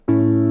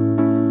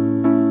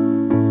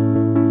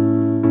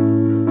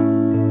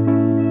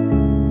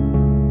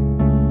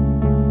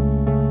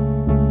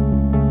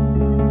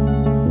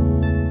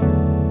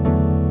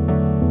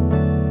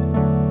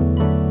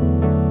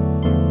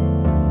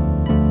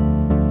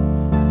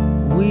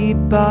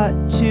bought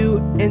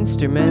 2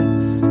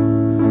 instruments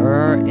for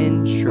our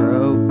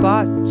intro.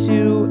 Bought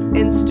 2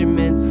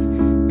 instruments,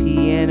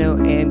 piano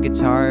and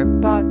guitar.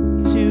 Bought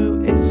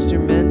 2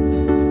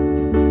 instruments.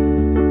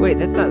 Wait,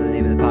 that's not the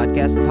name of the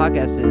podcast. The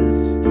podcast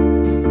is...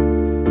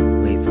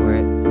 Wait for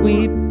it.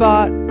 We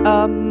bought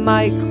a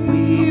mic.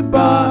 We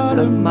bought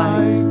a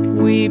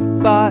mic. We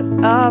bought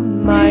a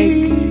mic.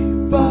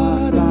 We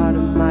bought a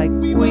mic.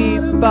 We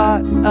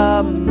bought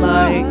a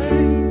mic.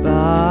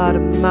 Bought a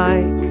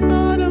mic.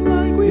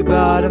 We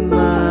bought a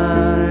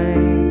mic.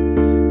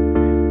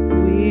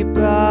 We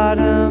bought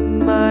a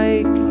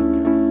mic.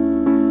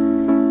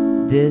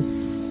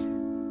 This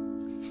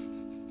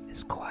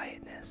is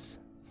quietness.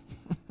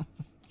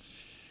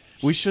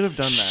 We should have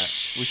done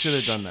that. We should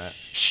have done that.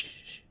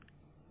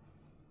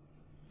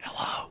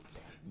 Hello.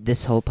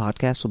 This whole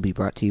podcast will be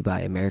brought to you by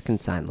American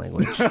Sign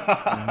Language.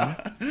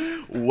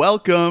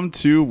 Welcome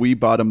to We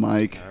Bought a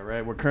Mic. All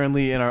right, we're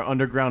currently in our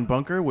underground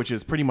bunker, which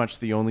is pretty much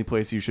the only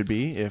place you should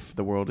be if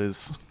the world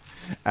is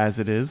as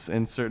it is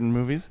in certain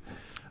movies.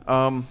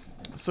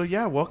 So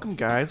yeah, welcome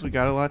guys. We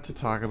got a lot to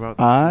talk about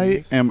this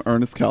week. I am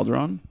Ernest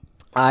Calderon.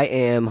 I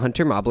am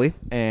Hunter Mobley.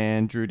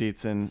 And Drew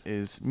Dietzen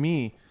is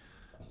me.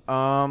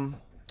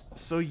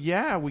 So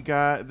yeah, we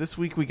got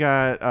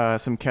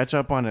some catch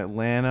up on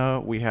Atlanta.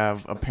 We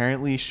have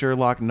apparently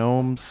Sherlock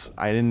Gnomes.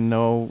 I didn't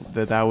know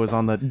that was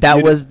on the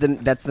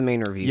That's the main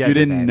review. Yeah, You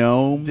didn't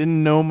know?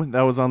 Didn't know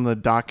that was on the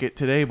docket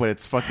today, but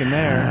it's fucking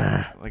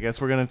there. I guess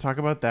we're gonna talk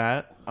about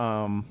that.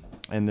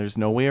 And there's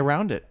no way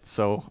around it.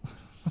 So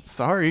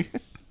sorry.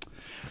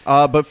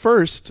 But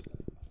first,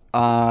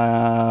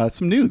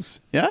 some news.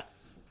 Yeah?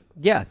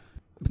 Yeah.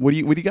 What do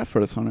you got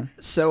for us, Hunter?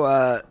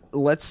 So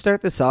let's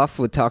start this off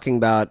with talking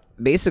about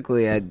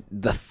basically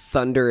the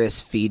thunderous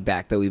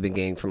feedback that we've been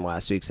getting from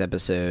last week's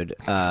episode,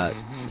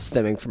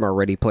 stemming from our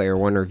Ready Player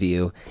One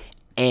review.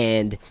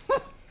 And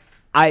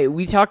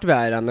we talked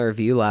about it on the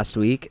review last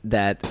week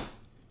that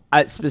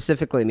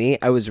specifically me,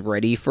 I was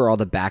ready for all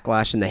the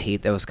backlash and the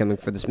hate that was coming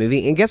for this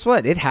movie. And guess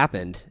what? It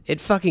happened.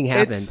 It fucking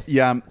happened.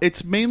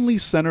 It's mainly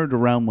centered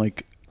around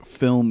like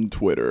film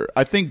Twitter.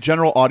 I think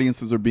general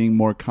audiences are being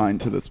more kind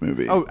to this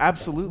movie. Oh,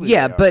 absolutely.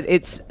 Yeah, but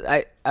it's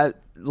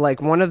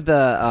like one of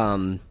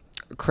the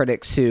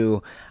critics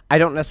who I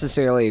don't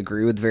necessarily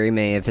agree with very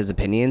many of his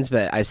opinions,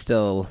 but I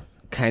still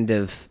kind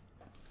of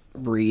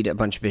read a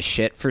bunch of his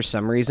shit for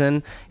some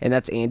reason, and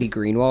that's Andy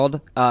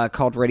Greenwald,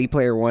 called Ready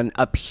Player One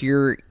a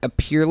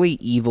purely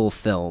evil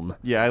film.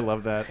 Yeah, I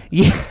love that.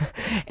 Yeah,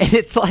 and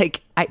it's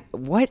like I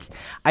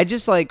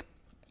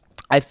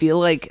feel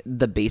like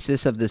the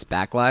basis of this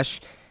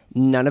backlash,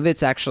 none of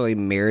it's actually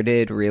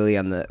merited really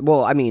on the...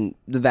 Well, I mean,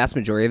 the vast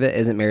majority of it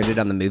isn't merited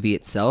on the movie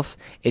itself.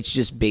 It's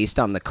just based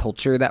on the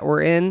culture that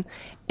we're in,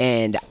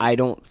 and I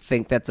don't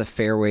think that's a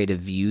fair way to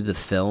view the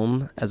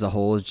film as a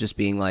whole, as just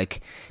being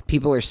like,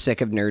 people are sick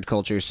of nerd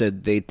culture, so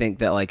they think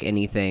that like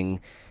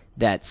anything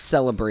that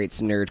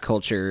celebrates nerd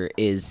culture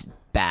is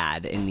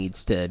bad and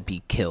needs to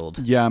be killed.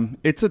 Yeah,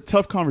 it's a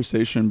tough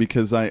conversation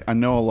because I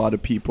know a lot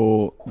of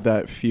people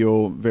that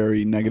feel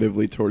very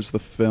negatively towards the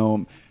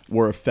film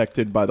were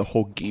affected by the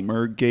whole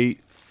Gamergate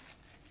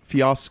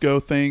fiasco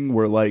thing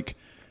where like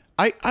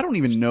I don't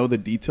even know the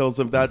details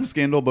of that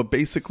scandal, but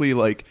basically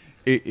like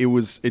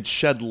it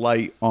shed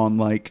light on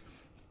like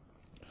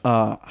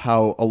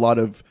how a lot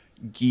of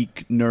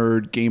geek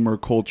nerd gamer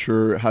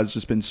culture has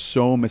just been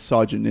so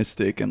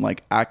misogynistic and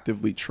like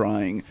actively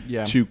trying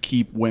to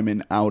keep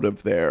women out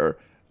of their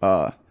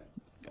I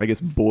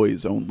guess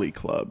boys only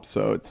club.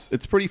 So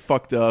it's pretty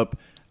fucked up.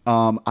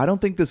 I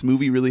don't think this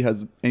movie really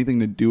has anything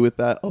to do with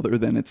that other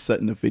than it's set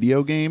in a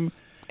video game.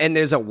 And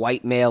there's a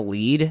white male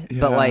lead. Yeah.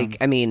 But, like,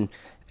 I mean,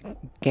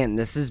 again,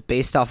 this is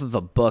based off of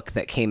a book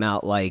that came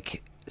out,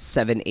 like,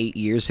 7-8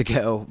 years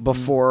ago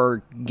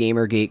before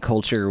Gamergate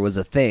culture was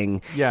a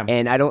thing. Yeah.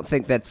 And I don't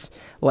think that's,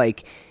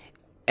 like...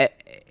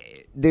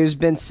 there's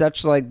been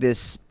such, like,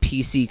 this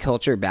PC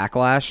culture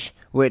backlash,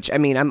 which, I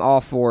mean, I'm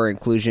all for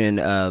inclusion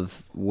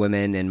of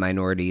women and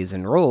minorities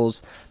and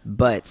roles,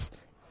 but...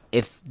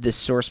 if the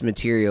source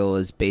material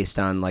is based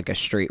on like a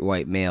straight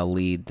white male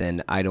lead,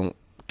 then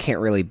can't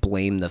really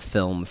blame the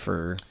film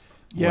for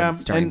what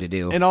it's trying to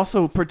do. And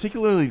also,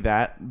 particularly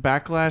that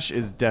backlash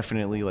is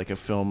definitely like a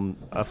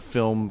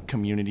film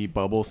community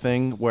bubble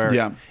thing.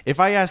 Where if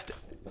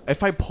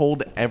I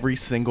polled every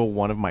single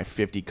one of my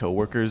 50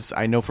 coworkers,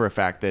 I know for a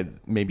fact that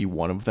maybe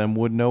one of them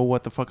would know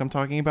what the fuck I'm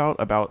talking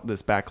about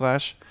this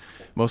backlash.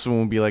 Most of them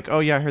would be like, oh,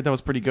 yeah, I heard that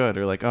was pretty good.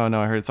 Or like, oh,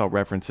 no, I heard it's all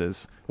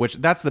references. Which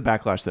that's the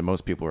backlash that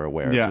most people are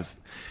aware of.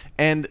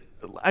 And,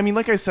 I mean,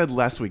 like I said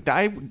last week,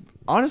 I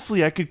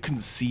could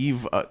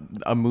conceive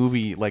a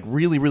movie, like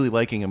really, really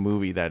liking a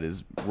movie that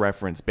is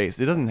reference-based.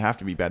 It doesn't have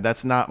to be bad.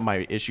 That's not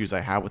my issues I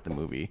have with the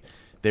movie.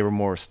 They were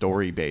more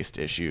story-based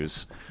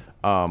issues.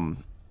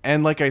 And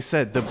like I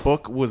said, the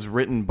book was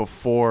written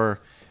before...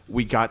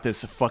 we got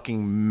this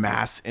fucking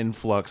mass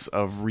influx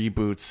of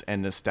reboots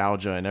and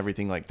nostalgia and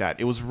everything like that.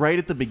 It was right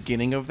at the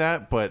beginning of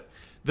that, but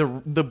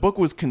the book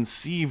was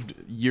conceived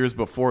years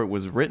before it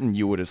was written,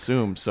 you would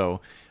assume.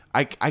 So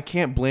I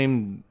can't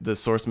blame the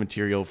source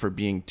material for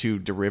being too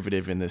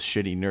derivative in this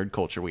shitty nerd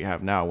culture we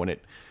have now when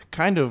it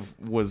kind of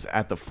was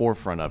at the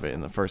forefront of it in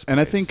the first place. And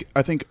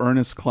I think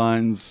Ernest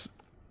Cline's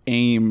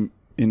aim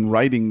in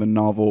writing the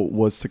novel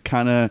was to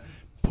kind of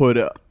put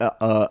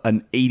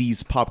an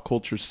 80s pop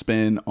culture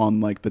spin on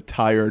like the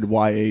tired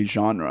YA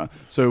genre.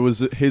 So it was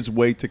his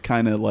way to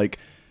kind of like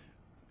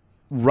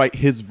write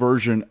his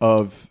version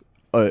of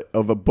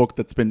a book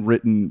that's been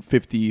written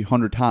 50,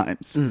 100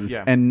 times.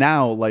 Yeah. And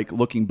now, like,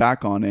 looking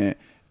back on it,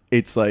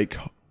 it's like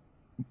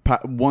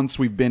once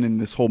we've been in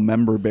this whole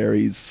member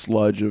berries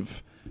sludge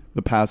of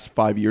the past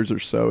 5 years or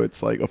so,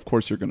 it's like, of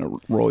course you're going to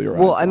roll your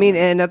eyes. Well, I mean,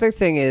 and another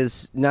thing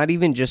is not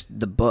even just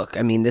the book.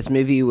 I mean, this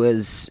movie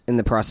was in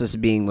the process of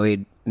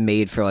being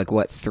made for like,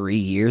 what, 3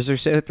 years or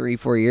so?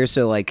 3-4 years?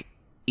 So, like,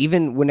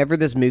 even whenever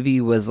this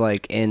movie was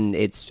like in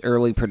its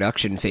early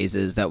production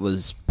phases, that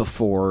was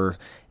before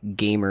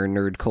gamer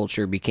nerd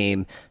culture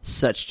became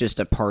such just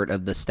a part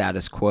of the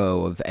status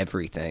quo of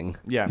everything.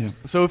 Yeah.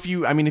 So if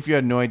you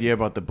had no idea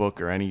about the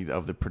book or any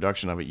of the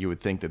production of it, you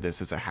would think that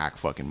this is a hack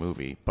fucking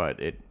movie, but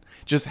it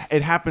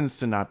happens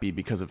to not be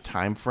because of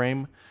time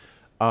frame.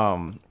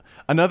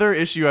 Another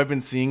issue I've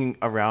been seeing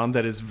around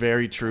that is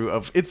very true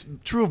of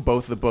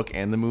both the book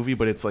and the movie,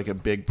 but it's like a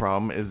big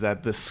problem, is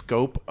that the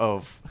scope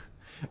of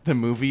the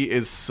movie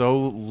is so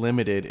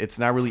limited. It's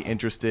not really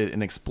interested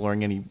in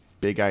exploring any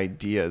big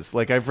ideas.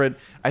 Like I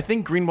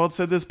think Greenwald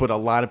said this, but a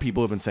lot of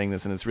people have been saying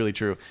this, and it's really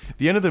true.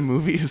 The end of the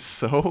movie is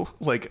so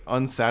like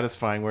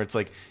unsatisfying, where it's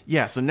like,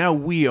 yeah, so now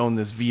we own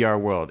this VR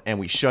world and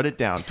we shut it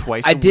down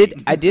twice a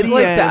week. I did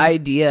like the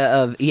idea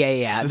of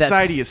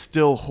society is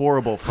still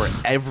horrible for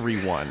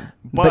everyone.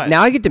 But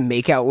now I get to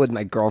make out with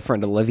my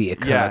girlfriend Olivia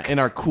Cook. Yeah, in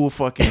our cool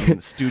fucking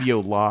studio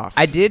loft.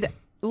 I did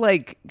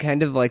like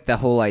kind of like the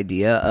whole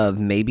idea of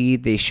maybe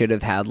they should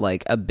have had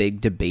like a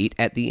big debate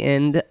at the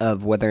end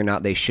of whether or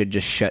not they should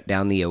just shut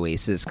down the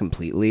Oasis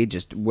completely,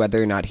 just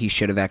whether or not he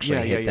should have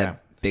actually hit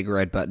that big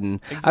red button.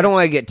 Exactly. I don't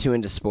want to get too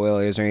into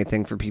spoilers or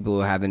anything for people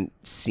who haven't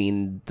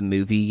seen the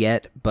movie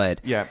yet,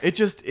 but yeah,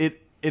 it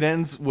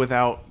ends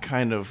without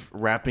kind of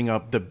wrapping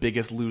up the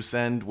biggest loose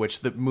end,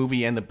 which the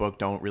movie and the book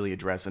don't really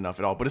address enough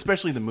at all, but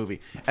especially the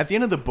movie. At the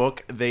end of the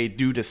book, they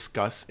do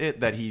discuss it,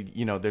 that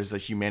there's a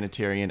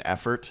humanitarian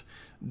effort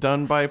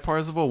done by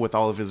Parzival with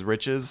all of his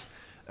riches.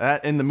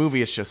 In the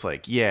movie, it's just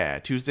like, yeah,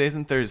 Tuesdays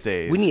and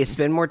Thursdays. We need to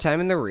spend more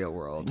time in the real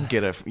world.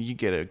 You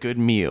get a good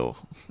meal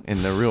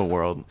in the real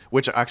world,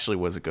 which actually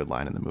was a good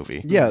line in the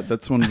movie. Yeah,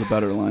 that's one of the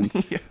better lines.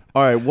 Yeah.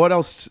 All right, what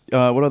else?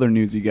 What other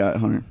news you got,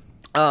 Hunter?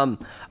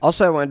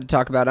 Also, I wanted to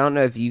talk about, I don't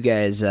know if you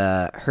guys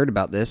heard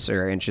about this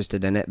or are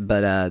interested in it,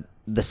 but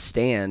The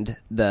Stand,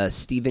 the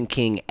Stephen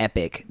King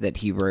epic that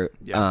he wrote,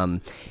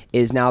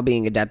 is now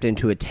being adapted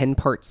into a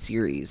 10-part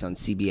series on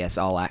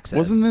CBS All Access.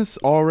 Wasn't this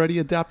already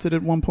adapted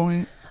at one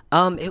point?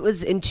 It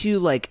was into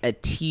like a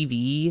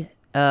TV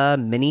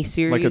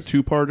miniseries. Like a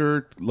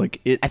two-parter,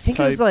 like it I think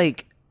type? It was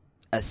like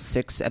a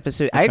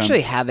 6-episode. Okay. I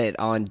actually have it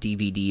on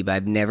DVD, but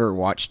I've never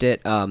watched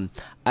it.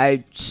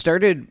 I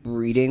started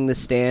reading The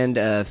Stand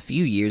a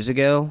few years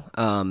ago.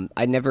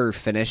 I never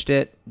finished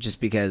it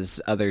just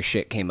because other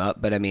shit came up.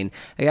 But I mean,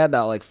 I got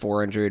about like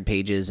 400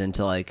 pages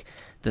into like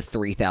the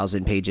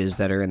 3,000 pages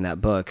that are in that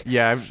book.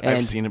 Yeah,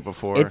 I've seen it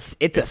before. It's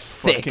a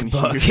thick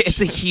book. Huge.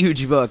 It's a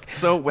huge book.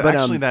 So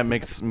actually, that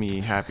makes me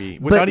happy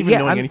without even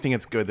knowing anything.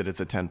 It's good that it's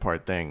a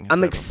 10-part thing.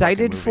 I'm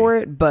excited for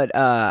it, but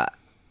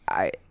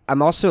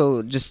I'm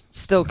also just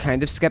still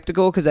kind of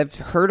skeptical because I've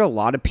heard a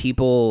lot of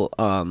people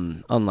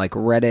on like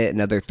Reddit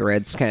and other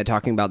threads kind of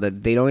talking about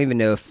that they don't even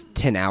know if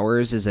 10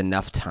 hours is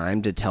enough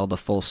time to tell the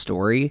full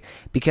story,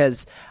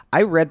 because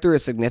I read through a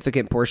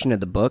significant portion of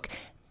the book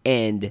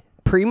and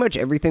pretty much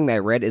everything that I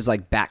read is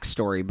like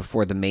backstory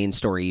before the main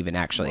story even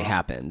actually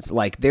happens.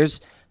 Like there's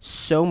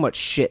so much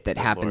shit that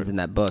happens in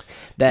that book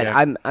that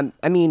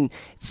I mean,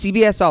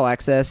 CBS All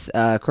Access,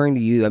 according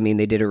to you, I mean,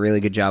 they did a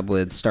really good job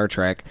with Star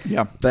Trek.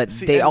 Yeah. But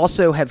they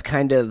also have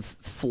kind of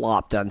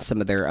flopped on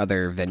some of their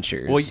other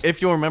ventures. Well,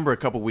 if you'll remember a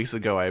couple weeks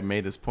ago, I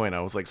made this point.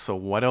 I was like, so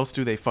what else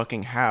do they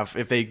fucking have?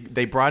 If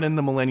they brought in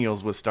the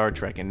millennials with Star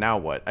Trek, and now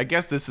what? I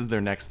guess this is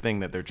their next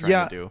thing that they're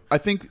trying to do. I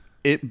think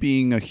it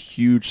being a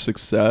huge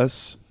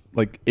success,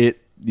 like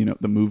the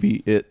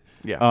movie,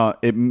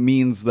 it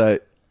means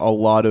that a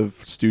lot of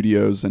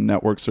studios and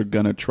networks are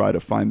gonna try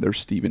to find their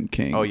Stephen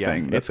King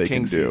thing that they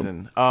King can do.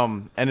 Season.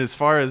 And as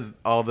far as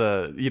all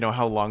the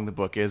how long the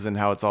book is and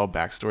how it's all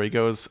backstory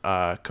goes,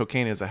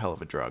 cocaine is a hell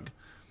of a drug.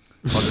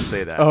 I'll just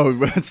say that.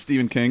 Oh,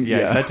 Stephen King.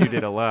 Yeah, that dude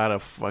did a lot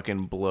of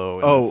fucking blow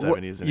in the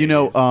 70s and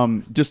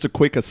 80s. Just a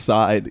quick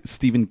aside,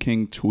 Stephen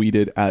King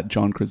tweeted at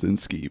John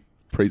Krasinski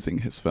praising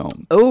his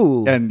film.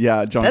 Oh, and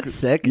that's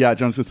sick. Yeah,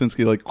 John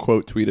Krasinski like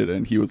quote tweeted,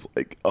 and he was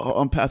like, "Oh,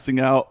 I'm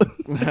passing out.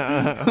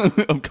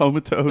 I'm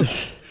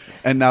comatose."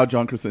 And now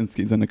John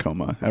Krasinski's in a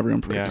coma. Everyone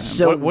prays for him.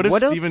 So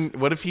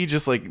what if he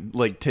just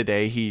like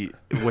today he,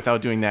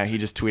 without doing that, he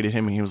just tweeted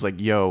him and he was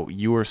like, "Yo,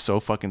 you were so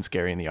fucking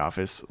scary in the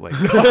office. Like,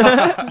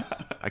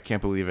 I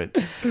can't believe it."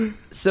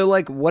 So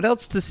like, what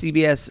else does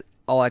CBS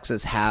All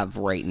Access have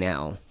right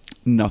now?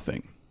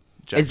 Nothing.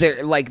 Is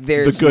there like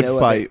there's The Good no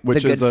Fight,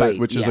 other,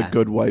 which is yeah. a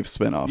Good Wife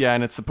spinoff. Yeah,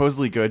 and it's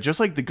supposedly good, just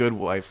like The Good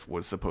Wife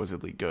was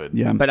supposedly good.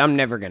 Yeah, But I'm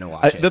never gonna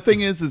watch it. The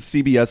thing is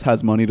CBS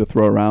has money to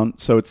throw around,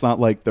 so it's not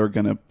like they're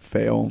gonna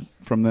fail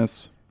from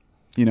this.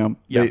 You know,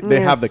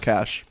 they have the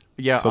cash.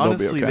 Yeah, so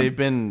honestly, okay.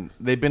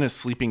 they've been a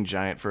sleeping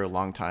giant for a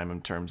long time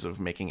in terms of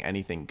making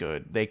anything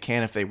good. They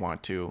can if they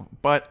want to,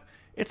 but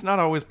it's not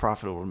always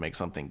profitable to make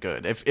something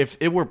good. If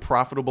it were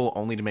profitable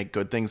only to make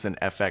good things, then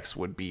FX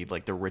would be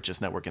like the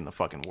richest network in the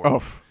fucking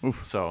world.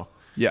 So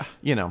yeah,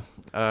 you know,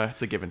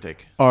 it's a give and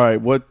take. All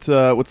right,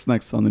 what's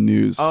next on the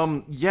news?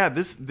 Yeah,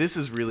 this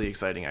is really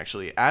exciting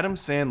actually. Adam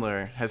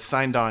Sandler has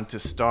signed on to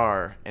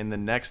star in the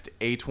next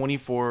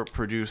A24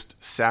 produced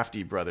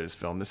Safdie Brothers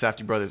film. The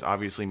Safdie Brothers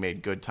obviously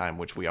made Good Time,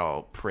 which we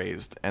all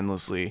praised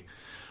endlessly.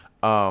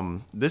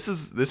 This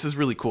is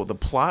really cool. The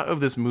plot of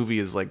this movie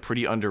is like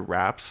pretty under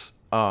wraps.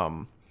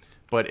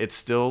 But it's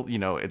still, you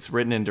know, it's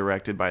written and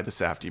directed by the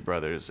Safdie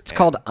brothers. It's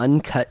called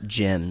Uncut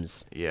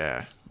Gems.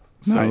 Yeah.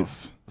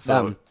 Nice.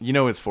 So you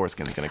know his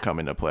foreskin's going to come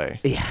into play.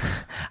 Yeah,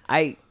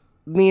 I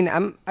mean,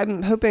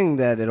 I'm hoping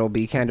that it'll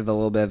be kind of a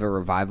little bit of a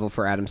revival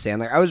for Adam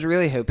Sandler. I was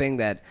really hoping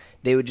that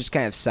they would just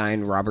kind of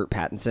sign Robert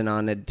Pattinson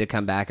on it to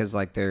come back as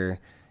like their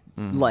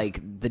like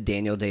the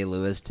Daniel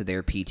Day-Lewis to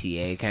their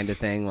PTA kind of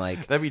thing.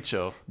 Like That'd be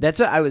chill. That's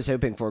what I was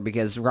hoping for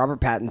because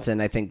Robert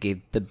Pattinson, I think,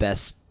 gave the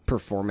best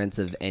performance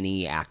of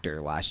any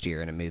actor last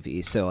year in a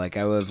movie. So like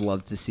I would have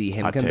loved to see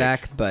him come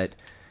back, but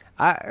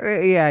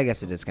I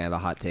guess it is kind of a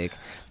hot take,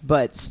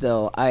 but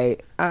still, I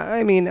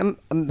mean,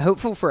 I'm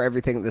hopeful for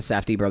everything that the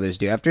Safdie brothers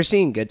do. After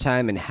seeing Good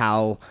Time and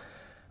how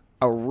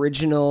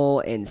original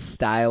and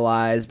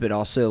stylized, but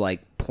also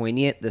like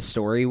poignant the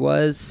story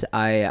was,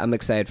 I'm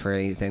excited for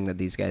anything that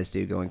these guys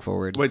do going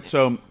forward. Wait,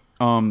 so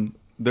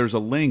there's a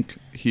link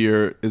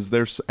here. Is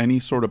there any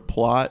sort of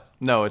plot?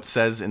 No, it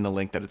says in the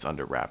link that it's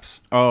under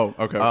wraps. Oh,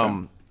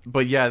 okay.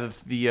 But yeah,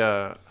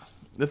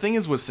 the thing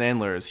is with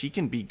Sandler is he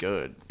can be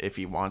good if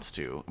he wants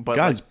to. But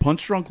guys,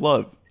 Punch Drunk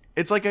Love.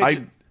 It's like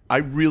I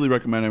really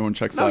recommend everyone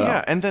checks that out.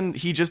 Yeah, and then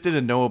he just did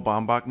a Noah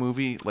Baumbach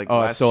movie last year.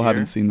 I still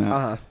haven't seen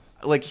that.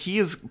 Like he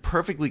is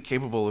perfectly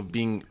capable of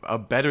being a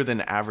better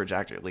than average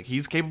actor. Like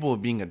he's capable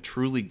of being a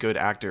truly good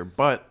actor.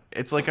 But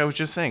it's like I was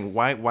just saying,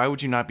 why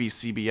would you not be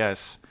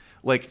CBS?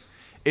 Like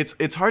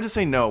it's hard to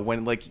say no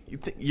when like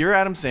you're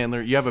Adam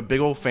Sandler. You have a big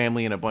old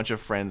family and a bunch of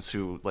friends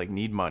who like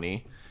need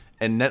money.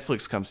 And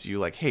Netflix comes to you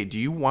like, hey, do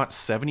you want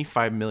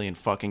 $75 million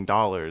fucking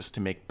dollars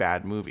to make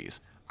bad movies?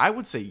 I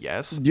would say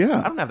yes. Yeah.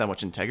 I don't have that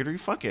much integrity.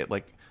 Fuck it.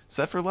 Like,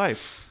 set for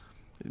life.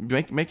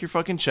 Make your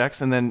fucking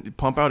checks and then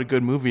pump out a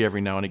good movie every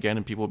now and again,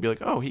 and people will be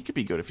like, oh, he could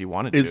be good if he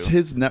wanted to. Is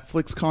his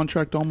Netflix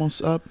contract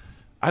almost up?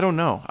 I don't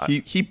know.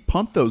 He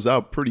pumped those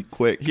out pretty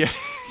quick. Yeah.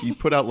 He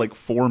put out like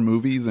 4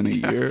 movies in a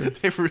year.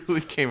 They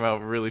really came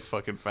out really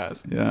fucking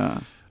fast.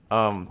 Yeah.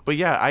 But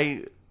yeah,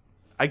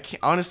 I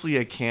can't, honestly,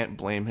 I can't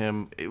blame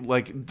him.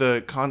 Like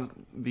the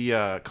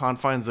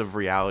confines of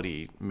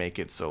reality make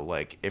it so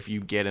like if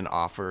you get an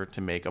offer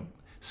to make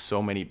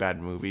so many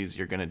bad movies,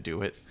 you're gonna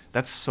do it.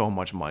 That's so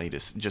much money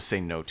to just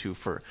say no to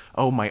for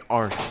my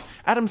art.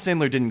 Adam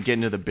Sandler didn't get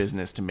into the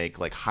business to make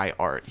like high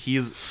art.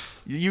 You've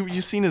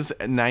seen his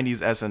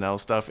 90s SNL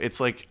stuff.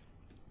 It's like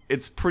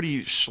it's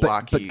pretty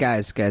schlocky. But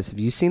guys, have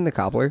you seen The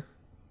Cobbler?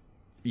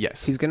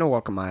 Yes, he's gonna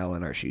walk a mile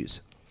in our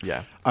shoes.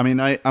 Yeah, I mean,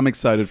 I'm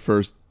excited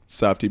for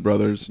Safdie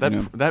brothers.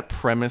 That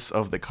premise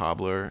of The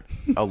Cobbler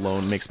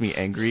alone makes me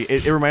angry.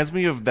 It reminds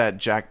me of that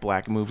Jack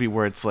Black movie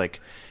where it's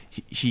like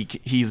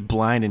he's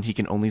blind and he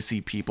can only see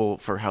people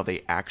for how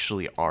they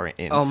actually are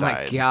inside. Oh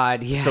my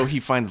god, yeah. So he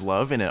finds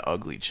love in an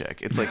ugly chick.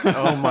 It's like,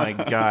 oh my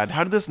god,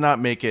 how did this not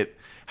make it?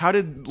 How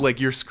did like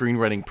your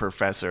screenwriting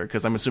professor,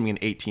 because I'm assuming an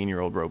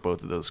 18-year-old wrote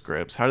both of those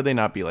scripts, how did they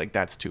not be like,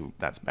 that's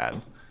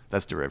bad,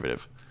 that's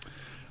derivative?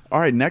 All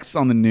right, next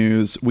on the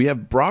news, we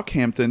have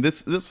Brockhampton.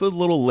 This is a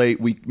little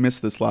late. We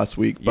missed this last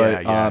week,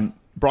 but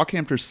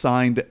Brockhampton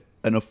signed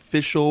an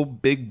official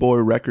big boy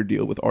record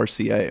deal with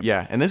RCA.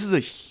 Yeah, and this is a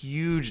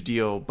huge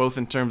deal, both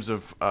in terms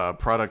of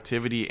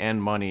productivity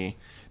and money,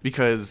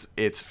 because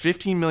it's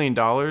 $15 million,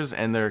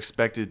 and they're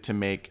expected to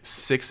make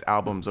 6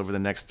 albums over the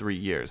next 3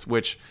 years,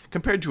 which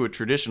compared to a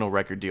traditional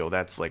record deal,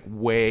 that's like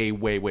way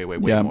more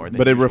than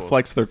but it usual.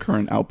 reflects their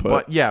current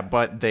output.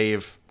 But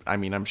they've... I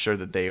mean, I'm sure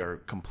that they are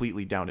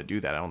completely down to do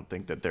that. I don't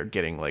think that they're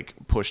getting like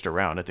pushed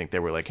around. I think they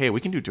were like, hey,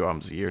 we can do 2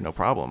 albums a year, no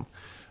problem.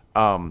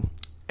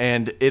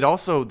 And it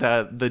also,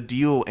 the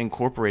deal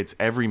incorporates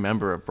every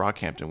member of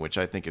Brockhampton, which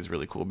I think is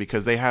really cool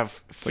because they have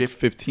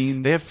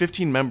 15. They have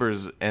 15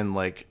 members, and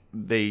like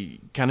they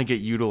kind of get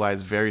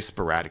utilized very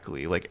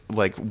sporadically.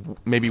 Like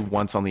maybe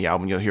once on the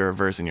album you'll hear a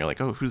verse and you're like,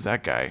 oh, who's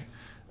that guy?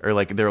 Or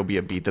like there'll be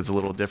a beat that's a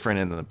little different,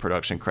 and then the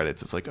production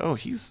credits, it's like, oh,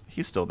 he's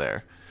still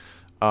there.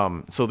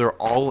 So they're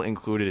all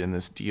included in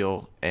this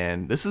deal,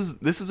 and this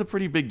is a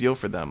pretty big deal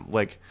for them.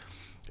 Like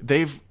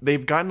they've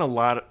gotten a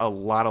lot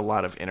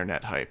of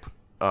internet hype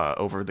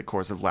over the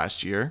course of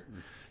last year.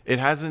 It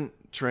hasn't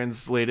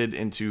translated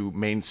into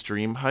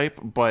mainstream hype,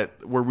 but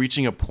we're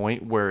reaching a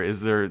point where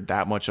is there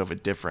that much of a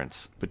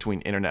difference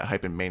between internet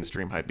hype and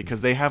mainstream hype,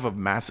 because they have a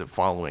massive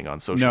following on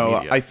social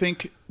media. I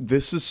think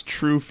this is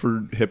true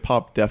for hip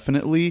hop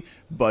definitely,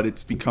 but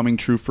it's becoming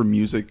true for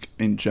music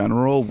in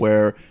general,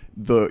 where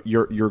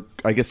your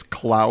I guess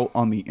clout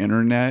on the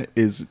internet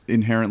is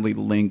inherently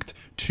linked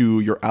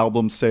to your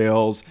album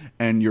sales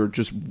and your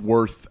just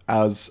worth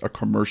as a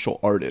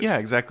commercial artist. Yeah,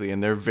 exactly.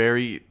 And they're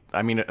very,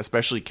 I mean,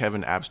 especially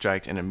Kevin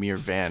Abstract and Amir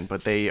Van,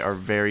 but they are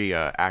very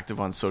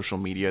active on social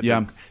media.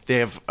 Yeah. They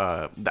have,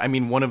 I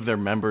mean, one of their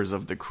members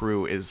of the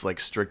crew is like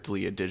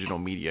strictly a digital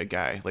media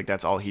guy. Like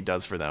that's all he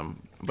does for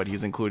them, but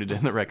he's included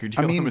in the record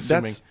deal, I mean, I'm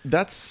assuming.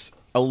 that's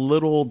a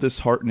little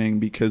disheartening,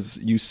 because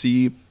you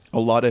see a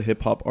lot of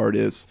hip hop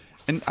artists,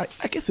 and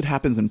I guess it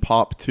happens in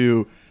pop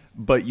too,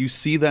 but you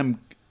see them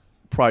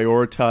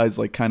prioritize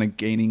like kind of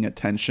gaining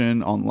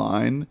attention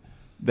online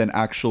than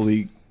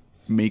actually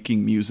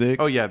making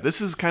music. Oh yeah, this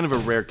is kind of a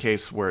rare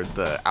case where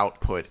the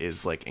output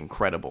is like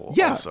incredible.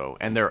 Yeah. Also,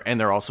 and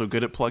they're also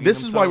good at plugging.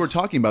 This is why we're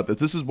talking about this.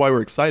 This is why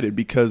we're excited,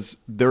 because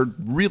they're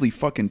really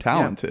fucking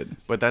talented. Yeah.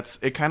 But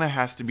it kind of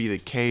has to be the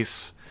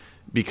case,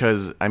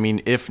 because I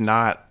mean, if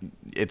not,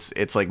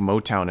 it's like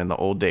Motown in the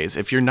old days.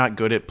 If you're not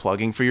good at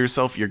plugging for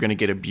yourself, you're going to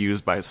get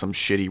abused by some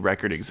shitty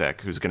record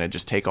exec who's going to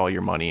just take all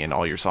your money and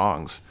all your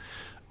songs.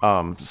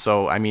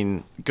 So, I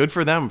mean, good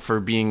for them for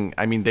being,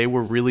 I mean, they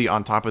were really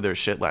on top of their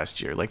shit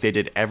last year. Like, they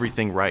did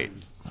everything right.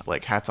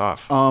 Like, hats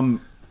off.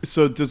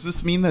 So does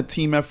this mean that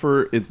Team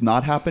Effort is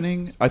not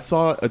happening? I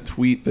saw a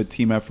tweet that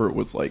Team Effort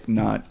was, like,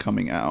 not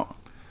coming out.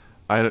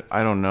 I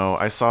don't know.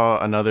 I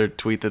saw another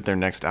tweet that their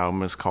next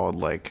album is called,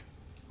 like,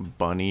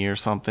 Bunny or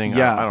something.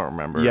 Yeah. I don't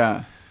remember.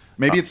 Yeah.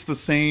 Maybe it's the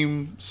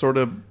same sort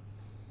of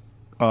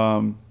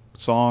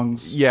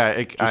songs.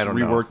 Yeah, just I don't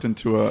know. reworked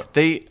into a...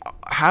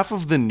 Half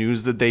of the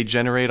news that they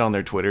generate on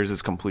their Twitters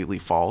is completely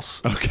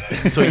false.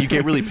 Okay. So you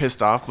get really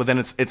pissed off, but then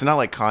it's not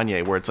like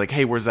Kanye where it's like,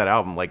 hey, where's that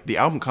album? Like, the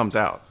album comes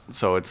out.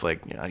 So it's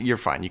like, yeah, you're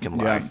fine. You can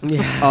lie.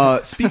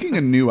 Yeah. Speaking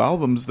of new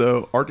albums,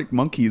 though, Arctic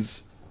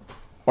Monkeys,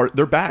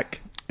 they're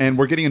back. And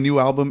we're getting a new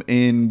album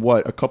in,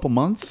 what, a couple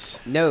months?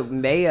 No,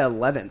 May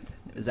 11th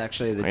is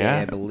actually the day,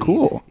 I believe.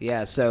 Cool.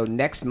 Yeah, so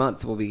next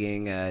month we'll be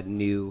getting a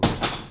new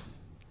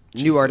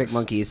Arctic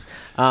Monkeys.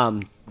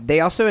 They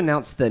also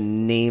announced the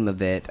name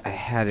of it. I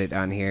had it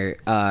on here.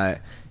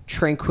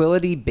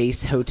 Tranquility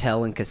Base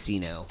Hotel and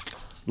Casino.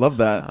 Love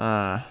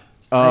that.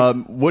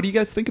 What do you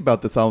guys think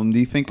about this album? Do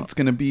you think it's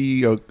going to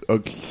be a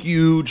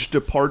huge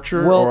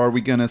departure, or are we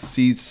going to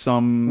see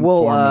some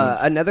form of...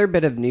 Another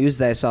bit of news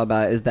that I saw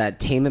about is that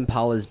Tame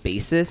Impala's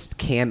bassist,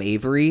 Cam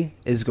Avery,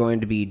 is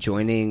going to be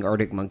joining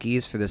Arctic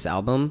Monkeys for this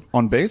album.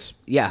 On bass?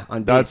 Yeah,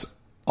 on bass. That's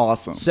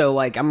awesome. So,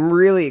 like, I'm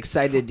really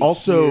excited to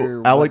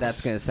hear what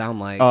that's going to sound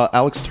like.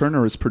 Alex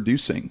Turner is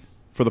producing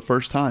for the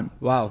first time.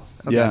 Wow.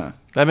 Okay. Yeah.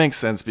 That makes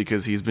sense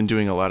because he's been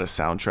doing a lot of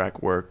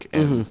soundtrack work,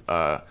 and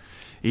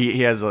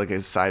he has like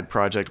a side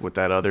project with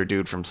that other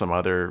dude from some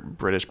other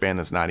British band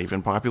that's not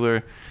even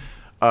popular.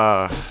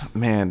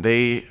 Man,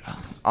 they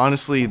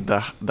honestly,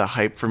 the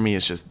hype for me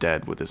is just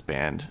dead with this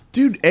band.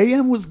 Dude,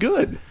 AM was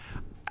good.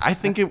 I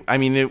think it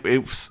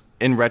was,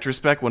 in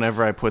retrospect,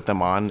 whenever I put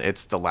them on,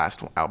 it's the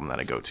last album that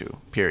I go to,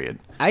 period.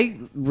 I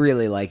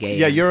really like AM.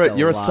 Yeah,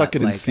 you're a Suck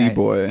It and See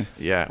boy.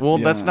 Yeah, well,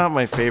 that's not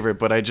my favorite,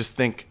 but I just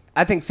think...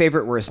 I think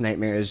Favorite Worst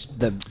Nightmare is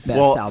the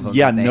best album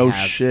yeah, that they no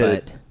have,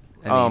 shit.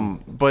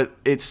 But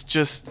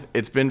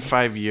it's been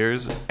 5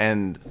 years,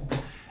 and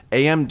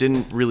AM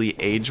didn't really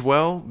age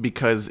well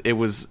because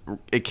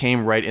it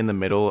came right in the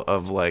middle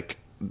of like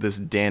this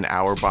Dan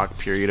Auerbach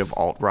period of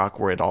alt rock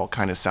where it all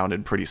kind of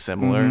sounded pretty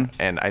similar,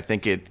 and I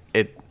think it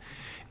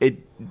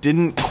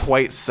didn't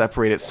quite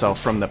separate itself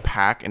from the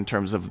pack in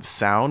terms of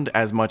sound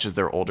as much as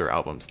their older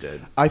albums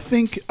did. I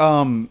think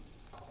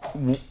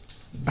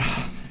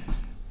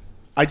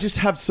I just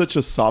have such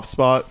a soft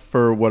spot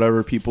for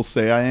whatever people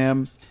say I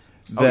am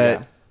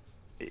that,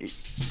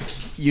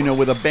 you know,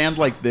 with a band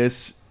like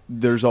this,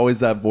 there's always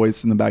that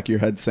voice in the back of your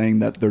head saying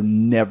that they're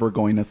never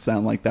going to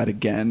sound like that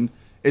again.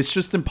 It's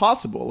just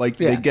impossible. Like,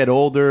 they get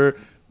older,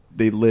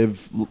 they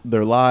live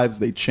their lives,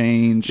 they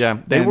change. Yeah,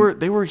 they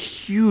were a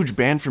huge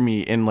band for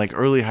me in like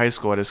early high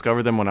school. I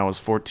discovered them when I was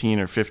 14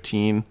 or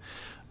 15.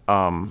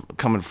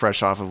 Coming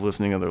fresh off of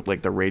listening to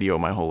the radio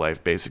my whole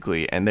life,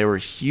 basically, and they were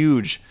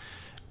huge.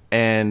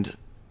 And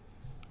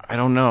I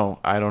don't know.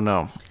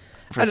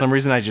 For some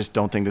reason, I just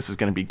don't think this is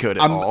going to be good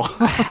at all.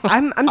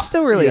 I'm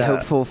still really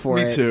hopeful for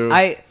it. Me too.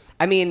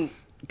 I mean,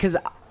 because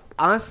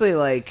honestly,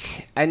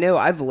 like, I know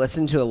I've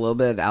listened to a little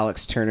bit of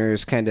Alex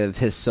Turner's kind of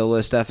his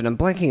solo stuff, and I'm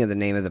blanking on the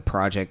name of the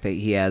project that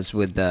he has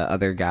with the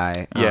other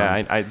guy.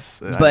 Yeah,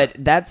 but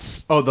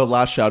that's... Oh, the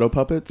Last Shadow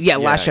Puppets? Yeah,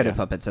 Last Shadow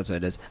Puppets, that's what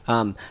it is.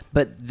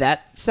 But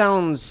that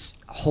sounds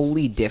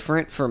wholly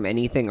different from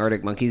anything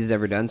Arctic Monkeys has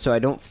ever done, so I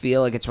don't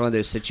feel like it's one of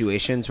those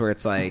situations where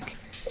it's like,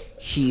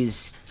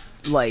 he's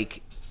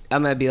like...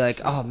 I'm going to be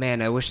like, oh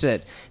man, I wish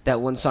that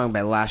one song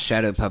by Last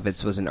Shadow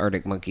Puppets was an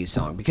Arctic Monkeys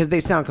song, because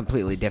they sound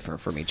completely different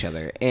from each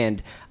other.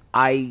 And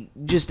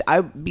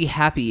I'd be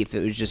happy if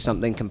it was just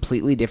something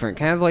completely different,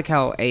 kind of like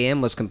how AM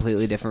was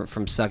completely different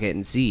from Suck It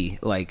and See.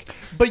 Like,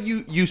 but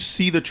you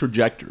see the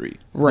trajectory,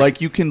 right?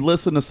 Like you can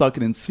listen to Suck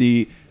It and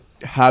See,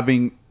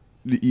 having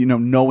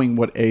knowing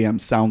what AM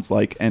sounds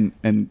like, and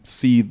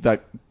see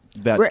that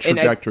right.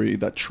 Trajectory,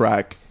 that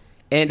track,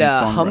 and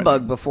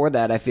Humbug before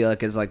that. I feel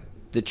like is like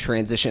the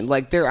transition.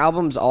 Like their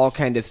albums all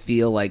kind of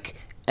feel like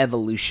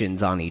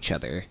evolutions on each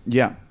other.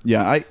 Yeah.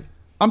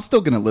 I'm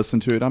still gonna listen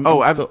to it.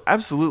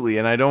 Absolutely,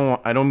 and I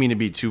don't mean to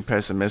be too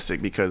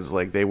pessimistic because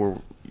like they were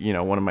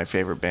one of my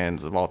favorite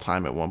bands of all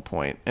time at one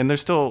point, and they're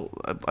still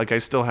like I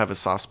still have a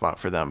soft spot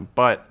for them.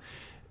 But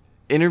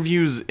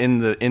interviews in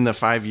the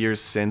 5 years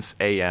since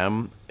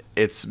AM,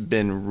 it's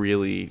been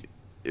really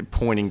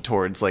pointing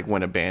towards like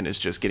when a band is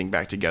just getting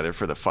back together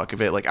for the fuck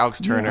of it. Like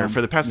Alex Turner, for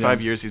the past 5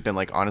 years, he's been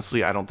like,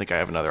 honestly, I don't think I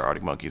have another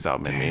Arctic Monkeys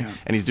album in me,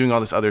 and he's doing all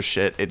this other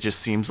shit. It just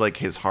seems like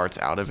his heart's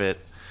out of it,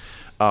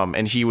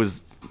 and he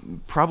was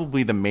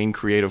probably the main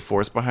creative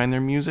force behind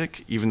their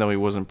music, even though he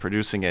wasn't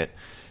producing it.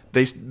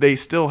 They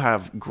still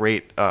have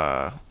great.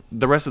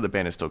 The rest of the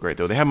band is still great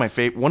though. They have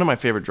one of my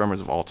favorite drummers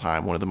of all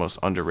time, one of the most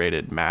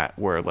underrated, Matt.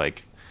 Where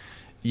like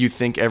you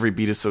think every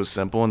beat is so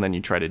simple, and then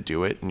you try to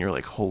do it, and you're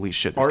like, holy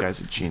shit, this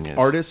guy's a genius.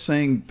 Artists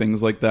saying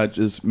things like that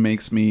just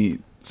makes me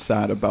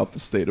sad about the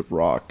state of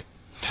rock.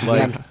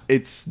 Like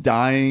it's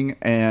dying,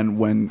 and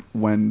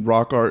when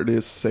rock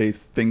artists say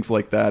things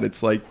like that,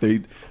 it's like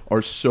they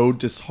are so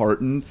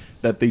disheartened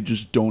that they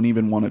just don't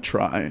even want to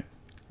try.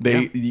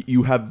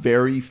 You have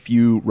very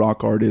few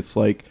rock artists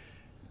like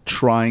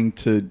trying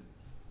to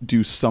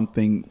do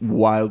something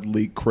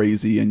wildly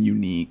crazy and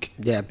unique,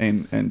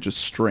 and just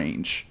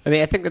strange. I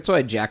mean, I think that's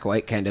why Jack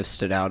White kind of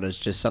stood out as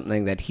just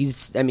something that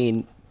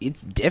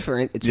it's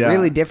different. It's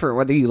really different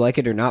whether you like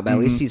it or not, but at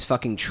least he's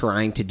fucking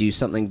trying to do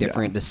something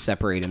different to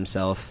separate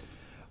himself.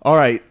 All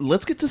right,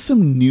 let's get to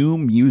some new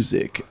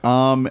music.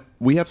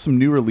 We have some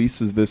new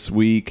releases this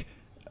week.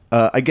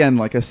 Again,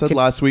 like I said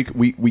last week,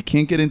 we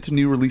can't get into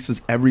new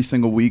releases every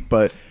single week,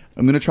 but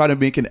I'm going to try to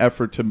make an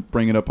effort to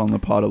bring it up on the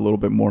pod a little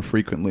bit more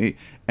frequently.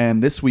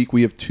 And this week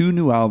we have two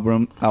new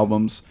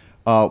albums.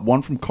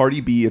 One from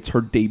Cardi B, it's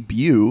her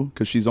debut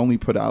because she's only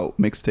put out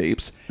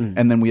mixtapes,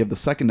 and then we have the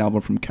second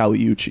album from Kali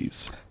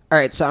Uchis. All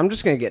right, so I'm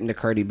just going to get into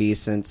Cardi B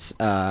since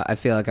I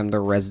feel like I'm the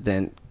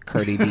resident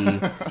Cardi B.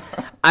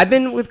 I've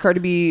been with Cardi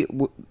B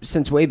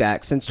since way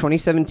back, since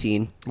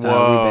 2017.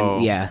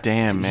 Whoa,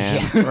 damn,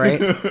 man. Yeah,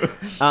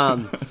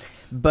 right?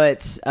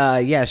 But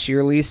she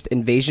released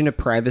Invasion of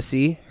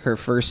Privacy, her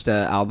first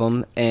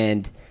album,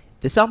 and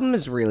this album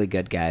is really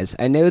good, guys.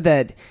 I know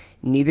that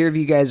neither of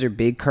you guys are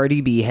big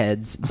Cardi B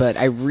heads, but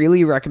I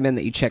really recommend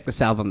that you check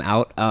this album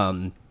out.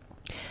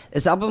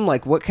 This album,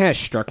 like, what kind of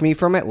struck me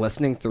from it,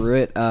 listening through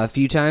it a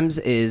few times,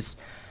 is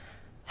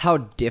how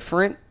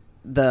different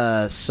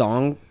the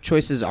song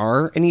choices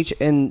are in each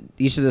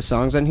of the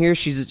songs on here.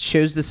 She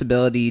shows this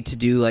ability to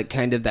do, like,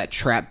 kind of that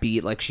trap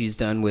beat like she's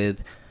done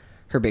with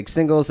her big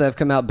singles that have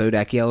come out,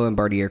 Bodak Yellow and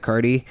Bartier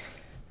Cardi.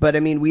 But, I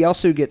mean, we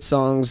also get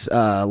songs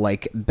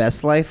like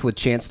Best Life with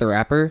Chance the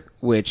Rapper,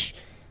 which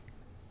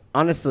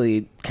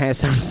honestly kind of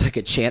sounds like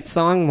a Chance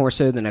song more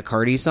so than a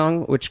Cardi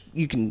song, which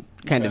you can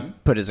kind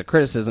of put as a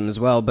criticism as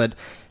well. But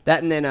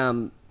that, and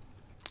then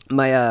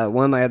my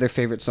one of my other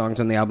favorite songs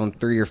on the album,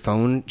 Through Your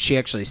Phone, she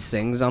actually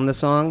sings on the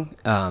song.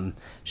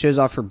 Shows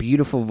off her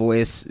beautiful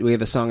voice. We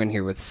have a song in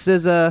here with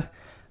SZA.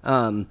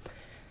 I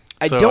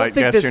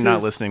guess you're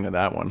not listening to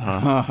that one,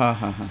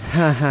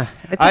 huh?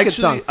 It's a good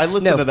song. I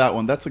listened to that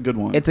one. That's a good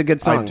one. It's a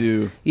good song. I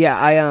do.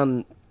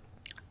 Yeah,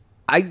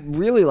 I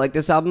really like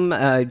this album.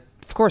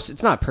 Of course,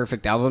 it's not a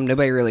perfect album.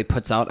 Nobody really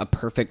puts out a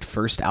perfect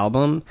first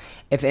album.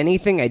 If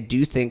anything, I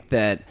do think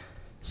that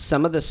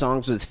some of the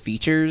songs with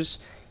features,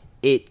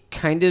 it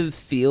kind of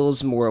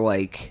feels more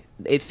like...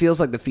 It feels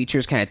like the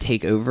features kind of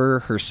take over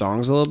her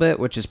songs a little bit,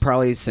 which is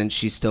probably since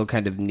she's still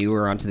kind of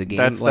newer onto the game.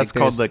 That's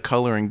called the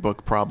coloring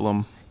book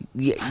problem.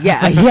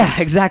 Yeah,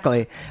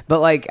 exactly. But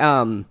like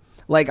on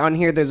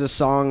here, there's a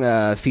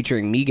song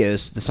featuring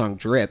Migos, the song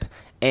Drip,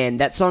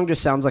 and that song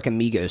just sounds like a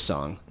Migos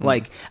song.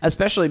 Like,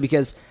 especially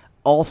because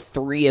all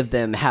three of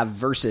them have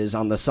verses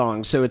on the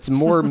song, so it's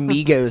more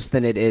Migos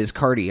than it is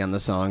Cardi on the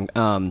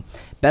song.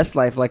 Best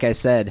Life, like I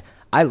said,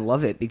 I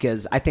love it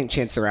because I think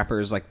Chance the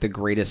Rapper is like the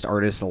greatest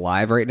artist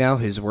alive right now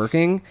who's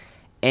working,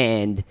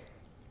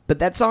 but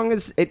that song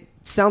it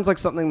sounds like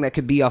something that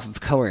could be off of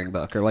Coloring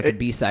Book or like a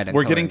B-side of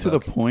We're getting to the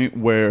point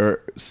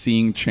where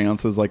seeing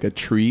Chance is like a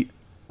treat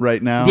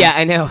right now. Yeah,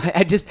 I know.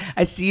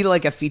 I see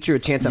like a feature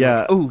of Chance. I'm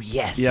like, oh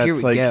yes, here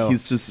we go.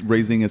 He's just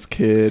raising his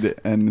kid,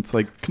 and it's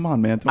like, come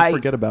on, man, don't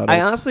forget about it.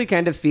 I honestly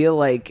kind of feel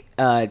like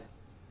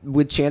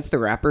with Chance the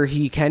Rapper,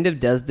 he kind of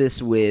does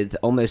this with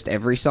almost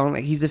every song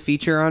that he's a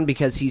feature on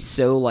because he's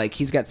so like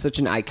he's got such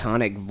an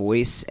iconic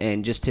voice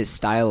and just his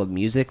style of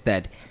music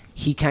that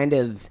he kind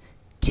of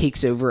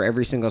takes over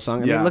every single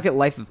song. I mean, look at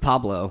Life of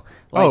Pablo.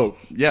 Like,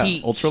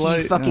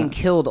 Ultralight. He fucking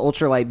killed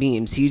Ultralight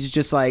Beams. He's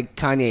just like,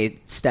 Kanye,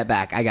 step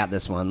back. I got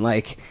this one.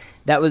 Like,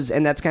 that's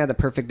kind of the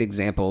perfect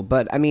example.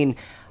 But I mean,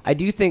 I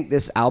do think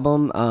this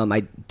album,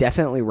 I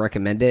definitely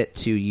recommend it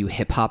to you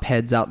hip hop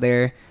heads out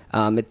there.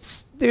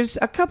 There's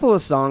a couple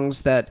of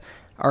songs that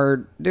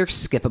they're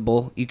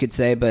skippable, you could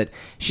say, but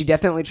she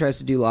definitely tries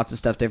to do lots of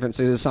stuff different.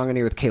 So there's a song in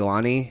here with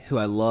Kehlani, who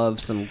I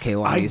love some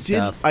Kehlani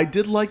stuff. I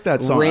did like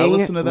that song. I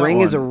listened to that Ring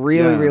one. is a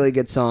really, really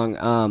good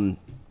song.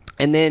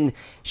 And then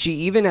she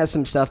even has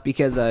some stuff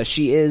because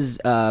she is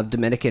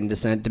Dominican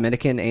descent,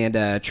 Dominican and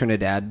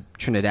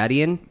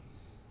Trinidadian.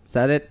 Is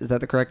that it? Is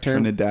that the correct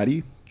term?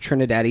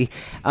 Trinidadi.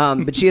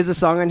 But she has a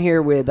song on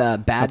here with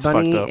Bad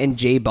Bunny and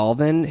J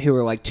Balvin, who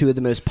are like two of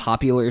the most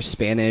popular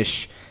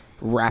Spanish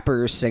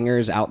rappers,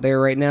 singers out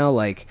there right now.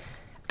 Like,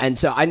 and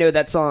so I know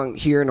that song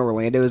here in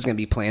Orlando is going to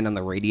be playing on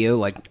the radio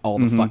like all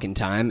the fucking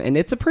time, and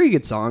it's a pretty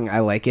good song. I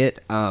like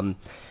it. But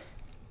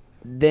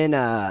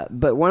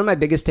one of my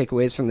biggest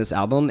takeaways from this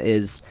album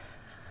is,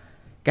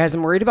 guys,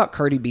 I'm worried about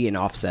Cardi B and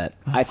Offset.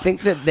 I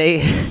think that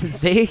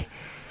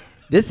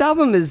this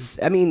album is,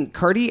 I mean,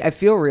 Cardi, I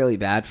feel really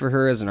bad for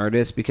her as an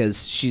artist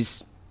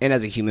because and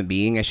as a human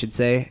being, I should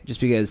say,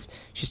 just because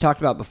she's talked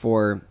about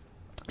before,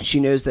 she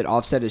knows that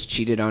Offset has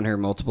cheated on her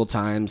multiple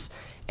times,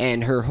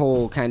 and her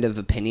whole kind of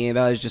opinion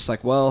about it is just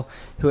like, well,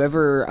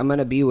 whoever I'm going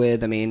to be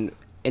with, I mean,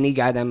 any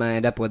guy that I'm going to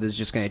end up with is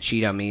just going to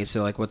cheat on me,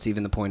 so like, what's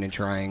even the point in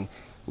trying?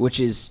 Which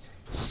is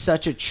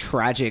such a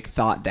tragic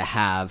thought to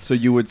have. So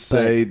you would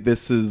say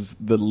this is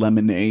the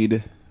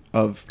Lemonade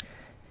of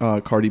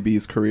Cardi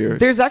B's career?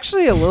 There's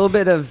actually a little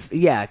bit of,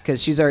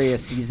 because she's already a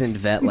seasoned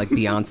vet like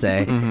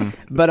Beyonce.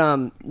 But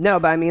no,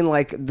 but I mean,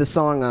 like, the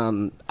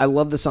song, I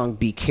love the song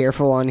Be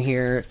Careful on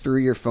here,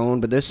 Through Your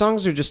Phone, but those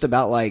songs are just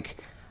about like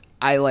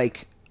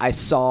I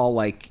saw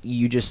like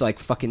you just like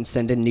fucking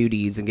sending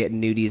nudies and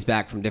getting nudies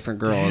back from different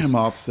girls. Damn,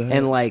 Offset.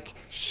 And like,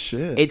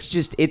 shit,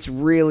 it's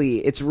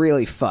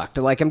really fucked.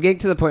 Like, I'm getting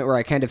to the point where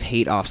I kind of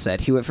hate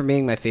Offset. He went from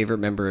being my favorite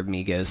member of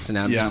Migos to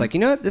now I'm just like, you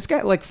know what, this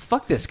guy, like,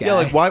 fuck this guy. Yeah,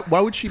 like why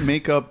would she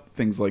make up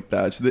things like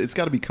that? It's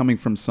got to be coming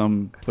from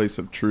some place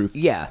of truth.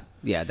 Yeah,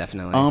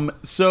 definitely.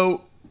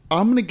 So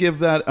I'm gonna give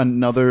that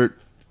another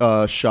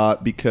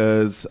shot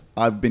because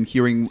I've been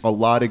hearing a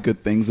lot of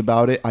good things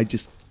about it. I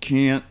just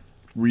can't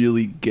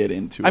really get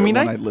into it when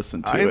I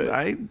listen to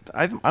it.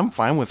 I'm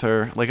fine with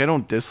her. Like, I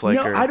don't dislike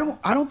her. I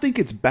don't think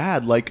it's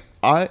bad. Like,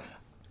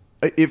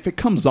 if it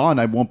comes on,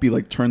 I won't be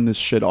like, turn this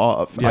shit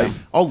off. Yeah.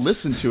 I'll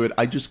listen to it.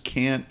 I just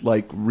can't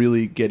like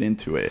really get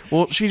into it.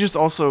 Well, she just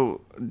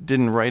also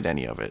didn't write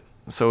any of it.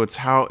 So it's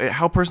how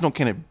personal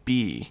can it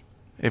be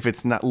if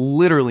it's not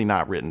literally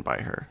not written by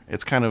her?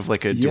 It's kind of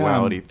like a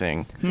duality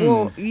thing.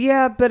 Well,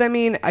 yeah, but I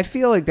mean, I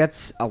feel like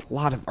that's a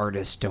lot of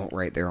artists don't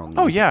write their own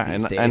music. Oh yeah,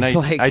 these days. and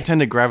I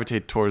tend to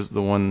gravitate towards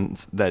the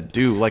ones that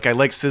do. Like, I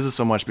like SZA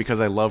so much because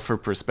I love her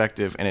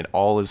perspective, and it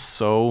all is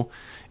so.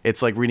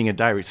 It's like reading a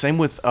diary. Same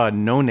with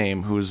No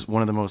Name, who's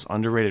one of the most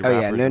underrated rappers.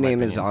 Oh yeah, No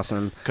Name is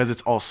awesome because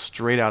it's all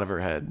straight out of her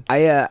head.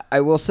 I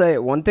will say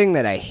one thing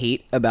that I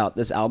hate about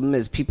this album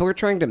is people are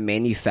trying to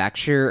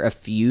manufacture a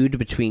feud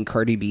between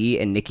Cardi B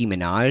and Nicki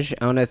Minaj.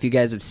 I don't know if you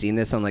guys have seen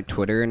this on like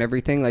Twitter and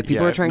everything. Like,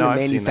 people are trying to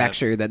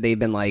manufacture that they've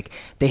been like,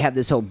 they have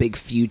this whole big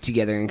feud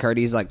together, and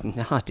Cardi's like,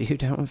 nah,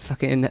 dude,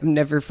 I've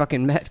never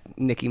fucking met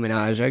Nicki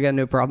Minaj. I got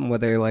no problem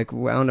with her. Like,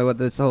 I don't know what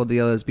this whole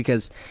deal is,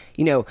 because,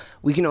 you know,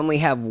 we can only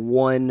have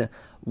one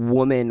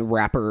woman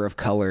rapper of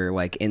color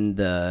like in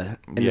the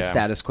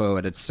status quo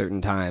at a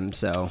certain time.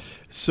 So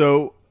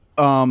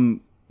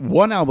one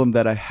album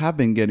that I have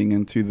been getting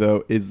into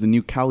though is the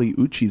new Kali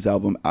Uchis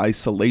album,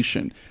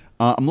 Isolation.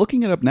 I'm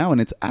looking it up now, and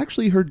it's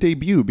actually her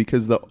debut,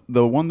 because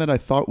the one that I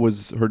thought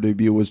was her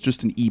debut was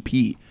just an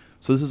EP.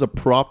 So this is a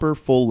proper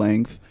full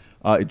length.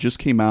 It just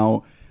came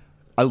out.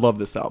 I love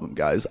this album,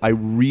 guys. I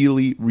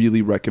really,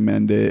 really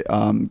recommend it.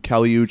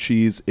 Kali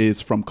Uchis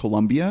is from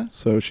Colombia,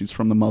 so she's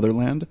from the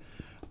motherland.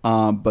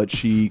 But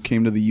she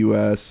came to the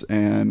U.S.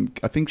 and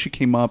I think she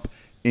came up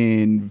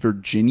in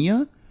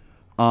Virginia.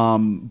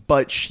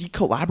 But she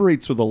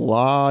collaborates with a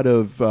lot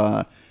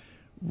of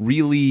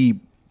really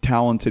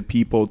talented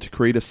people to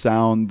create a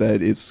sound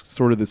that is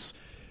sort of this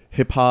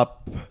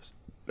hip-hop,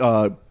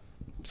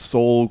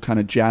 soul, kind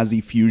of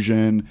jazzy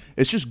fusion.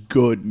 It's just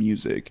good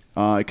music.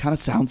 It kind of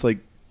sounds like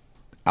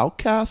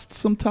Outkast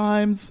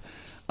sometimes.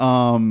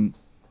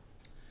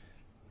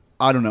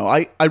 I don't know.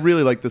 I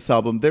really like this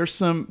album. There's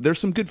some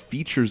good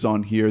features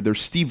on here.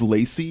 There's Steve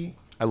Lacy.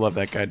 I love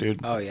that guy, dude.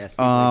 Oh yeah,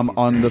 Steve Lacy's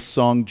on great. the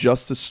song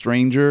Just a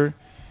Stranger.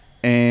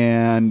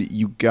 And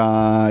you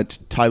got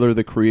Tyler,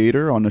 the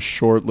Creator, on a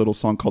short little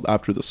song called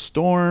After the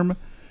Storm.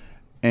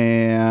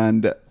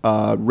 And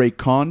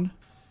Raycon.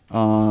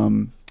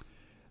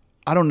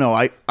 I don't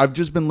know. I've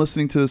just been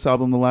listening to this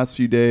album the last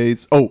few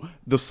days. Oh,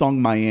 the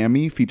song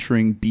Miami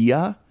featuring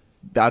Bia.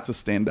 That's a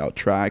standout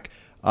track.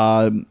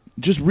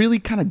 Just really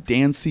kind of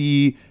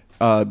dancey,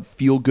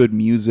 feel-good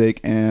music,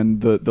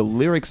 and the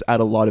lyrics add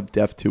a lot of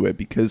depth to it,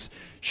 because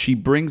she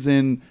brings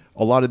in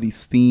a lot of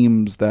these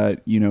themes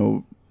that, you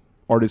know,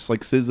 artists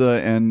like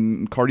SZA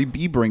and Cardi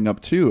B bring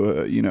up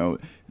too. You know,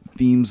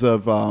 themes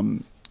of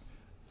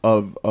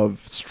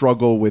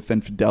struggle with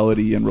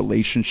infidelity and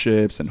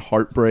relationships and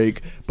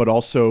heartbreak, but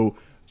also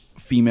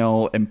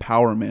female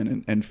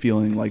empowerment and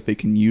feeling like they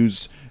can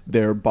use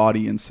their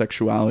body and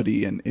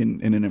sexuality in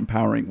an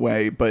empowering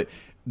way. But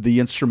the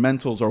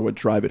instrumentals are what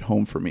drive it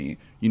home for me.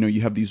 You know,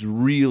 you have these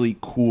really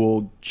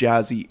cool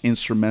jazzy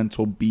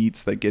instrumental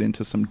beats that get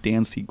into some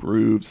dancey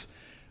grooves.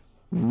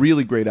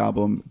 Really great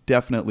album.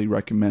 Definitely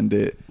recommend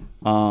it.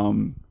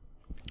 Won't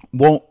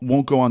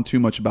go on too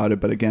much about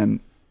it, but again,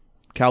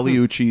 Kali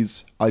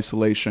Uchis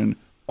Isolation,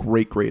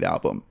 great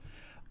album.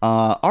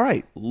 All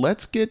right,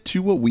 let's get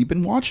to what we've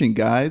been watching,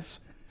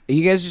 guys.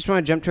 You guys just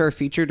want to jump to our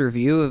featured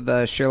review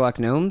of Sherlock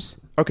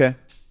Gnomes? Okay.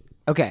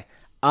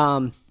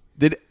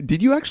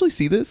 Did you actually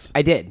see this?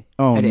 I did.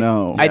 Oh, I did.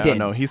 no. I did.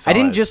 No, he saw I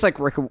didn't it. just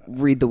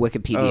read the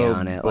Wikipedia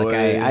on it. boy. Like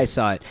I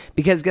saw it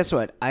because guess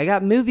what? I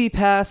got Movie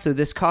Pass, so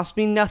this cost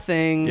me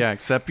nothing. Yeah,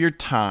 except your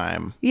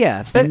time.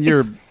 Yeah, but And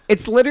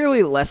it's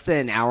literally less than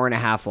an hour and a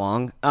half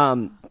long.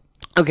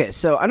 Okay,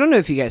 so I don't know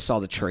if you guys saw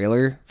the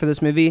trailer for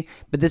this movie,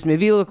 but this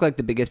movie looked like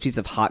the biggest piece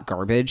of hot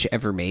garbage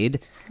ever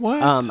made.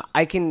 What?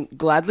 I can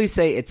gladly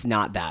say it's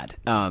not that.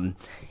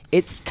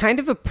 It's kind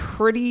of a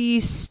pretty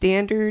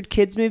standard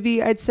kids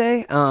movie, I'd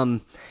say.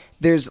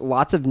 There's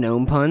lots of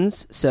gnome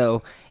puns,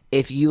 so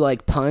if you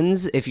like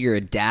puns, if you're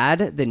a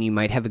dad, then you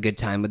might have a good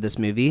time with this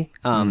movie.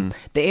 The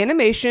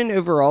animation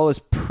overall is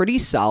pretty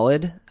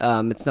solid.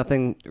 It's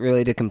nothing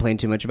really to complain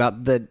too much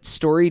about. The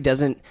story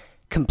doesn't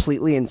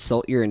completely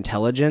insult your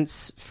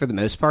intelligence for the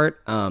most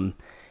part.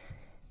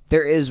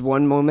 There is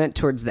one moment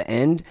towards the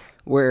end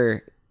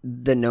where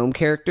the gnome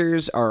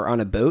characters are on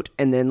a boat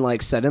and then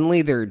like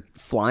suddenly they're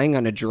flying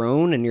on a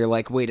drone and you're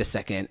like, wait a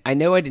second, I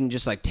know I didn't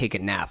just like take a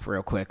nap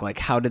real quick. Like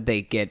how did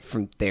they get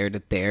from there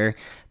to there?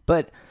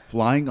 But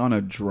Flying on a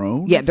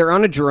drone? yeah, they're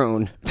on a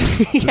drone.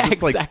 Yeah,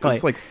 exactly.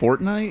 It's like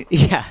Fortnite?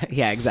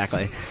 Yeah,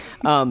 exactly.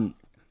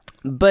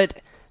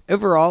 But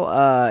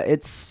overall,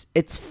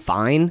 it's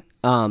fine.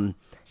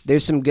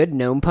 There's some good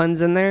gnome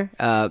puns in there.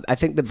 I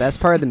think the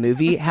best part of the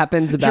movie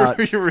happens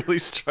about... You're really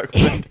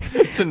struggling.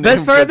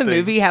 Best part of the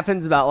movie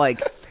happens about like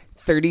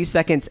 30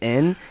 seconds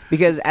in,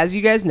 because as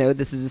you guys know,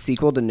 this is a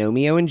sequel to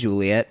Gnomeo and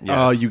Juliet. Yes.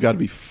 Oh, you got to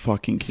be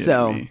fucking kidding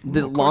So me.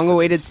 the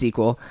long-awaited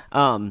sequel.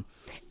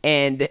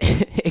 And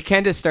it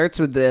kind of starts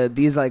with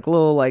these like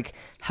little like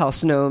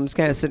house gnomes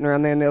kind of sitting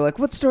around there, and they're like,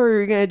 "What story are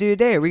we gonna do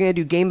today? Are we gonna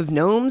do Game of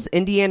Gnomes,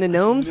 Indiana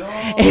Gnomes?" No.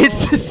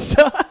 It's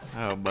so.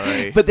 Oh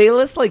boy. But they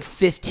list like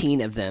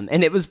 15 of them,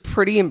 and it was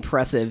pretty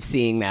impressive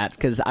seeing that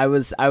because I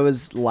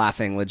was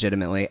laughing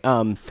legitimately.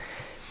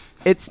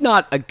 It's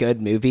not a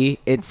good movie.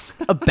 It's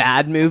a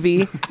bad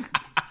movie.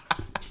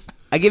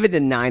 I give it a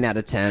 9 out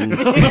of 10.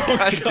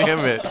 God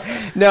damn it.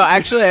 No,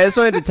 actually, I just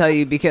wanted to tell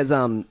you because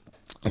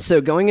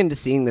so going into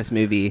seeing this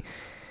movie,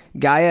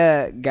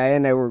 Gaia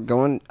and I were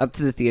going up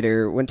to the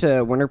theater, went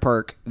to Winter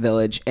Park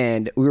Village,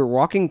 and we were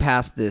walking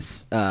past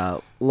this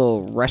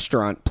little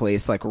restaurant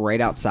place like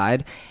right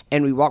outside,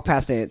 and we walked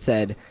past it and it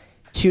said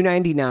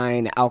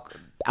 $2.99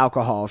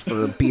 alcohol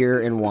for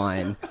beer and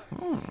wine.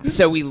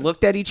 So we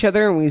looked at each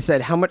other and we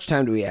said, how much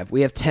time do we have? We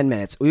have 10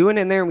 minutes. We went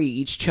in there and we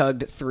each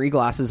chugged 3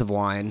 glasses of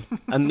wine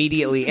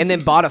immediately and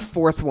then bought a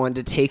 4th one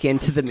to take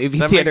into the movie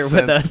That theater makes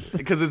with sense, us.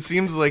 because it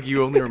seems like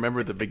you only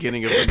remember the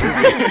beginning of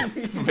the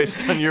movie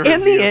based on your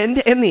In review.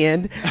 the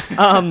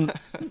end.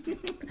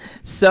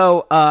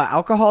 So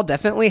alcohol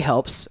definitely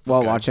helps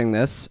while watching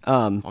this.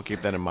 I'll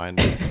keep that in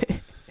mind.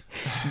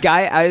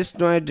 I just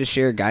wanted to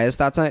share Gaia's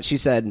thoughts on it. She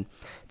said,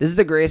 "This is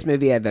the greatest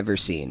movie I've ever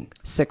seen.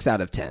 6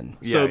 out of 10."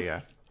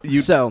 Yeah.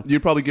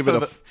 You'd probably give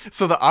it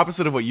So the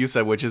opposite of what you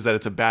said, which is that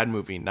it's a bad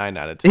movie, 9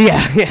 out of 10.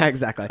 Yeah,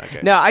 exactly. Okay.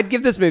 No, I'd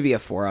give this movie a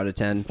 4 out of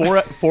 10.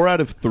 4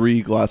 out of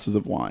 3 glasses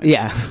of wine.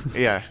 Yeah.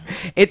 Yeah.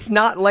 It's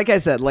not, like I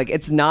said, like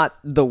it's not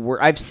the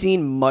worst. I've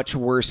seen much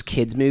worse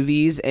kids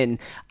movies, and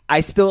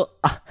I still,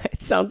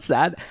 it sounds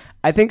sad,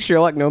 I think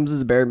Sherlock Gnomes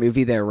is a better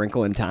movie than A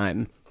Wrinkle in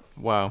Time.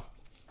 Wow.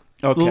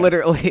 Okay.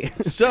 Literally.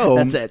 So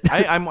that's it.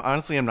 I'm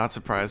not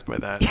surprised by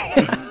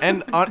that.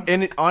 And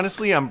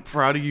honestly, I'm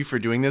proud of you for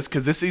doing this,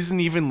 because this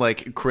isn't even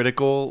like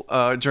critical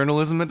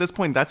journalism at this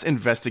point. That's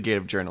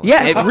investigative journalism.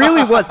 Yeah, it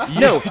really was.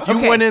 No,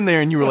 You went in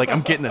there and you were like,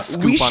 I'm getting the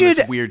scoop on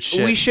this weird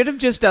shit. We should have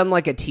just done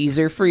like a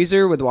teaser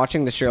freezer with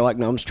watching the Sherlock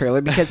Gnomes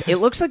trailer, because it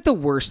looks like the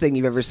worst thing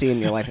you've ever seen in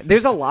your life.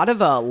 There's a lot of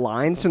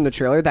lines from the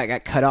trailer that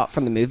got cut out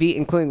from the movie,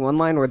 including one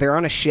line where they're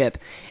on a ship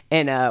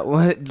and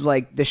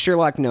like the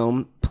Sherlock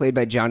gnome played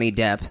by Johnny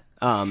Depp.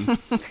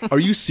 Are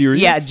you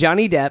serious? Yeah,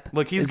 Johnny Depp.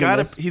 Look, he's got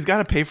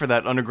to pay for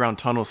that underground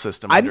tunnel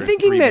system. I'm under his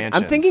 3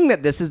 mansions. thinking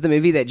that this is the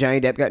movie that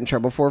Johnny Depp got in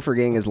trouble for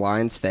getting his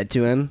lines fed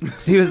to him.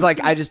 So he was like,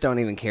 I just don't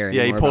even care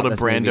anymore. Yeah, he pulled about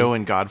a this Brando movie.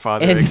 and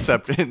Godfather,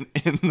 except in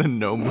the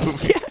gnome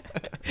movie.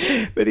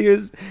 But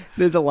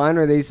there's a line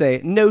where they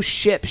say, "No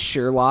ship,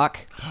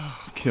 Sherlock."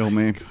 Kill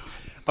me.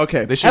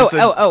 Okay. They should have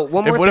said,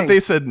 one more what thing. if they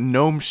said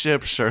gnome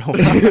ship, Sherlock?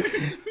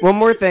 One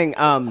more thing.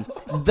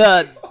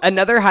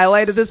 Another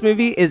highlight of this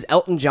movie is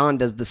Elton John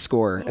does the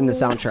score and the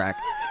soundtrack.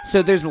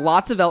 So there's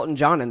lots of Elton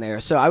John in there.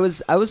 So I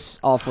was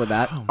all for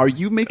that. Are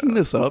you making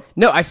this up?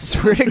 No, I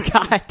swear to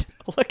God,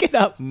 look it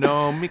up.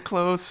 Know me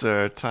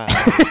closer, time.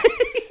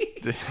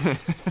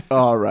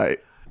 All right.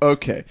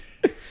 Okay.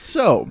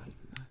 So,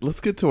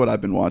 let's get to what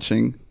I've been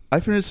watching. I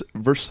finished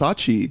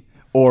Versace,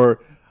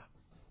 or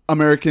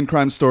American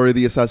Crime Story: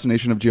 The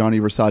Assassination of Gianni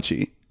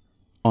Versace,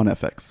 on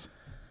FX.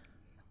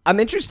 I'm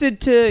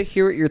interested to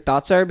hear what your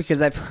thoughts are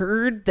because I've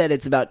heard that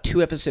it's about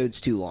 2 episodes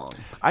too long.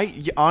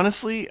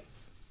 Honestly,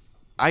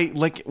 I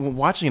like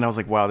watching it. I was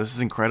like, wow, this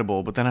is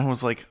incredible. But then I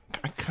was like,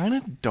 I kind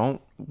of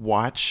don't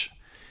watch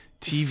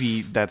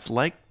TV that's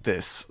like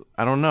this.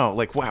 I don't know.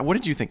 Like, what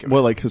did you think of it?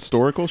 What, like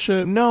historical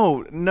shit?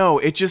 No.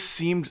 It just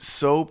seemed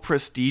so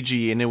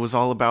prestige-y, and it was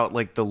all about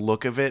like the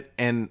look of it.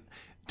 And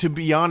to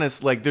be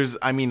honest, like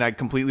I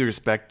completely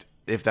respect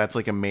if that's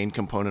like a main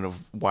component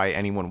of why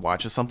anyone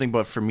watches something,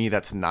 but for me,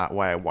 that's not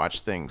why I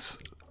watch things.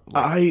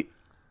 Like,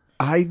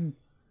 I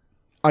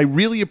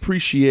really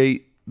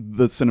appreciate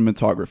the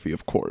cinematography,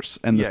 of course,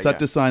 and the set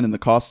design and the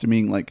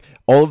costuming. Like,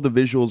 all of the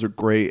visuals are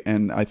great,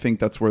 and I think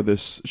that's where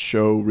this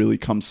show really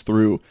comes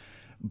through.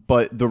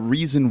 But the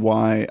reason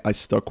why I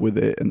stuck with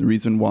it, and the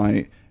reason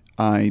why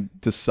I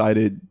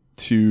decided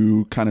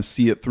to kind of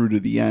see it through to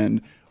the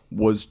end,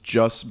 was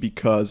just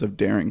because of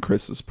Darren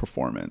Criss'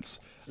 performance.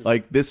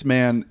 Like, this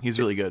man, he's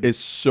really good, is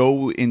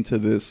so into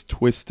this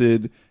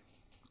twisted,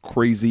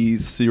 crazy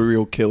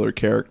serial killer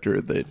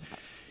character that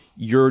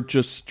you're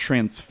just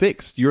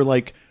transfixed. You're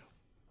like,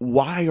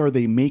 why are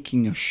they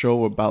making a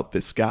show about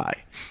this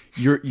guy?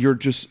 You're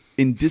just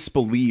in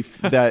disbelief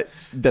that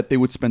they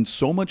would spend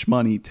so much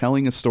money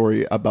telling a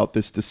story about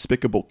this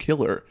despicable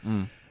killer.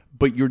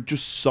 But you're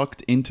just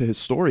sucked into his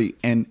story,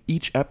 and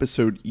each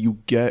episode you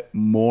get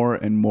more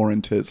and more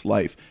into his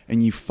life,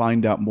 and you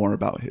find out more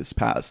about his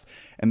past.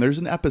 And there's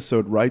an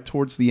episode right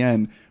towards the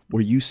end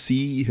where you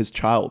see his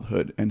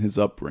childhood and his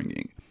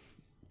upbringing,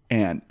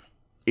 and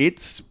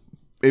it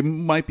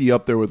might be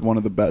up there with one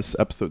of the best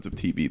episodes of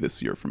TV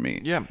this year for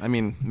me. Yeah, I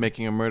mean,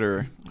 Making a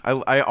Murderer.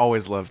 I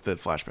always love the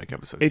flashback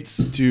episodes.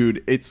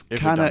 It's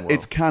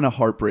kind of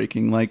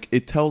heartbreaking. Like,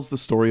 it tells the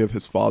story of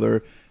his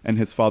father, and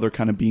his father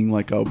kind of being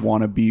like a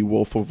wannabe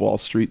Wolf of Wall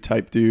Street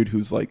type dude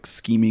who's like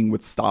scheming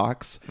with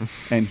stocks,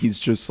 and he's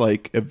just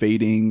like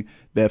evading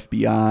the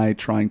FBI,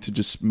 trying to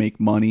just make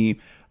money.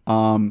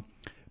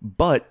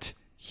 But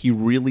he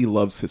really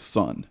loves his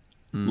son.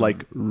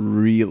 Like,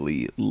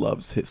 really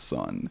loves his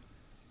son.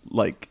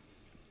 Like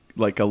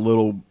a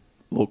little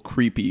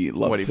creepy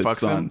loves his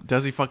son. Him?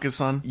 Does he fuck his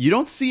son? You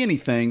don't see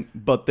anything,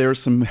 but there's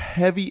some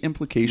heavy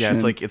implication. Yeah,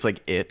 it's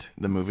like It,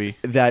 the movie.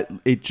 That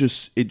it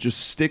just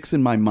sticks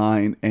in my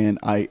mind, and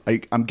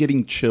I'm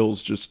getting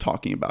chills just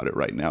talking about it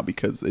right now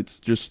because it's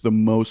just the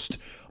most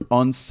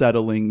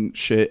unsettling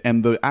shit.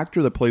 And the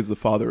actor that plays the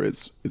father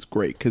is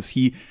great because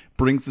he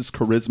brings this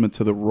charisma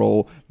to the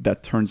role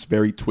that turns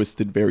very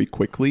twisted very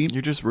quickly.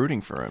 You're just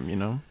rooting for him, you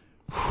know?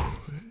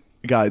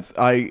 Guys,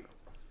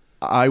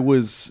 I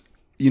was,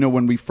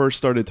 when we first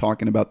started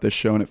talking about this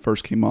show and it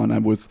first came on, I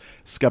was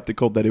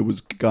skeptical that it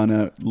was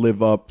gonna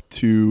live up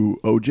to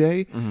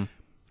OJ. Mm-hmm.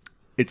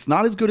 It's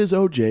not as good as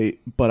OJ,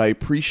 but I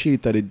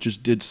appreciate that it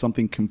just did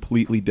something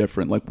completely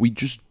different. Like, we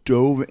just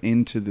dove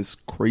into this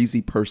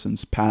crazy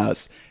person's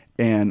past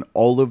and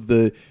all of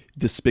the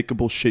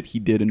despicable shit he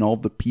did and all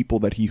the people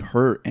that he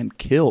hurt and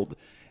killed.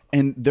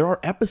 And there are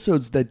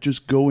episodes that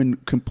just go in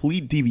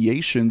complete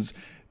deviations,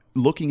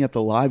 looking at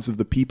the lives of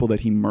the people that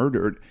he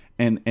murdered,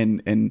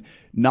 and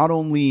not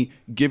only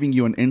giving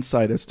you an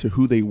insight as to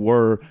who they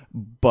were,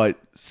 but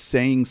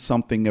saying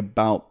something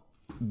about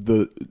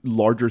the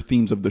larger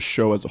themes of the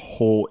show as a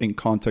whole in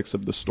context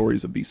of the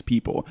stories of these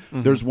people.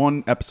 Mm-hmm. There's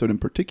one episode in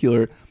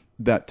particular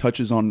that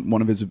touches on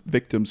one of his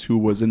victims who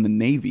was in the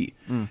Navy,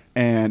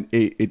 and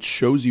it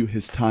shows you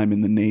his time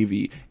in the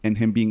Navy and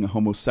him being a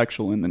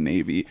homosexual in the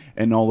Navy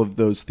and all of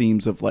those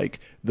themes of like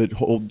the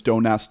whole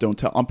don't ask, don't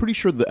tell. I'm pretty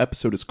sure the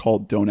episode is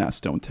called Don't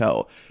Ask, Don't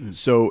Tell.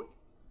 So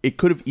it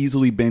could have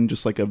easily been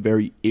just like a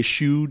very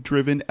issue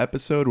driven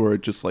episode where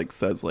it just like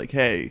says like,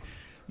 hey,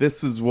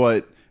 this is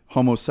what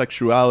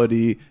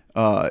homosexuality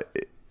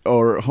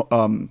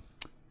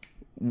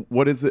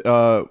what is it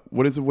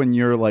when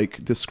you're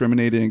like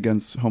discriminating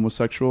against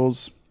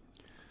homosexuals?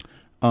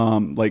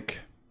 Like,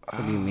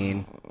 what do you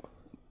mean?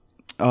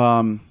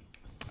 I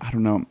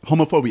don't know.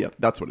 Homophobia.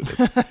 That's what it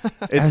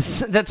is.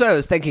 That's what I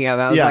was thinking of.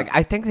 I was like,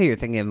 I think that you're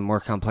thinking of a more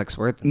complex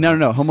word than that.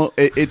 No.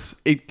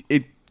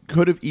 It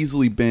could have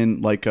easily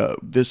been like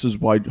this is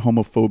why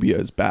homophobia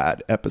is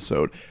bad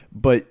episode,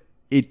 but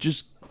it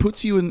just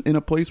puts you in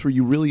a place where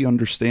you really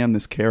understand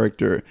this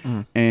character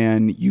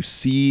and you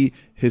see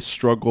his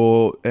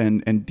struggle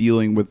and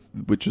dealing with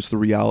just the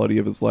reality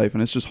of his life.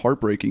 And it's just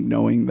heartbreaking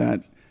knowing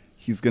that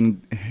he's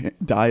going to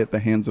die at the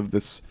hands of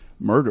this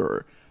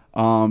murderer.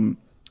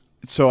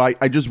 So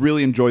I just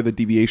really enjoy the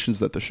deviations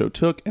that the show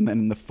took. And then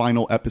in the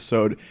final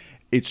episode,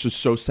 it's just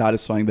so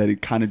satisfying that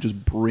it kind of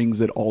just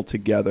brings it all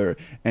together,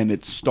 and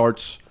it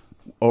starts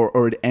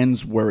or it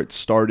ends where it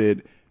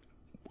started,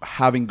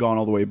 having gone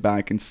all the way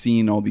back and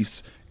seeing all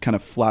these kind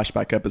of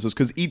flashback episodes,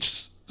 because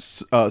each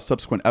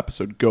subsequent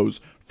episode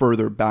goes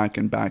further back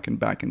and back and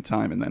back in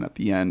time, and then at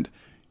the end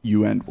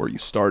you end where you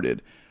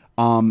started.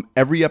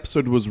 Every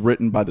episode was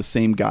written by the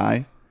same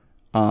guy,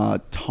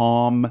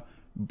 Tom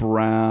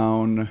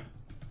Brown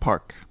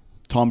Park.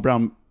 Tom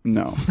Brown,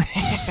 no.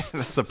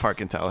 That's a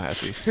park in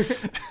Tallahassee.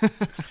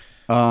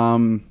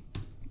 I'm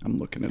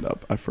looking it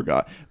up. I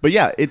forgot. But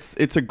yeah, it's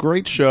a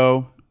great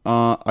show.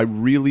 I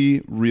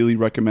really, really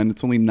recommend.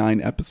 It's only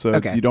 9 episodes.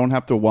 Okay. You don't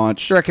have to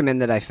watch. I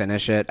recommend that I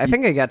finish it. I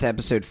think I got to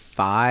episode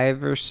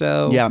 5 or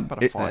so. Yeah,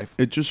 About a 5.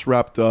 It just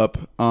wrapped up.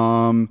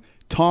 Tom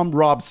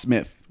Rob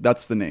Smith.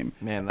 That's the name.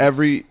 Man,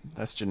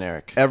 that's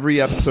generic.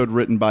 Every episode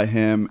written by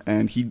him,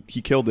 and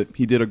he killed it.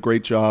 He did a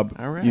great job.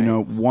 All right. You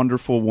know,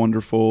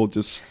 wonderful.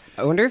 Just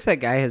I wonder if that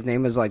guy, his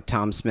name was like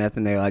Tom Smith,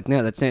 and they're like,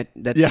 no, that's too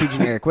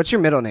generic. What's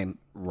your middle name?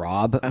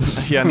 Rob.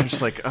 Yeah, and they're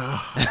just like,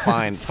 oh,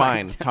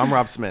 fine. Tom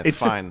Rob Smith,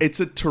 fine. It's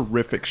a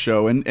terrific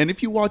show, and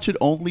if you watch it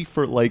only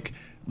for like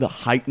the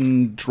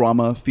heightened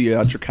drama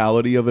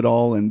theatricality of it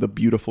all and the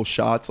beautiful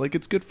shots, like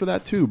it's good for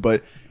that too.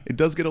 But it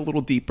does get a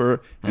little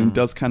deeper, and it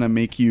does kind of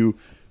make you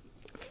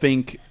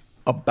think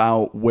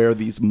about where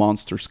these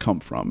monsters come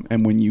from.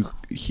 And when you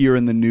hear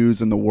in the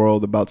news in the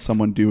world about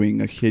someone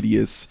doing a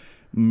hideous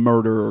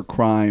murder or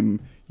crime,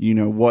 you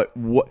know what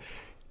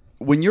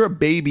when you're a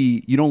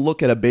baby, you don't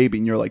look at a baby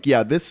and you're like,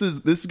 yeah, this is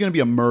going to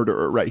be a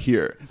murderer right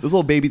here. This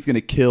little baby's going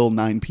to kill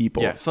 9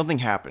 people. Yeah, something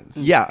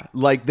happens. Yeah,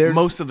 like there's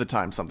most of the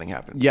time something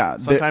happens. Yeah,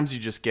 sometimes you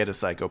just get a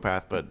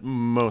psychopath, but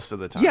most of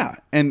the time. Yeah,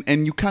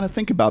 and you kind of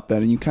think about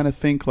that, and you kind of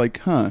think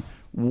like,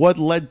 what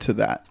led to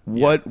that?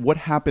 Yeah. What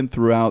happened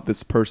throughout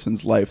this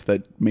person's life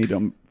that made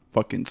them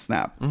fucking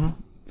snap?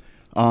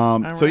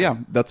 Mm-hmm. So yeah,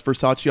 that's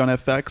Versace on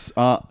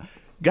FX.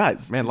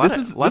 Guys, man, a lot of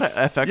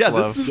FX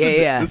love.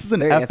 This is an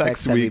Very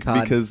FX week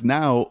pod. because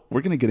now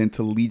we're gonna get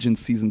into Legion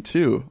season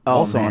 2,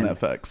 also on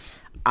FX.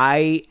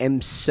 I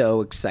am so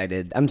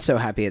excited. I'm so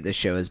happy that this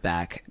show is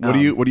back. What do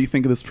you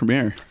think of this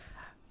premiere?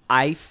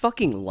 I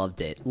fucking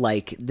loved it.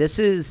 Like, this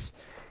is,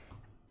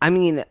 I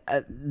mean,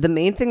 the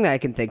main thing that I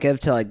can think of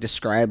to like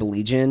describe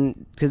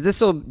Legion, because this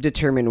will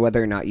determine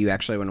whether or not you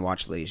actually want to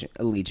watch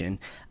Legion.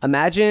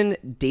 Imagine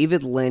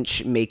David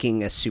Lynch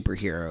making a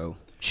superhero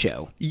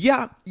show.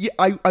 Yeah,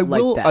 I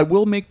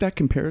will make that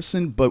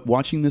comparison, but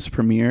watching this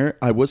premiere,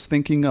 I was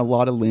thinking a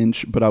lot of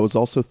Lynch, but I was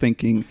also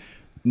thinking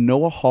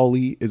Noah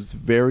Hawley is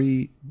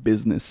very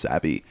business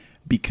savvy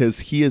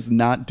because he is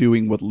not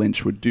doing what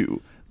Lynch would do.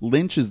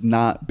 Lynch is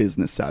not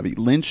business savvy.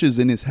 Lynch is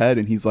in his head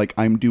and he's like,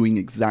 I'm doing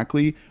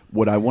exactly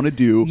what I want to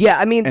do. Yeah,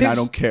 I mean, and I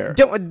don't care.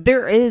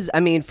 There is, I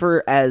mean,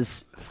 for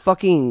as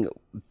fucking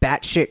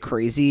batshit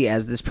crazy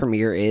as this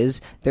premiere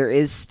is, there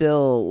is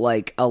still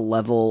like a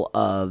level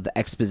of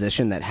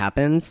exposition that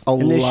happens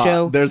in this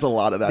show. There's a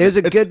lot of that. There's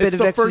a good bit of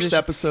the exposition. First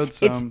episode.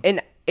 So.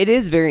 And it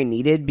is very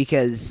needed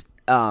because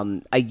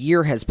a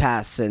year has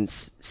passed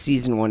since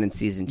season 1 and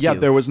season 2. Yeah,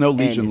 there was no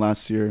Legion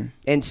last year.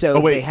 And so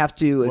they have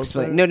to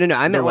explain. No.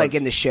 I meant like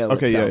in the show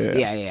itself.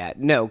 Yeah.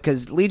 No,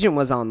 because Legion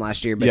was on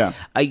last year, but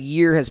a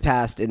year has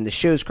passed in the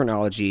show's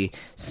chronology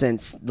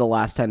since the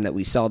last time that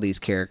we saw these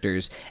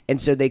characters.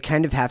 And so they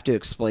kind of have to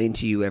explain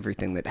to you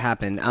everything that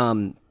happened.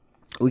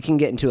 We can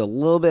get into a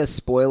little bit of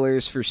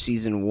spoilers for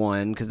season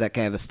 1 because that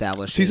kind of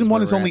establishes. Season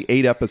 1 is only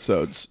 8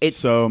 episodes. It's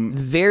so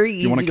very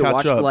easy to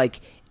watch. Up,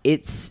 like,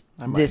 it's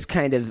this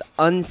kind of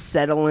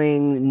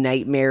unsettling,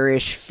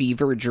 nightmarish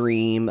fever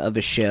dream of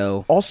a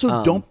show.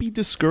 Also, don't be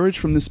discouraged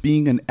from this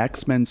being an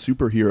X-Men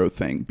superhero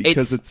thing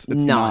because it's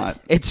not.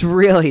 It's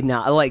really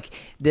not. Like,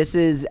 this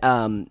is...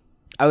 I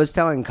was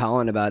telling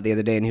Colin about it the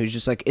other day, and he was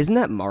just like, isn't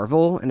that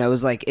Marvel? And I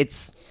was like,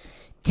 it's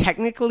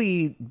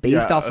technically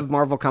based off of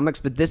Marvel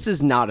Comics, but this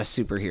is not a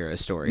superhero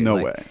story.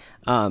 No way.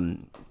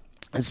 And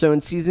so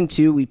in season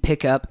 2, we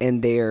pick up,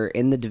 and they're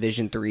in the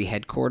Division 3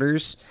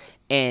 headquarters,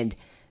 and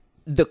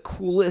the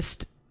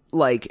coolest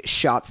like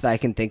shots that I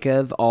can think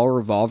of all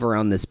revolve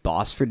around this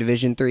boss for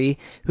Division 3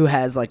 who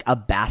has like a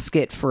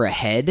basket for a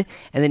head,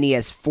 and then he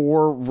has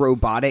 4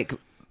 robotic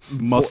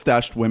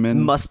mustached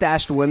women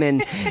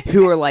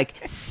who are like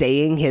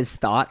saying his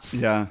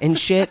thoughts and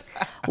shit.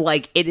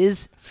 Like, it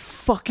is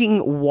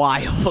fucking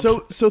wild.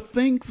 So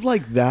things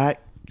like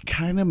that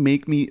kind of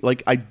make me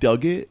like, I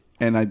dug it,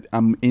 and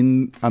I'm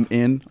in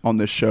on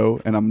this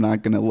show, and I'm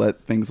not gonna let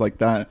things like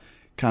that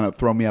kind of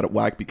throw me out of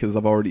whack because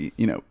I've already,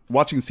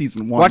 watching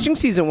season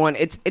 1,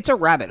 it's a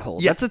rabbit hole.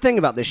 That's the thing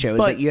about the show,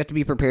 is that you have to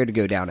be prepared to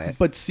go down it.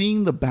 But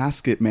seeing the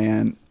basket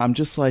man, I'm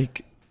just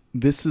like,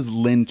 this is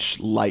Lynch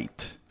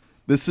light.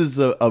 This is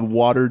a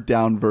watered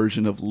down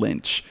version of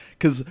Lynch,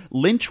 because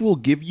Lynch will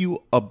give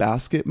you a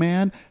basket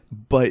man,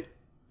 but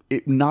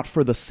not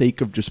for the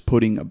sake of just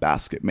putting a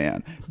basket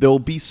man. There'll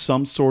be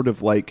some sort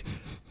of like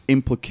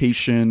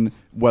implication,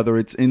 whether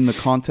it's in the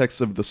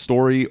context of the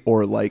story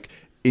or like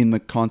in the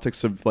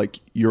context of like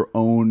your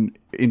own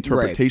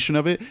interpretation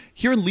of it.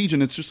 Here in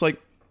Legion, it's just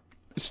like,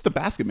 it's just a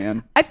basket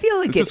man. I feel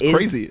like it's just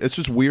crazy. It's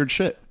just weird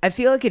shit. I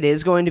feel like it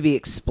is going to be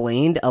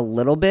explained a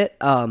little bit.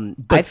 But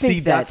I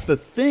think that's the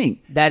thing.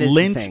 That is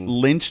Lynch, the thing.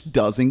 Lynch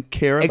doesn't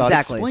care about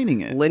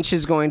explaining it. Lynch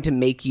is going to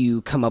make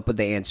you come up with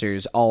the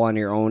answers all on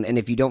your own, and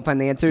if you don't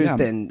find the answers,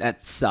 then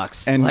that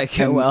sucks. And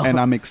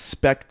I'm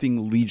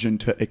expecting Legion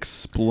to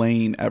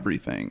explain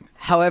everything.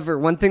 However,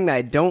 one thing that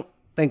I don't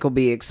think will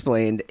be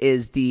explained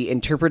is the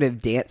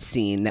interpretive dance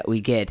scene that we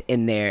get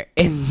in there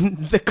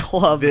in the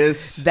club.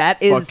 That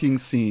is fucking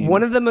scene.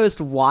 One of the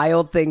most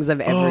wild things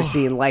I've ever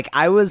seen. Like,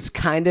 I was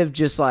kind of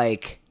just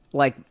like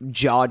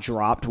jaw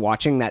dropped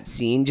watching that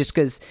scene, just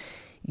because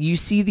you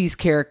see these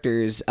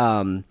characters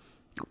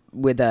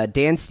with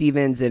Dan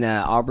Stevens and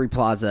Aubrey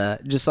Plaza,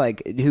 just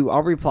like who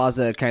Aubrey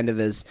Plaza kind of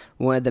is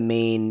one of the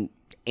main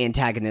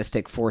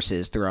antagonistic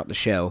forces throughout the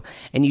show,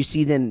 and you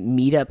see them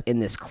meet up in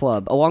this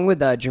club along with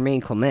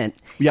Jermaine Clement.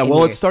 Yeah,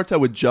 well, it starts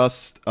out with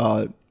just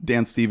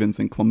Dan Stevens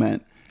and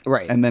Clement.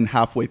 Right. And then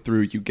halfway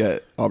through, you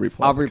get Aubrey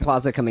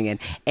Plaza coming in.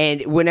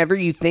 And whenever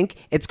you think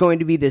it's going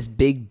to be this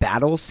big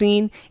battle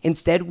scene,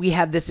 instead we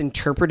have this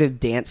interpretive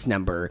dance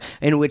number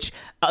in which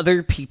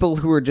other people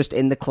who are just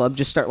in the club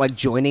just start like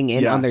joining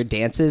in on their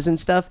dances and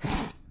stuff.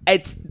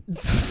 It's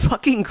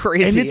fucking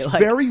crazy. And it's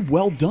very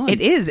well done.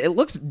 It is. It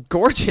looks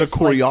gorgeous. The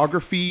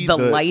choreography. The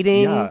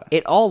lighting. Yeah.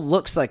 It all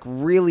looks like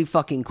really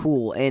fucking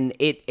cool. And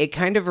it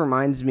kind of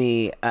reminds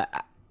me, I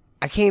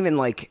can't even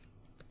like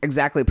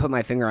exactly put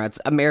my finger on it. It's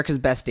America's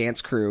Best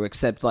Dance Crew,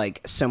 except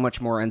like so much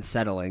more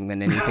unsettling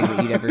than anything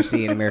that you'd ever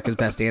see in America's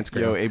Best Dance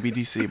Crew. Yo,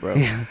 ABDC, bro.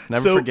 Yeah.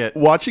 Never forget.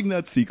 Watching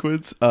that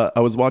sequence, I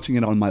was watching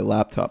it on my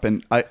laptop,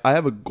 and I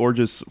have a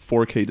gorgeous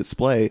 4K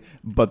display,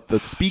 but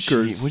the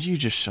speakers... would you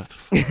just shut the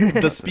fuck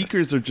up? The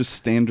speakers are just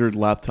standard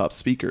laptop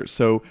speakers.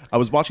 So I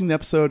was watching the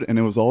episode, and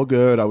it was all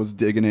good. I was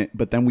digging it,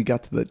 but then we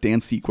got to the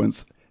dance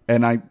sequence,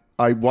 and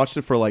I watched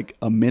it for like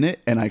a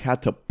minute, and I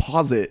had to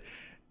pause it,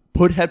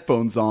 put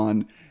headphones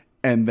on,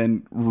 and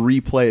then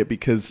replay it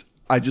because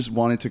I just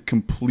wanted to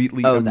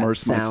completely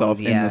immerse myself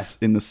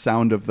in the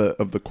sound of the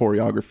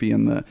choreography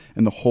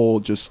and the whole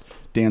just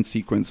dance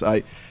sequence.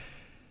 I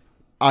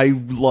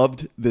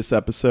loved this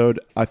episode.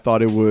 I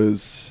thought it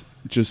was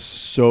just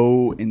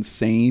so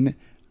insane.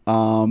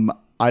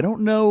 I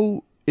don't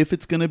know if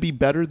it's going to be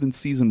better than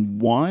season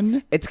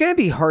 1. It's going to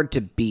be hard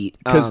to beat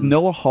because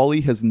Noah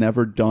Hawley has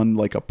never done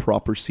like a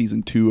proper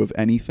season 2 of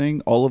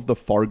anything. All of the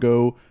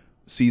Fargo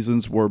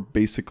seasons were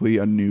basically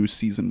a new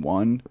season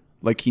 1.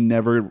 Like, he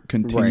never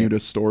continued a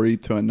story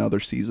to another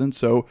season.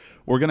 So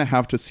we're going to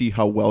have to see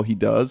how well he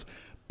does.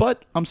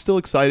 But I'm still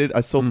excited.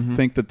 I still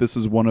think that this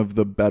is one of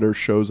the better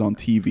shows on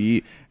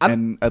TV.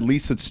 And at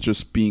least it's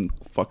just being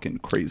fucking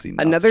crazy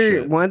nuts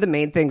shit. One of the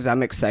main things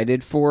I'm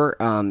excited for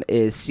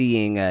is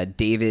seeing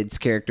David's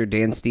character,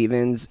 Dan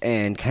Stevens,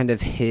 and kind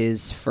of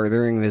his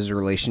furthering of his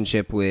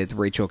relationship with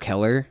Rachel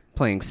Keller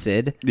playing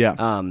Sid.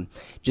 Yeah.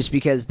 Just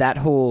because that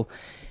whole...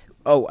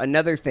 Oh,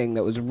 another thing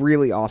that was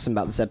really awesome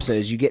about this episode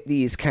is you get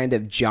these kind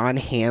of John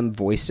Hamm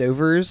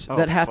voiceovers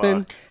that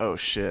happen. Fuck. Oh,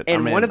 shit.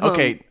 And I'm one in. of them,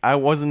 okay, I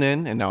wasn't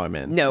in, and now I'm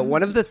in. No,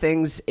 one of the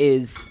things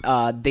is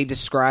they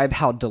describe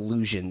how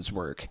delusions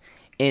work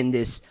in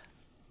this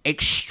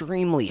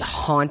extremely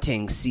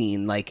haunting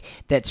scene. Like,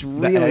 that's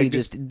really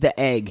just the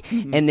egg.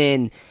 Mm-hmm. And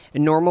then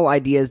normal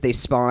ideas, they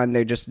spawn.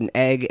 They're just an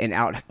egg, and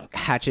out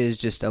hatches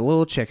just a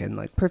little chicken.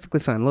 Like,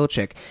 perfectly fine little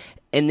chick.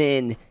 And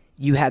then...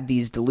 you have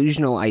these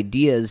delusional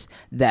ideas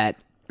that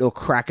will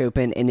crack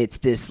open, and it's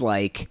this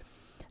like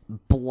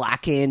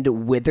blackened,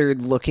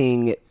 withered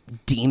looking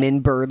demon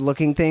bird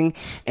looking thing.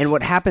 And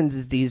what happens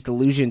is these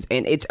delusions,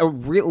 and it's a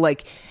real,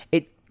 like,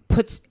 it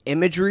puts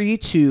imagery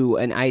to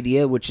an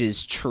idea which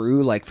is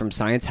true, like from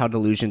science, how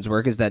delusions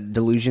work is that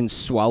delusions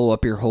swallow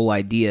up your whole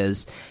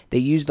ideas. They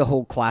use the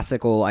whole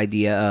classical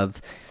idea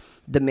of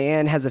the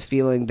man has a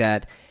feeling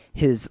that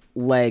his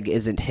leg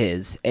isn't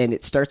his, and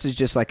it starts as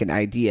just like an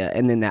idea,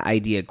 and then that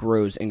idea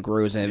grows and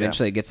grows, and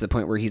eventually it gets to the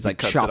point where he's like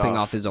chopping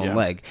off his own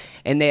leg.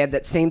 And they had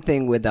that same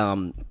thing with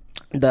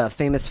the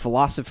famous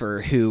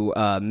philosopher who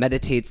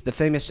meditates, the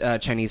famous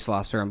Chinese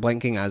philosopher, I'm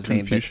blanking on his name.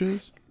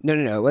 Confucius? No,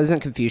 it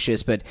wasn't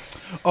Confucius, but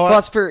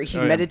philosopher, he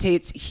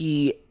meditates,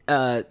 he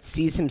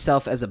sees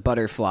himself as a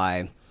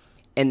butterfly,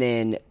 and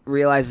then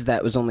realizes that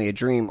it was only a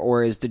dream,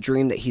 or is the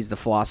dream that he's the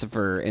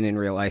philosopher and in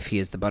real life he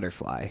is the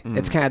butterfly.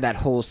 It's kind of that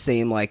whole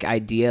same like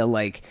idea,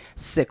 like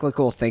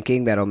cyclical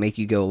thinking that'll make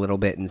you go a little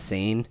bit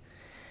insane.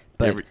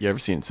 But you ever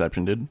see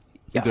Inception, dude?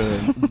 Yeah.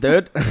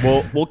 Dude.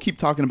 Well, we'll keep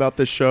talking about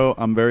this show.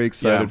 I'm very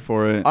excited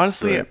for it.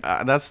 Honestly,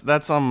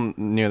 that's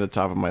near the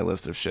top of my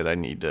list of shit I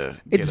need to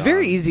It's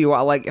very easy.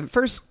 Like,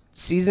 first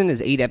season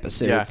is 8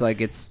 episodes.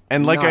 Like, it's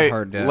and not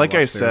hard to like I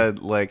watch said,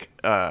 like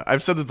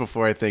I've said this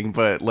before, I think,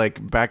 but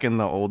like back in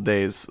the old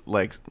days,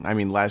 like I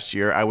mean last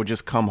year, I would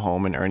just come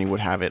home and Ernie would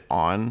have it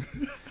on,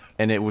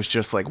 and it was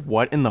just like,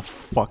 what in the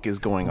fuck is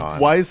going on?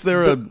 Why is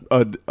there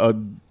a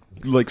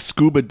like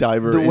scuba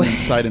diver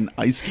inside an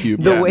ice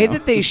cube? The way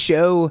that they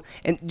show,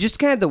 and just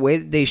kind of the way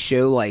that they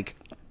show like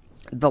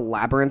the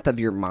labyrinth of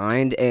your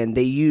mind, and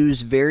they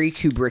use very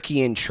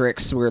Kubrickian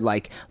tricks where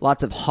like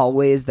lots of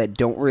hallways that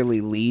don't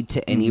really lead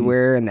to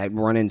anywhere and that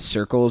run in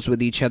circles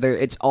with each other.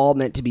 It's all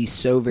meant to be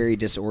so very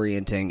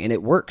disorienting, and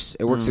it works.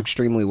 It works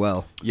extremely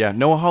well. Yeah,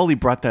 Noah Hawley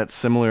brought that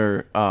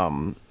similar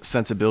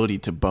sensibility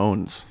to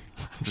Bones.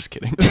 I'm just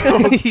kidding.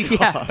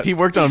 He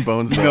worked on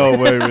Bones though.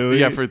 No way, really?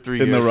 Yeah, for 3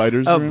 years. In the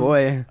writer's room?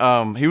 Oh,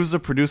 boy. He was a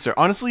producer.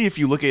 Honestly, if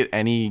you look at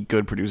any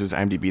good producers,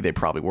 IMDb, they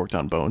probably worked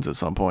on Bones at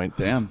some point.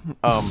 Damn.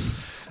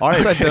 All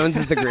right. But Bones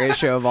is the greatest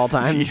show of all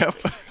time. Yep.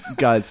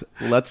 Guys,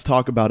 let's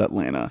talk about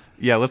Atlanta.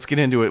 Yeah, let's get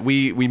into it.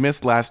 We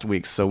missed last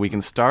week, so we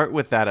can start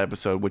with that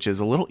episode, which is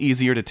a little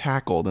easier to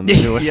tackle than the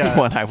newest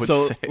one, I would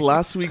say.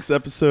 Last week's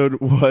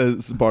episode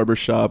was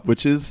Barbershop,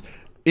 which is,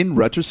 in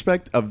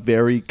retrospect, a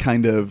very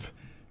kind of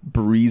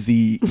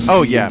breezy.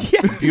 Oh yeah,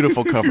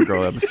 beautiful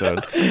CoverGirl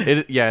episode.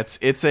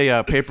 It's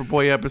a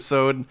Paperboy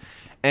episode,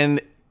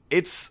 and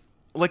it's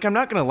like, I'm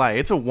not gonna lie,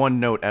 it's a one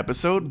note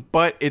episode,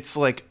 but it's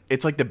like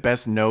the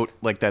best note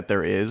like that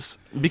there is,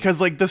 because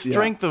like the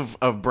strength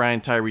of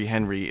Brian Tyree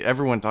Henry,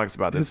 everyone talks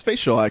about this. His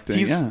facial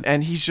acting,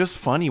 and he's just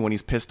funny when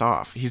he's pissed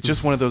off. He's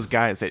just one of those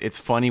guys that it's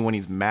funny when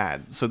he's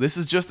mad. So this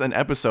is just an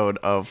episode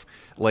of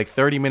like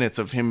 30 minutes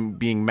of him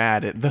being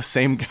mad at the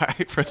same guy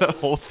for the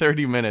whole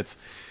 30 minutes.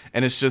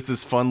 And it's just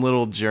this fun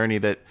little journey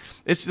that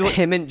it's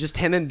just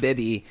him and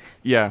Bibby.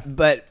 Yeah.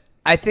 But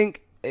I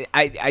think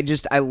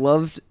I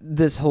loved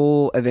this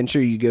whole adventure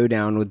you go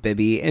down with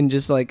Bibby, and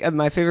just like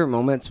my favorite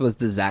moments was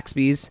the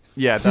Zaxby's.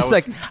 Yeah, just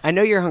like, I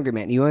know you're hungry,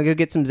 man. You want to go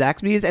get some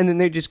Zaxby's? And then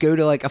they just go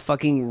to like a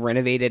fucking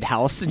renovated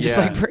house and just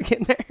like break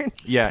in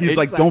there. He's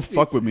like, don't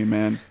fuck with me,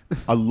 man.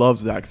 I love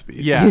Zaxby's.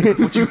 Yeah,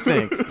 what you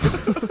think?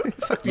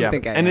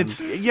 Think I and am.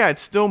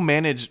 it's still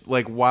managed,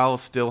 like, while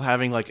still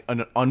having like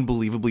an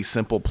unbelievably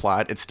simple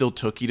plot. It still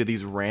took you to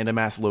these random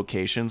ass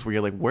locations where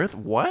you're like, where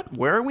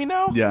are we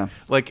now? Yeah,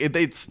 like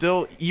it's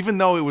still, even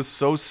though it was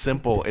so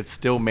simple, it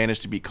still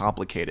managed to be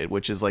complicated,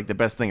 which is like the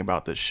best thing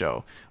about this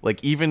show.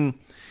 Like even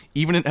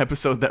an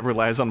episode that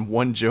relies on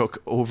one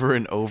joke over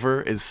and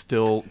over is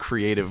still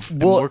creative,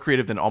 and more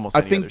creative than almost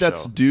any other show. I think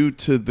that's due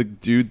to the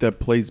dude that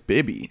plays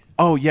Bibby.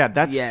 Oh yeah,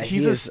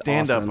 he's a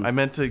stand-up. Awesome. I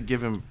meant to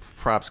give him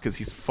props because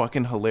he's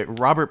fucking hilarious.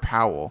 Robert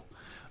Powell.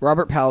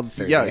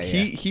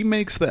 He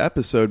makes the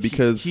episode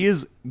because he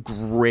is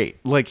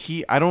great. Like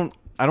I don't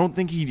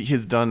think he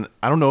has done.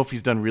 I don't know if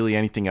he's done really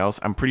anything else.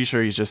 I'm pretty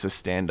sure he's just a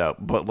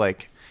stand-up. But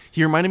like,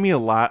 he reminded me a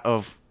lot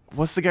of,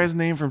 what's the guy's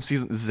name from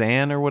season,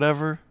 Zan or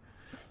whatever.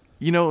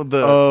 You know,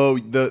 the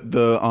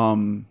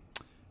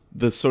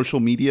social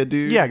media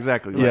dude. Yeah,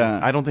 exactly. Like, yeah,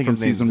 I don't think from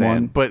his name's season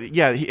Zan, 1. but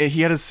yeah,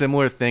 he had a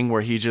similar thing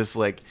where he just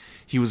like,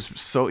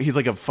 he's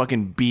like a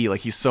fucking bee.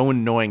 Like, he's so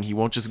annoying. He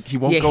won't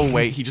go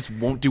away. He just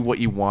won't do what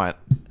you want.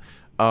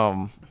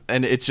 And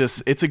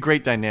it's a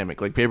great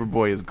dynamic. Like,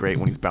 Paperboy is great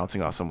when he's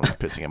bouncing off someone who's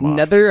pissing him off.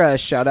 Another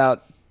shout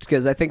out,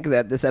 because I think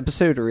that this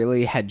episode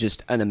really had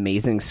just an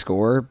amazing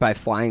score by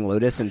Flying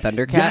Lotus and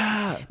Thundercat.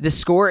 Yeah. The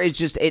score is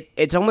just,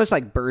 it's almost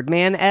like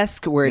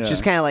Birdman-esque, where it's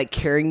just kind of like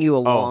carrying you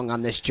along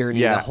on this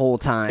journey the whole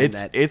time.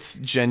 It's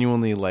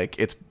genuinely like,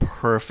 it's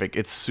perfect.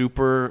 It's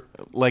super,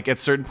 like, at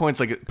certain points,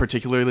 like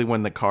particularly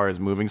when the car is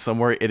moving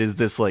somewhere, it is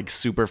this like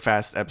super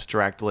fast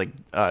abstract, like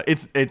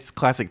it's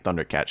classic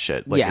Thundercat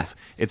shit. Like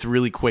it's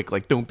really quick,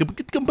 like what's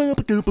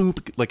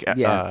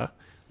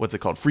it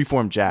called?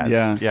 Freeform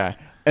jazz. Yeah.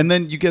 And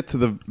then you get to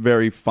the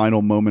very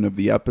final moment of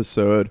the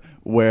episode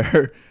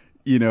where,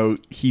 you know,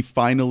 he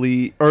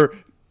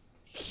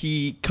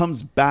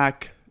comes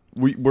back.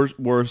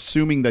 We're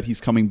assuming that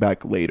he's coming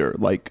back later,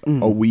 like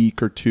a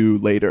week or two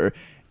later,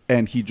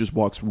 and he just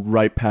walks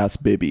right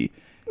past Bibby.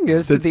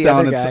 Sits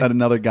down at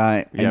another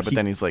guy. And but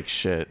then he's like,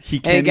 shit. He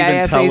can't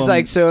even tell him. He's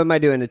like, so am I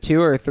doing a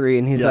 2 or a 3?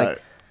 And he's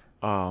like,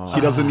 he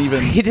doesn't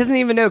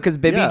even know, because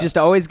Bibby just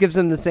always gives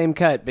him the same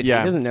cut, but he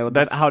doesn't know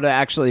how to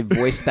actually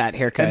voice that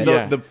haircut.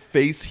 And the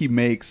face he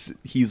makes,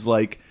 he's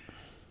like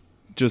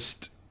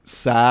just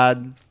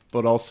sad,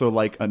 but also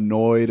like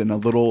annoyed and a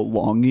little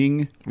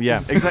longing.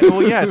 Yeah, exactly.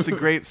 Well, yeah, it's a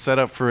great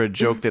setup for a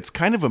joke that's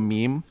kind of a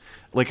meme.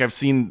 Like, I've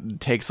seen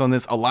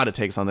a lot of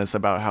takes on this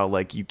about how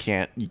like you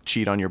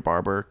cheat on your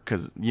barber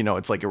because, you know,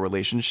 it's like a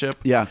relationship.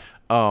 Yeah.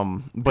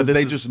 But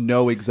they just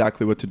know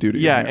exactly what to do to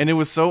you. Yeah, and it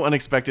was so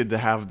unexpected to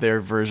have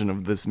their version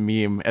of this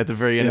meme at the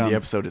very end of the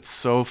episode. It's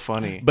so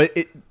funny. But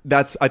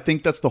I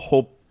think that's the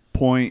whole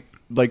point.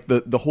 Like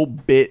the whole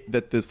bit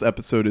that this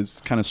episode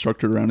is kind of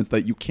structured around is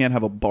that you can't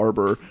have a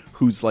barber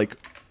who's like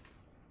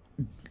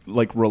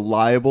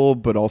reliable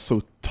but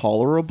also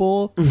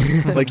tolerable.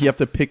 Like, you have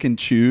to pick and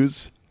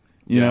choose.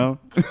 You know?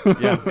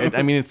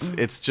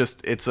 It's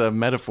a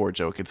metaphor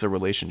joke. It's a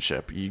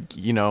relationship.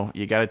 You know,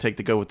 you got to take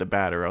the good with the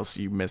bad, or else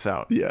you miss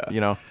out. Yeah.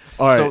 You know?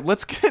 All right. So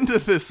let's get into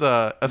this,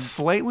 a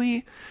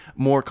slightly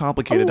more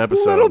complicated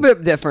episode. A little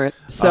bit different.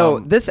 So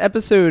this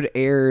episode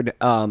aired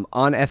on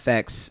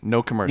FX.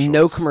 No commercials.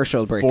 No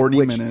commercial break.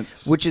 40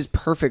 minutes. Which is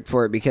perfect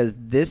for it, because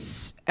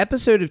this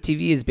episode of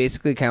TV is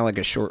basically kind of like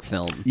a short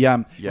film.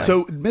 Yeah.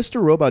 So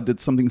Mr. Robot did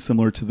something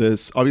similar to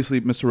this. Obviously,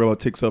 Mr. Robot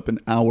takes up an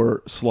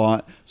hour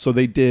slot. So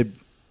they did,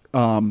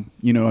 a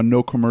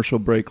no commercial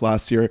break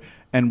last year.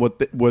 And what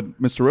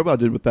Mr. Robot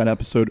did with that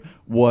episode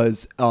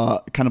was kind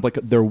of like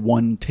their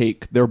one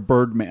take, their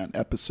Birdman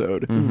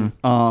episode,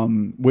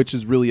 which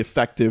is really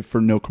effective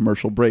for no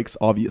commercial breaks,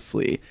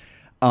 obviously.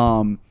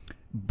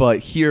 But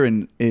here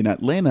in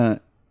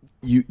Atlanta,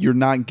 you're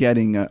not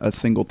getting a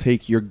single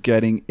take. You're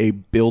getting a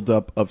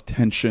buildup of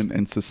tension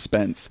and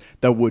suspense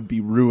that would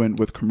be ruined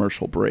with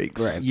commercial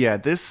breaks. Right. Yeah,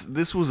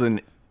 this was an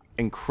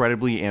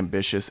incredibly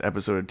ambitious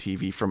episode of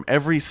TV from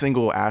every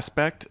single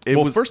aspect.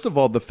 First of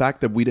all, the fact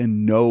that we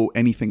didn't know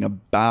anything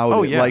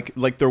about it,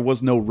 like there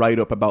was no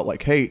write-up about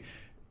like, hey,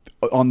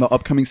 on the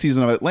upcoming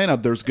season of Atlanta,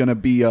 there's going to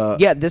be a...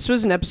 Yeah, this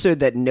was an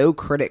episode that no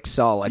critics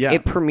saw. Like,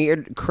 it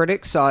premiered,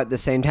 critics saw it the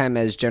same time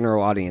as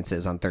general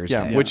audiences on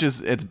Thursday. Yeah, which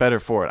is, it's better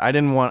for it.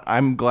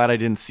 I'm glad I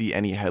didn't see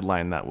any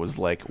headline that was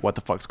like, what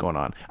the fuck's going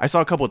on? I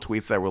saw a couple of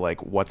tweets that were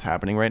like, what's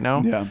happening right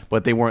now? Yeah.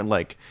 But they weren't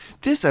like,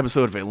 this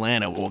episode of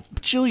Atlanta will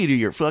chill you to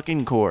your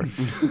fucking core,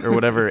 or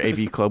whatever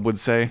AV Club would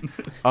say.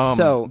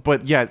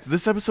 But yeah,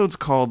 this episode's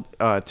called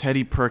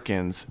Teddy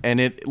Perkins, and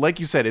it, like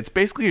you said, it's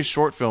basically a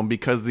short film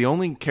because the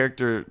only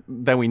character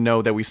that we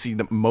know that we see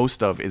the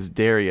most of is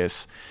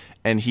Darius,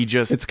 and he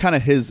just... It's kind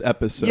of his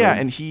episode. Yeah,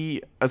 and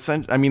he...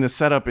 I mean, the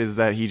setup is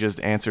that he just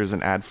answers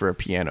an ad for a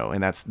piano,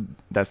 and that's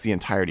the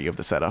entirety of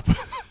the setup.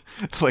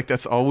 Like,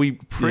 that's all we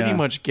pretty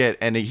much get,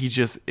 and he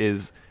just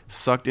is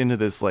sucked into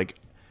this, like,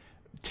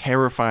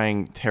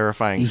 terrifying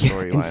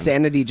storyline.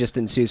 Insanity just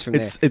ensues from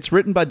there. It's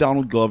written by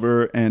Donald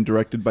Glover and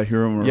directed by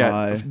Hiro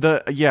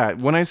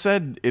Murai. When I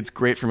said it's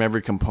great from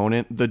every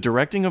component, the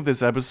directing of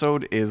this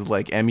episode is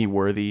like Emmy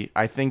worthy.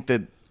 I think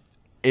that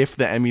if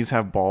the Emmys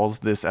have balls,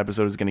 this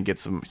episode is going to get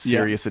some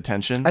serious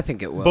attention. I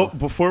think it will. But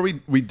before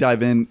we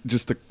dive in,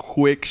 just a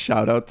quick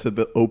shout out to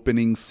the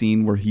opening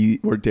scene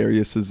where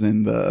Darius is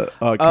in the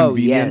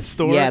convenience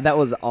store. Yeah, that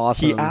was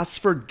awesome. He asks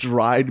for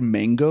dried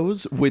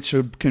mangoes, which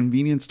a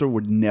convenience store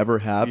would never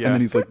have, and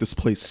then he's like, "This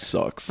place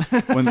sucks."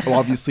 When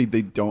obviously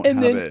they don't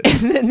have it.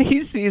 And then he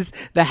sees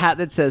the hat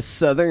that says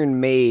Southern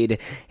Made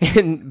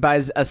and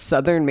buys a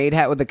Southern Made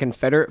hat with a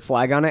Confederate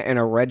flag on it and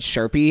a red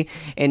Sharpie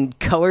and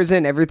colors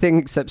in everything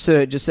except so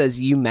it just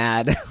says "you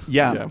mad."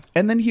 Yeah.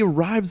 And then he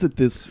arrives at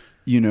this,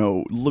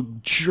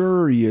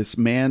 luxurious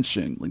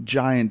mansion, like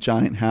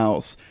giant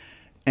house,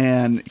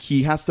 and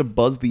he has to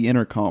buzz the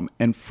intercom,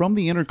 and from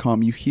the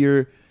intercom you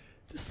hear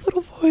this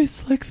little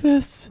voice like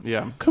this.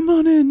 Yeah. "Come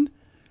on in.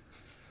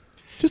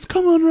 Just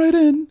come on right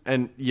in."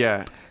 And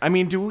I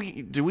mean, do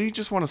we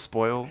just want to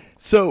spoil?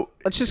 So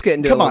let's just get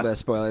into a little bit of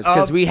spoilers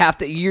because we have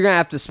to. You're gonna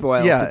have to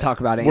spoil to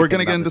talk about it. We're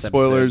gonna get into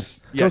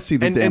spoilers. Go see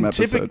the damn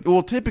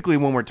episode. Typically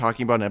when we're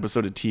talking about an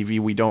episode of TV,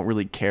 we don't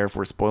really care if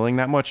we're spoiling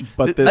that much.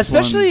 But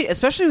especially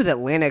with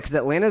Atlanta, because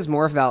Atlanta is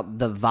more about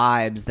the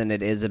vibes than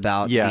it is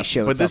about the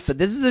show itself. But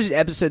this is an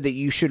episode that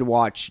you should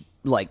watch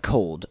like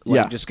cold.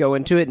 Like just go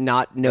into it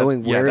not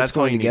knowing where it's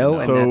going to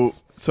go.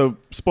 So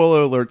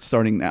spoiler alert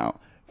starting now.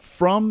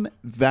 From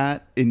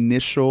that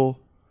initial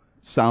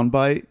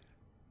soundbite,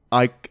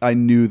 I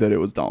knew that it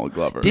was Donald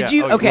Glover. Did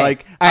you? Okay.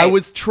 Like, I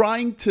was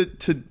trying to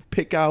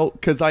pick out,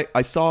 because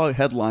I saw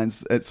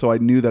headlines, so I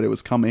knew that it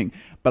was coming,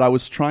 but I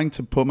was trying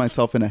to put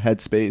myself in a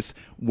headspace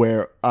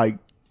where I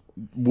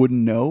wouldn't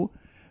know,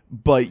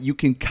 but you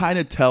can kind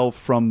of tell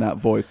from that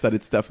voice that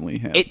it's definitely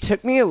him. It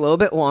took me a little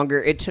bit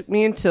longer. It took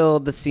me until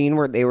the scene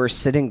where they were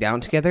sitting down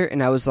together,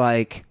 and I was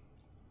like,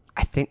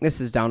 I think this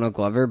is Donald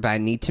Glover, but I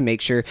need to make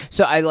sure.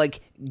 So I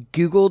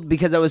Googled,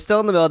 because I was still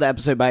in the middle of the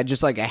episode, but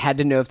I had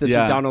to know if this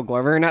was Donald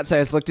Glover or not. So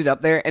I just looked it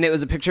up there, and it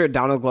was a picture of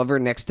Donald Glover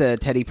next to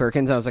Teddy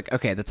Perkins. I was like,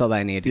 okay, that's all that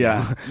I needed to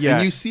know.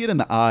 And you see it in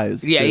the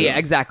eyes. Yeah,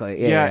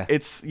 exactly.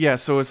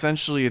 So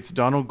essentially, it's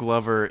Donald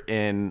Glover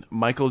in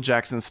Michael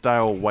Jackson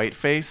style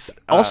whiteface.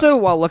 Also,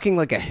 while looking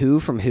like a Who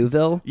from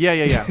Whoville.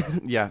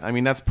 Yeah. I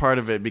mean, that's part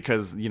of it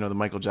because the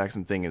Michael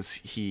Jackson thing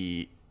is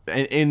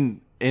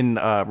in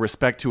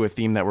respect to a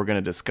theme that we're going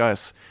to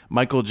discuss,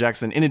 Michael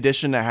Jackson, in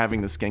addition to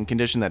having the skin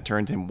condition that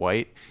turned him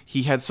white,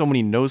 he had so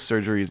many nose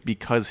surgeries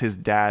because his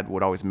dad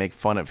would always make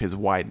fun of his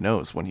wide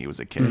nose when he was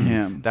a kid.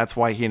 Mm-hmm. That's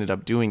why he ended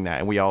up doing that,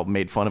 and we all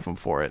made fun of him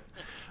for it.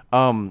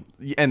 And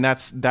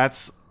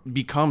that's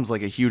becomes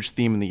like a huge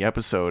theme in the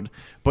episode.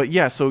 But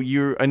yeah, so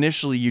you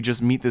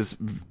just meet this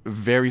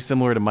very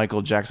similar to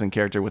Michael Jackson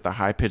character with a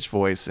high-pitched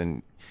voice,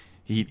 and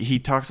he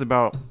talks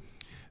about...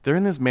 They're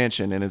in this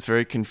mansion, and it's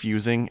very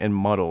confusing and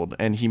muddled.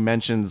 And he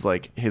mentions,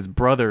 his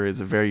brother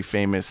is a very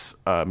famous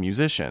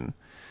musician.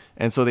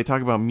 And so they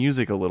talk about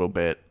music a little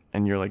bit,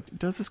 and you're like,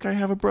 does this guy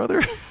have a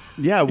brother?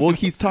 Yeah, well,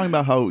 he's talking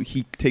about how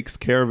he takes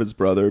care of his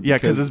brother. Yeah,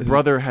 because his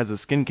brother has a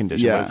skin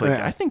condition. Yeah. It's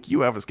I think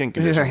you have a skin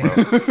condition,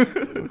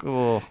 bro.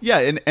 Cool.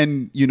 Yeah,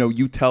 and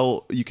you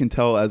can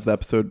tell as the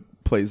episode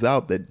plays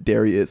out that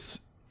Darius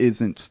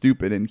isn't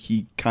stupid, and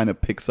he kind of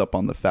picks up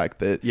on the fact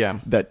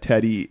that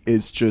Teddy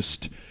is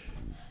just...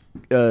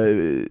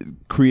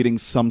 creating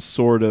some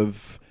sort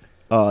of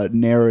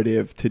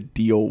narrative to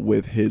deal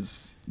with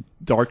his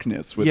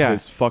darkness, with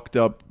his fucked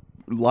up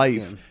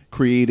life,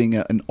 creating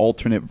an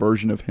alternate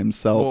version of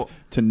himself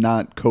to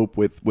not cope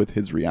with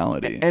his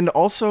reality. And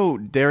also,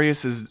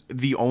 Darius is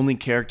the only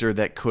character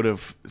that could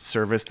have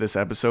serviced this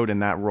episode in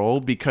that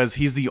role, because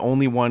he's the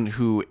only one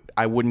who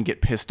I wouldn't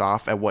get pissed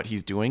off at what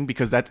he's doing,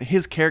 because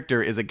his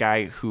character is a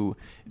guy who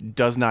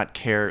does not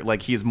care.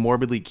 Like, he is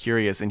morbidly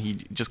curious, and he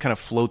just kind of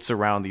floats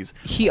around these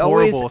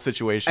horrible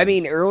situations. I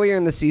mean, earlier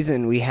in the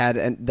season, we had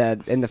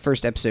that in the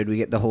first episode, we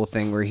get the whole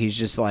thing where he's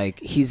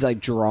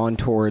drawn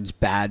towards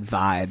bad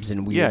vibes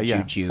and weird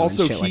juju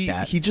also, and shit like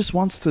that. He just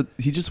wants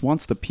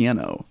the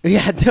piano.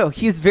 Yeah, no,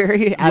 he's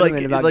very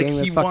adamant about getting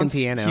this fucking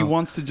piano. He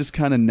wants to just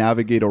kind of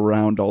navigate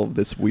around all of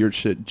this weird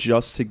shit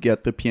just to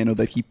get the piano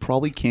that he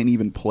probably can't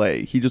even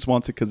play. He just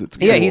wants it because it's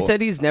cool. Yeah, he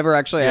said he's never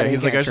actually had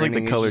he's like, I just like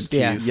the colored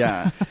keys.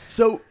 Yeah.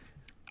 So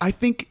I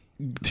think,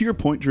 to your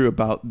point, Drew,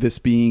 about this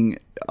being,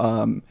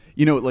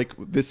 like,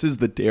 this is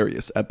the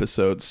Darius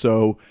episode.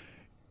 So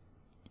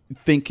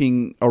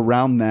thinking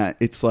around that,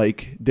 it's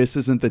like, this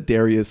isn't the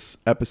Darius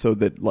episode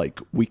that, like,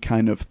 we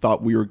kind of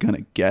thought we were going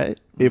to get,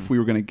 if we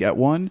were going to get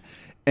one.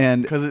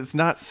 And because it's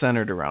not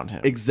centered around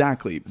him.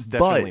 Exactly. It's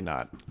definitely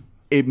not.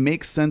 It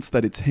makes sense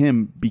that it's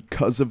him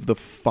because of the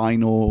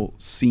final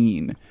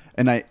scene.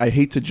 And I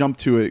hate to jump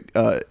to it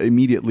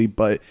immediately,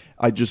 but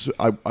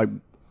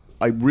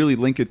I really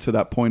link it to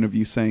that point of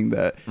you saying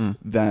that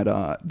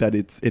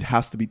it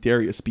has to be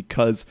Darius,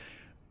 because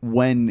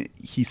when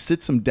he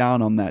sits him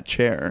down on that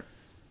chair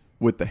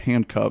with the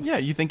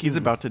handcuffs, you think he's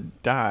about to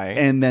die,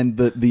 and then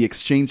the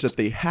exchange that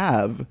they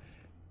have,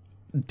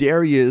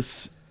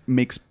 Darius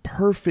makes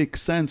perfect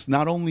sense,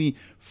 not only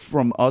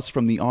from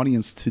the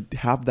audience, to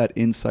have that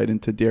insight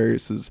into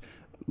Darius's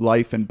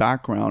life and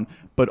background,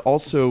 but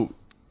also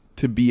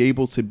to be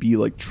able to be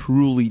like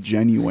truly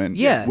genuine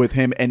with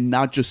him and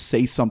not just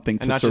say something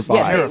to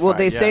survive.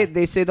 They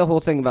say the whole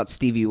thing about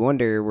Stevie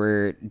Wonder,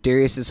 where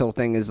Darius's whole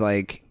thing is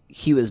like,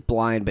 he was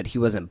blind, but he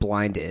wasn't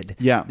blinded.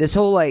 Yeah. This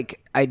whole like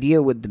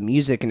idea with the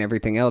music and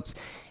everything else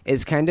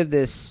is kind of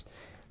this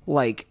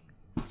like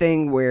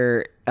thing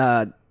where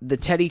the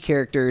Teddy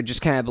character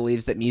just kind of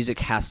believes that music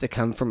has to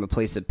come from a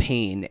place of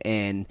pain,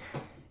 and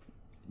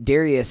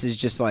Darius is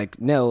just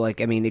like, no, like,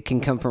 I mean, it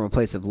can come from a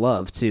place of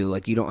love too.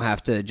 Like, you don't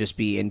have to just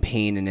be in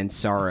pain and in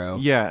sorrow.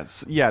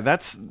 Yes. Yeah,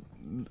 that's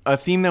a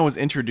theme that was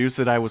introduced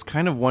that I was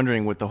kind of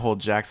wondering with the whole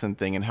Jackson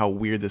thing and how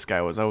weird this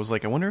guy was. I was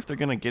like, I wonder if they're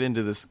going to get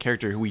into this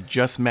character who we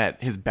just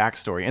met, his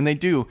backstory. And they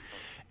do.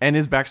 And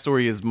his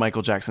backstory is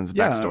Michael Jackson's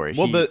backstory.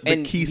 Well,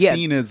 the key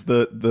scene is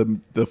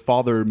the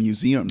father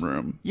museum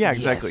room. Yeah,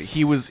 exactly. Yes.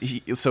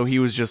 He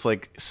was just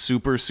like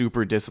super,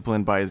 super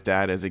disciplined by his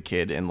dad as a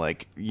kid, and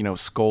like,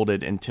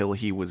 scolded until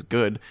he was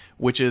good,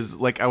 which is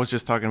like I was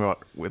just talking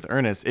about with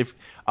Ernest. If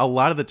a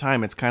lot of the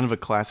time it's kind of a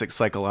classic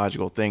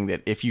psychological thing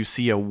that if you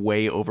see a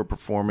way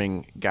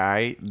overperforming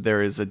guy,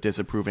 there is a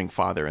disapproving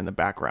father in the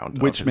background,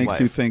 which makes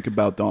life. You think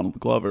about Donald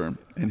Glover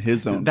and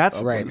his own.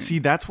 That's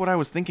what I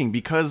was thinking,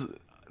 because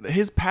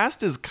his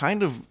past is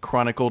kind of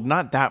chronicled,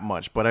 not that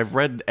much, but I've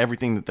read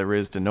everything that there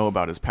is to know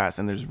about his past,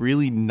 and there's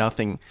really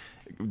nothing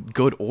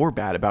good or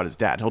bad about his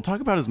dad. He'll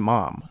talk about his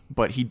mom,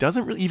 but he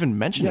doesn't really even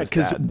mention his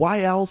dad. Because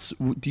why else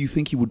do you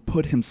think he would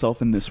put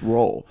himself in this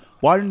role?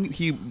 Why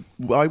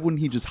wouldn't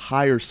he just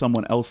hire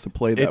someone else to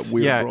play that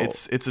weird role? Yeah,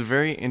 it's a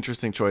very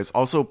interesting choice.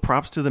 Also,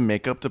 props to the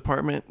makeup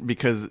department,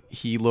 because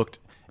he looked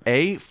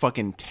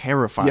fucking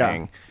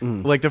terrifying.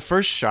 Like, the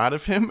first shot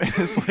of him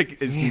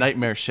is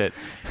nightmare shit,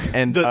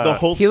 and the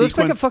whole he looks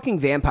like a fucking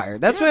vampire.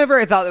 That's whenever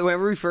I thought,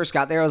 whenever we first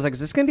got there, I was like, is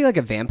this gonna be like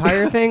a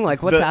vampire thing?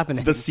 Like, what's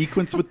happening? The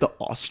sequence with the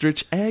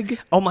ostrich egg,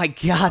 oh my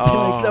god,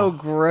 that's so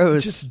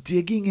gross. Just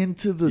digging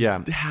into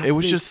the it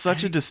was just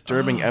such a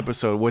disturbing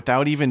episode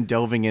without even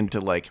delving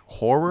into like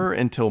horror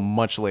until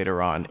much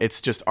later on.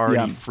 It's just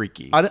already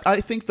freaky.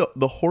 I think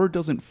the horror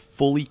doesn't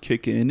fully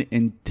kick in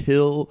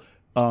until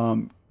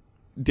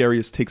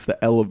Darius takes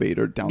the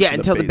elevator down to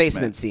until the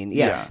basement scene.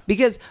 Yeah.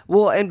 Because,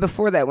 and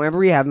before that, whenever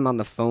we have him on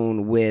the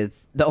phone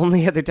with, the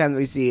only other time that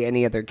we see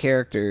any other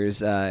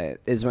characters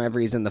is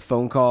whenever he's in the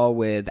phone call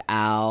with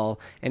Al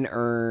and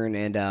Ern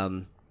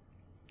and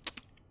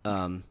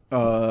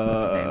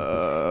what's his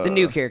name? The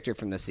new character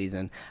from this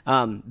season.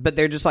 But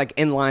they're just like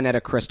in line at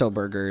a Crystal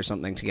Burger or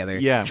something together.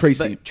 Yeah.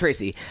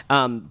 Tracy.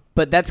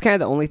 But that's kind of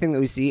the only thing that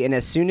we see. And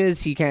as soon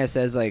as he kind of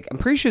says, like, I'm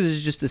pretty sure this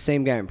is just the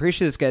same guy. I'm pretty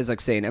sure this guy's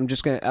like saying,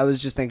 I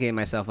was just thinking to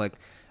myself, like,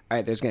 all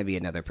right, there's going to be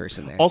another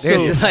person there. Also,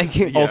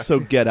 also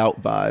Get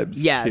Out vibes.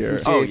 Yeah, here. some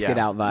serious Get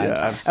Out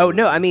vibes. Yeah, oh,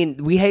 no, I mean,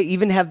 we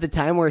even have the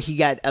time where he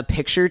got a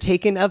picture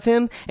taken of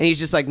him, and he's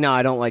just like, no,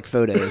 I don't like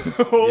photos.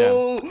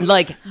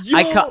 Like,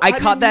 I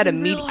caught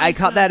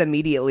that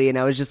immediately, and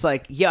I was just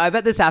like, I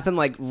bet this happened,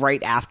 like,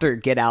 right after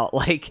Get Out.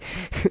 Like,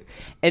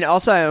 and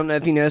also, I don't know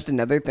if you noticed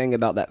another thing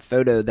about that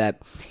photo,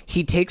 that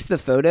he takes the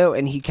photo,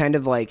 and he kind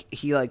of, like,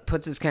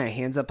 puts his kind of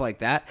hands up like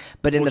that,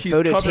 but in the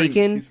photo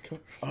taken...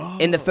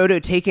 In the photo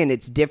taken,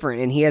 it's different,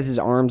 and he has his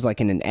arms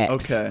like in an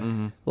X.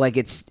 Okay, like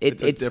it's a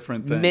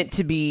different thing. Meant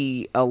to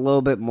be a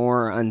little bit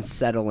more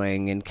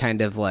unsettling and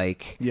kind of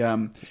like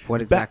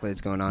what exactly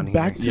is going on here.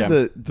 Back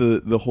to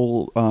the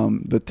whole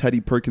the Teddy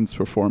Perkins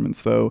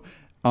performance, though.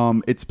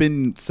 it's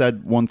been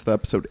said once the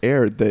episode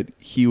aired that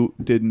he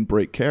didn't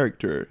break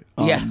character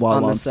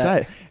while on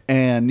set.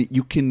 And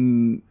you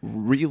can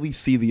really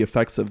see the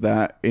effects of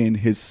that in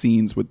his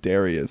scenes with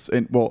Darius.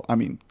 And, well, I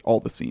mean, all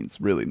the scenes,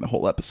 really, in the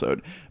whole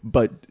episode.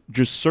 But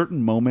just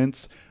certain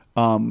moments,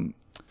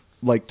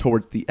 like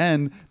towards the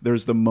end,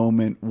 there's the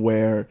moment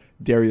where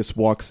Darius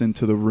walks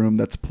into the room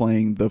that's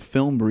playing the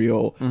film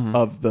reel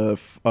of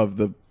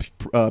the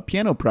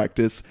piano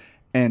practice,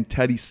 and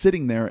Teddy's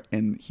sitting there,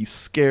 and he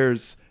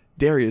scares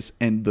Darius,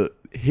 and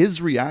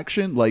his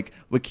reaction, like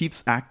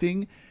Lakeith's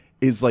acting,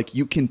 is like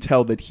you can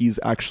tell that he's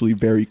actually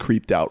very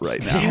creeped out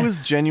right now. He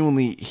was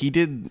genuinely,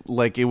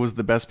 it was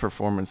the best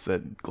performance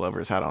that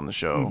Glover's had on the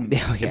show.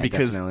 Yeah,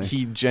 because definitely.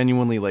 he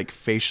genuinely, like,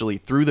 facially,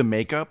 through the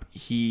makeup,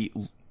 he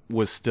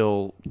was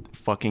still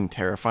fucking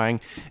terrifying.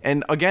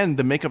 And again,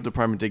 the makeup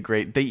department did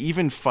great. They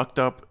even fucked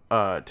up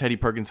Teddy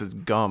Perkins's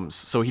gums,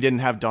 so he didn't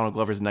have Donald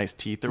Glover's nice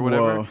teeth or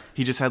whatever. Whoa.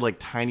 He just had like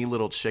tiny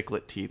little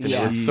chiclet teeth, and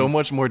it was so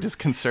much more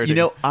disconcerting.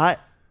 You know,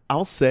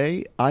 I'll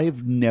say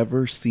I've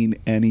never seen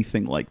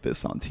anything like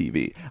this on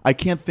TV. I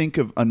can't think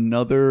of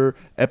another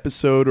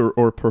episode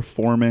or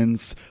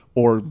performance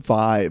or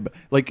vibe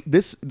like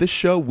this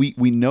show. We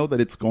know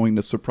that it's going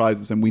to surprise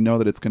us, and we know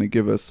that it's going to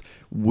give us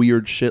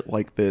weird shit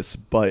like this,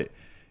 but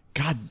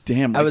God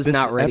damn! I was this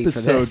not ready for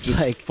episode this.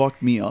 Just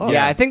fucked me up.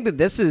 Yeah, I think that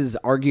this is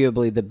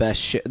arguably the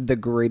best, the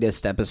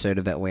greatest episode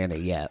of Atlanta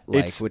yet.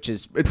 Which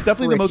is it's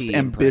definitely the most pretty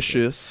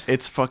ambitious.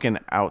 It's fucking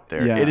out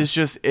there. Yeah. It is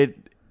just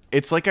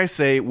It's like I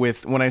say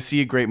when I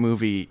see a great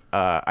movie,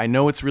 I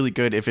know it's really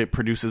good if it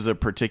produces a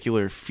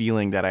particular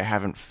feeling that I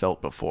haven't felt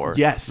before.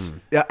 Yes,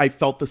 yeah, I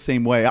felt the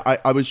same way.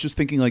 I was just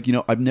thinking, like,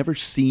 I've never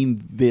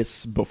seen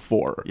this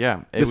before.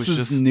 Yeah, this is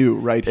just new,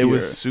 right? It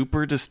was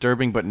super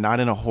disturbing, but not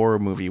in a horror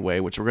movie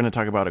way, which we're going to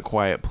talk about. A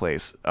Quiet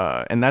Place,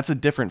 and that's a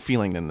different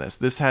feeling than this.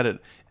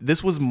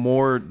 This was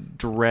more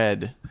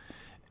dread.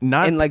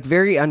 And like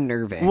very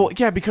unnerving. Well,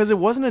 yeah, because it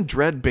wasn't a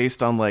dread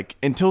based on like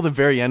until the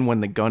very end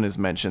when the gun is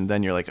mentioned.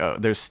 Then you're like, oh,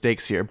 there's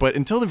stakes here. But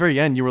until the very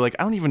end, you were like,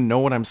 I don't even know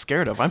what I'm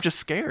scared of. I'm just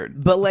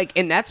scared. But like,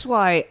 and that's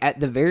why at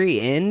the very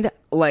end,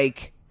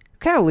 like,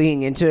 kind of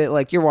leaning into it,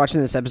 like you're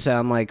watching this episode,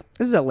 I'm like,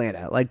 this is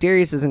Atlanta. Like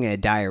Darius isn't going to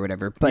die or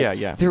whatever. But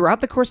yeah.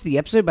 Throughout the course of the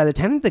episode, by the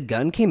time the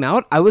gun came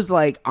out, I was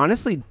like,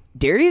 honestly,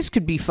 Darius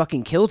could be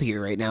fucking killed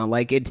here right now.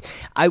 Like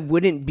I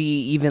wouldn't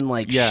be even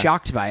like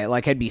shocked by it.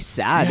 Like I'd be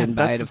sad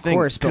by it, of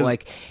course. But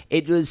like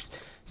it was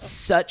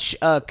such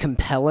a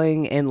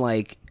compelling and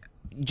like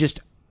just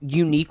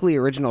uniquely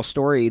original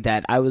story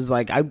that I was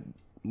like, I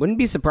wouldn't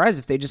be surprised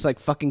if they just like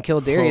fucking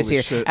killed Darius Holy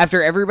here. shit.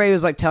 After everybody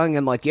was like telling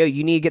him like, yo,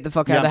 you need to get the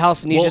fuck out of the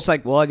house. And he's just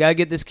like, well, I gotta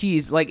get this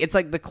keys. Like it's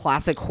like the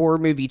classic horror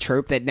movie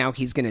trope that now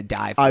he's gonna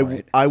die for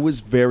it. I was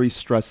very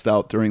stressed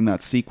out during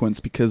that sequence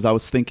because I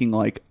was thinking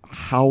like,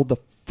 how the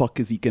fuck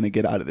is he gonna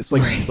get out of this?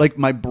 Like, like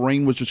my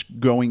brain was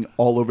just going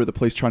all over the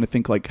place trying to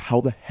think like,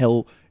 how the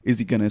hell is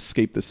he gonna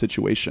escape this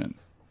situation?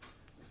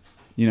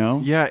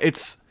 Yeah,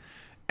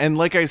 and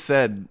like I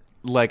said,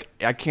 like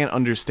I can't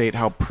understate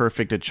how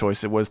perfect a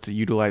choice it was to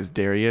utilize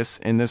Darius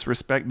in this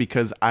respect,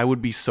 because I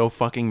would be so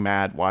fucking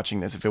mad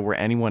watching this if it were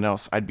anyone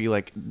else. I'd be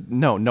like,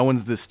 no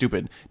one's this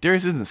stupid.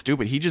 Darius isn't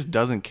stupid. He just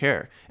doesn't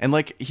care. And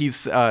like he's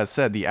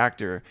said, the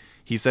actor,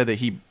 he said that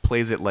he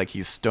plays it like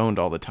he's stoned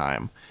all the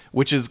time,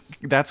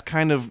 that's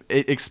kind of,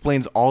 it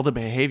explains all the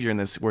behavior in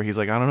this, where he's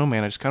like, I don't know,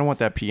 man, I just kind of want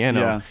that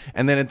piano. Yeah.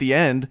 And then at the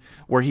end,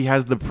 where he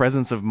has the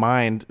presence of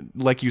mind,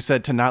 like you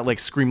said, to not like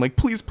scream like,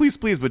 please, please,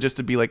 please, but just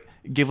to be like,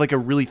 give like a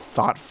really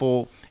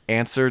thoughtful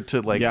answer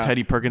to like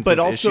Teddy Perkins'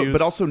 issues.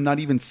 But also not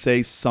even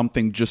say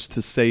something just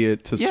to say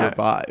it to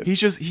survive. He's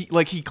just,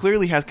 he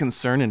clearly has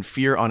concern and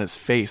fear on his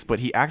face, but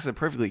he acts it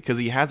perfectly because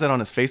he has that on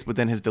his face, but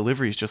then his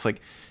delivery is just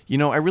like,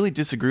 I really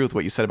disagree with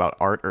what you said about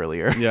Art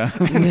earlier. Yeah.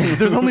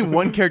 There's only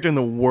one character in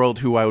the world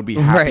who I would be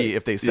happy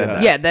if they said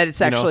that. Yeah, that it's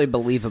actually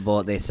believable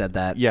that they said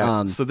that.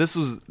 Yeah. So this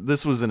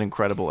was an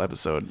incredible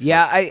episode.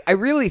 Yeah, I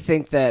really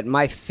think that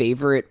my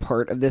favorite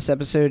part of this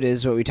episode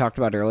is what we talked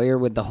about earlier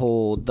with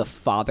the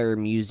father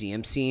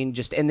museum scene.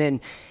 And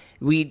then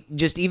we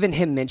just, even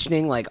him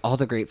mentioning like all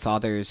the great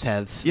fathers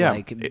have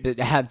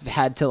have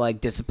had to like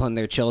discipline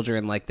their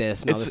children like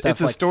this and all this stuff.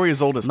 It's a story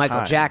as old as Michael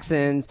time.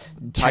 Jackson's,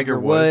 Tiger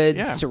Woods,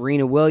 yeah.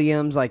 Serena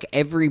Williams, like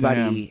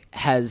everybody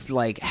has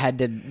like had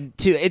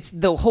to it's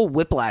the whole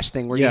Whiplash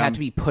thing where you have to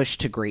be pushed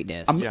to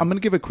greatness. I'm going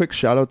to give a quick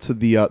shout out to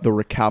the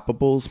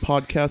Recapables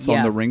podcast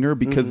on The Ringer,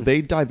 because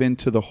they dive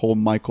into the whole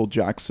Michael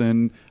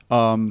Jackson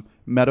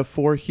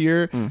metaphor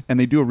here, and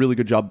they do a really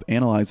good job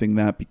analyzing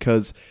that,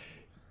 because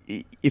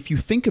if you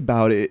think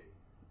about it,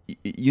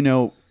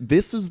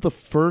 this is the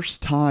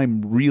first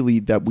time really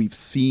that we've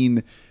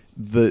seen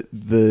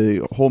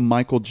the whole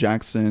Michael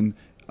Jackson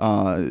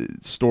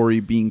story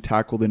being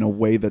tackled in a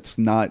way that's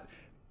not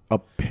a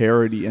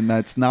parody and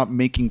that's not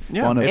making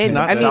fun of it. It's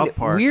not South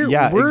Park.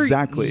 We're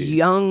exactly.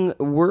 young.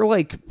 We're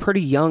like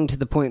pretty young to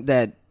the point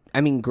that, I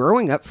mean,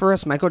 growing up for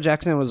us, Michael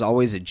Jackson was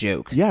always a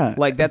joke. Yeah.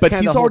 Like that's but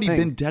kind he's of the whole already thing.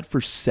 been dead for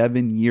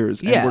 7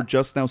 years. Yeah. And we're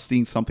just now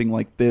seeing something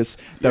like this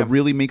that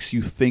really makes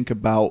you think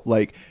about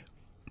like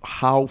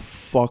how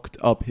fucked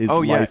up his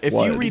life was. If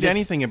you read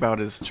anything about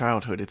his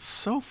childhood, it's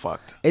so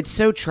fucked. It's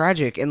so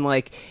tragic, and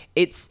like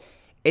it's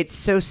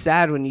so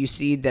sad when you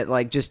see that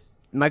like just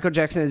Michael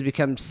Jackson has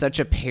become such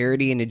a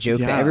parody and a joke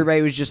that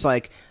everybody was just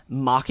like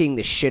mocking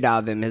the shit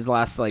out of him his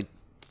last like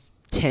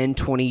 10,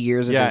 20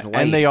 years of his life.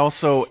 And they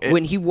also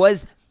when he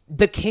was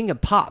the king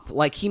of pop,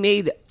 like he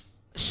made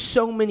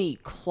so many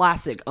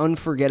classic,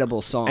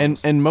 unforgettable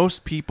songs. And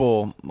most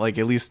people, like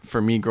at least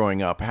for me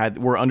growing up,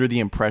 were under the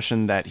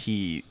impression that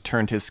he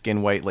turned his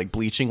skin white, like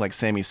bleaching, like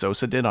Sammy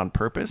Sosa did on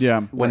purpose.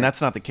 Yeah, when that's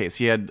not the case.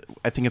 He had,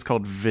 I think it's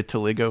called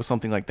vitiligo,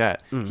 something like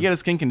that. He had a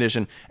skin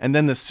condition, and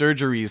then the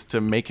surgeries to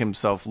make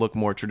himself look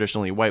more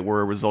traditionally white were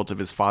a result of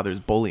his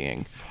father's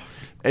bullying.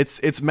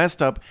 It's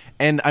messed up,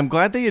 and I'm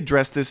glad they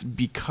addressed this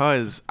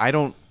because I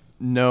don't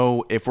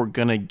know if we're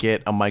gonna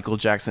get a Michael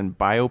Jackson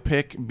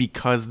biopic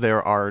because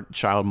there are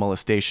child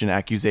molestation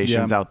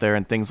accusations out there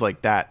and things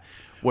like that.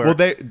 Well,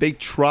 they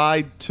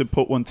tried to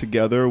put one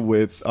together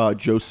with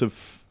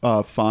Joseph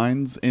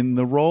Fiennes in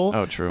the role.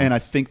 Oh, true. And I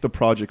think the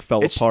project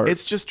fell apart.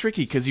 It's just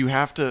tricky because you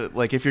have to,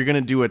 like, if you're gonna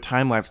do a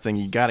time lapse thing,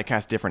 you got to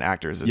cast different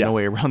actors. There's no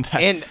way around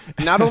that. And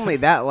not only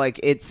that, like,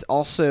 it's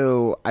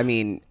also, I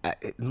mean,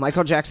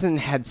 Michael Jackson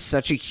had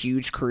such a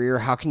huge career.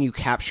 How can you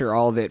capture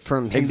all of it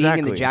from him being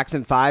in the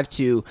Jackson 5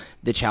 to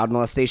the child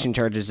molestation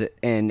charges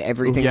and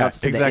everything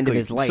else to the end of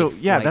his life? So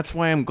that's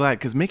why I'm glad,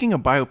 because making a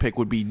biopic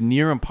would be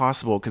near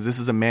impossible because this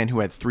is a man who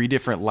had 3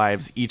 different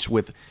lives, each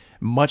with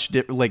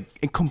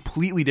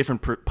completely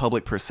different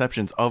public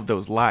perceptions of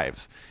those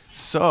lives.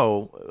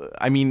 So,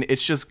 I mean,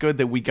 it's just good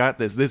that we got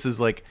this. This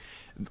is like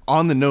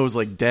on the nose,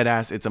 like dead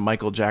ass. It's a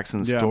Michael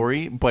Jackson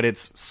story, but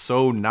it's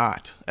so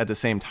not at the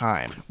same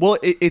time. Well,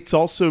 it's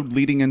also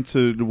leading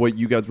into what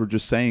you guys were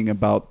just saying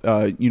about,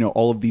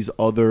 all of these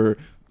other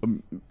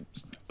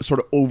sort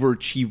of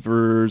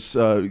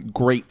overachievers,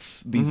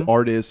 greats, these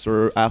artists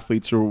or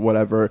athletes or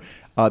whatever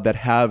that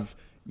have,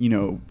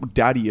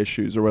 daddy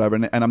issues or whatever.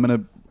 And I'm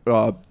going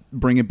to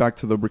bring it back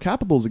to the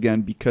Recapables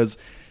again because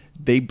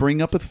they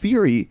bring up a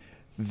theory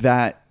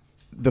that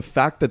the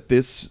fact that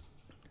this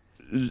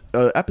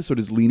episode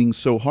is leaning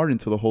so hard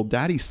into the whole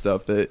daddy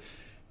stuff, that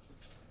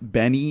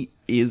Benny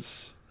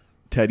is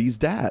Teddy's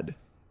dad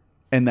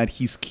and that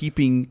he's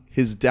keeping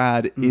his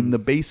dad in the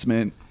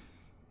basement,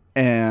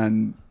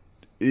 and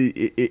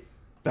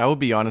that would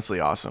be honestly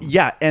awesome.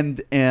 Yeah,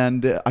 and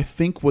I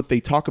think what they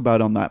talk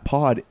about on that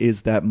pod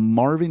is that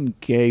Marvin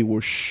Gaye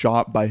was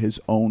shot by his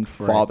own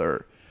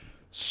father.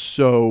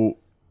 So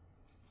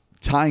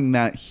tying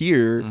that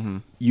here,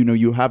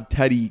 you have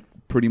Teddy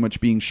pretty much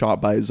being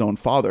shot by his own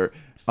father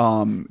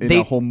in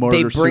a whole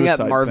murder-suicide They bring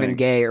up Marvin thing.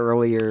 Gaye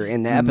earlier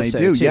in the episode,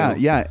 they do, too.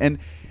 Yeah. And,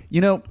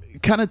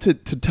 kind of to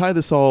tie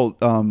this all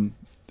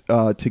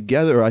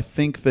together, I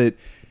think that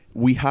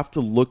we have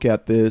to look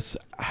at this,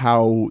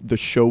 how the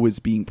show is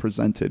being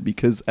presented,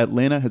 because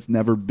Atlanta has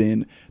never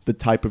been the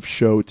type of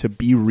show to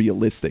be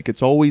realistic.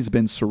 It's always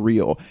been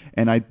surreal.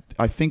 And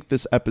I think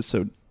this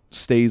episode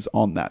stays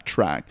on that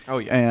track. Oh,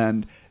 yeah.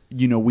 And,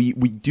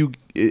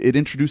 it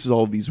introduces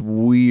all of these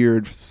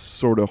weird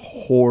sort of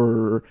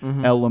horror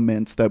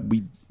elements that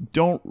we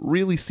don't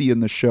really see in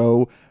the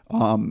show.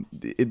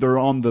 They're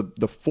on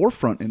the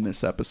forefront in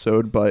this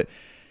episode, but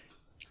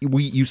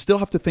you still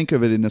have to think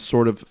of it in a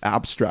sort of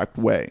abstract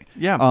way.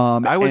 Yeah.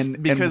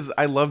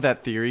 I love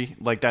that theory.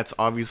 Like, that's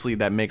obviously,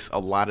 that makes a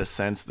lot of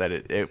sense that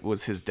it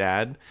was his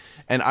dad.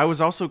 And I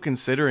was also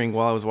considering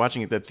while I was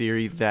watching it, the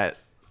theory that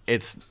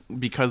it's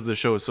because the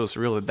show is so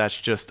surreal that's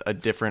just a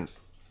different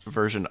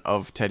version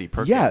of Teddy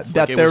Perkins. Yeah,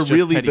 that they're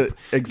really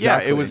exactly. Yeah,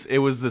 it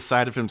was the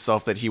side of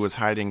himself that he was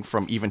hiding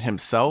from even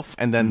himself,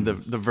 and then the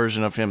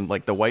version of him,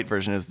 like the white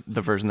version, is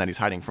the version that he's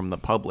hiding from the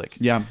public.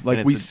 Yeah,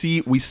 like we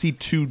see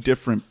 2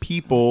 different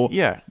people.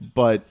 Yeah,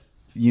 but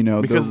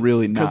they're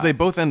really not, because they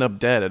both end up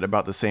dead at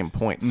about the same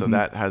point. So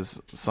that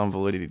has some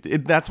validity.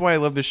 That's why I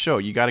love this show.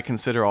 You got to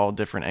consider all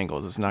different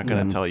angles. It's not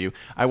going to tell you.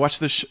 I watched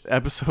this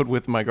episode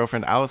with my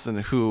girlfriend Allison,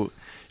 who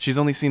she's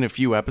only seen a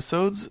few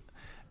episodes.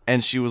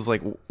 And she was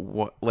like,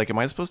 "What? Like, am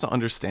I supposed to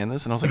understand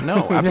this?" And I was like,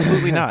 "No,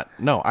 absolutely not.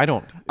 No, I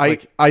don't."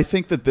 I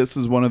think that this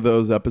is one of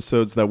those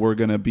episodes that we're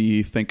going to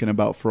be thinking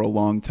about for a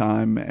long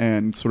time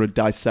and sort of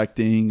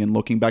dissecting and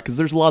looking back, because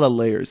there's a lot of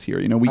layers here.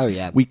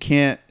 We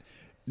can't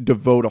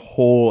devote a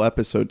whole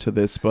episode to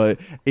this, but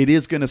it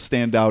is going to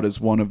stand out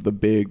as one of the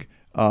big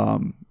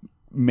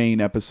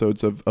main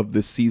episodes of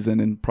this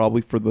season, and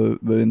probably for the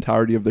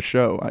entirety of the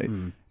show.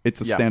 It's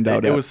a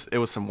standout. It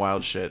was some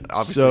wild shit.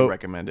 Obviously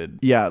recommended.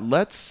 Yeah,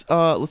 let's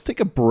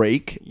take a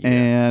break,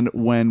 and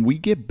when we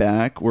get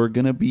back, we're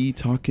gonna be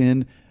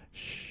talking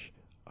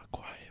A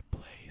Quiet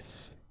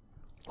Place.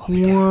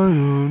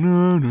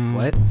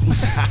 What?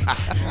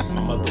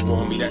 My mother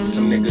warned me that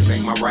some niggas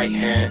ain't my right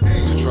hand.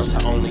 To trust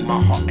her only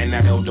my heart and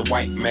that elder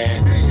white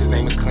man. His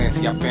name is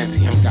Clancy, I fancy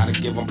him, gotta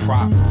give him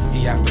props.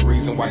 He half the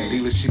reason why the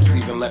dealerships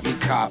even let me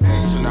cop.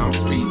 So now I'm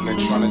speeding and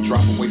trying to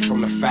drop away from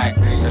the fact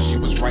that she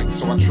was right,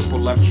 so I triple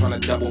left trying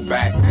to double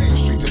back. The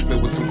streets are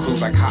filled with some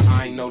clues like how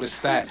I ain't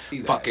noticed that.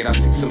 Fuck it, I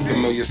see some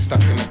familiar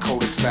stuck in a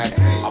cul-de-sac.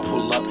 I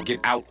pull up, get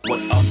out, what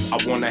up? I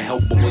wanna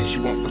help, but what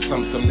you want for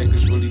some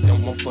niggas really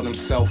don't want for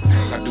themselves.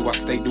 Now do I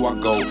stay, do I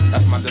go?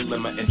 That's my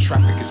dilemma and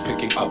traffic is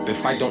picking up.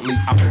 If I don't leave,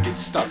 I'ma get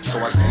stuck. So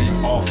I speak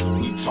off,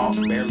 we talk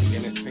barely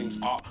and it seems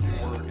off.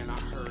 Word and I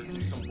heard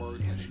you some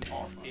words and you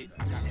off it.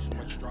 I got too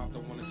much drive,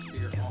 don't wanna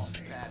steer off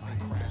the path and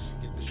crash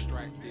and get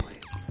distracted.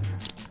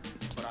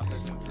 But I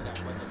listen to that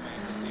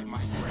weatherman 'cause it might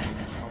rain.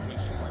 My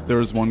windshield There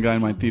was one guy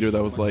in my theater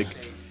that was like,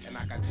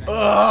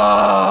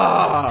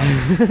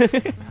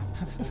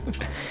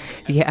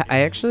 Yeah, I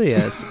actually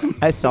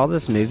I saw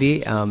this movie.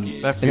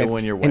 That feel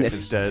when your wife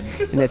is dead.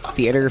 In a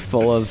theater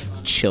full of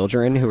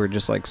children who were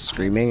just like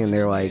screaming and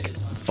they're like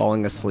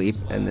falling asleep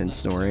and then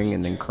snoring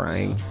and then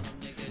crying.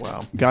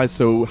 Wow. guys,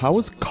 so how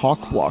was Cock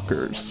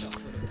Blockers?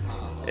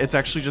 It's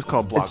actually just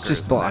called Blockers. It's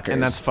just Blockers.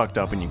 And that's fucked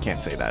up and you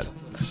can't say that.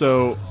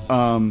 So,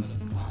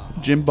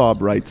 Jim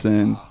Bob writes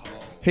in,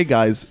 hey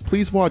guys,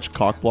 please watch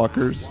Cock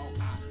Blockers.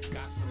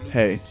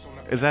 Hey.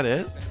 Is that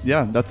it?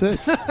 Yeah, that's it.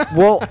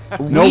 Well,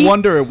 No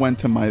wonder it went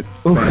to my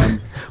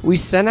spam. we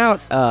sent out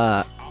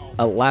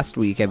last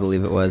week, I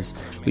believe it was.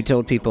 We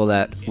told people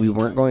that we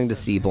weren't going to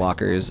see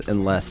Blockers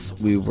unless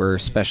we were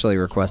specially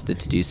requested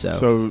to do so.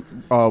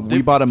 So,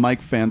 we bought a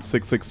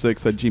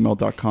MikeFan666 at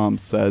gmail.com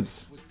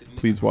says,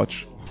 please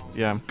watch.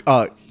 Yeah.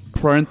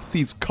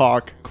 Parentheses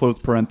cock, close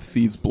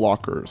parentheses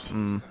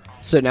blockers.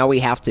 So now we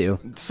have to.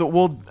 So,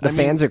 well, The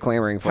fans are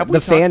clamoring for it. have we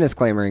The fan is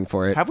clamoring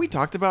for it. Have we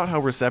talked about how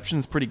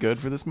reception's pretty good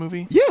for this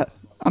movie? Yeah,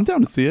 I'm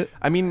down to see it.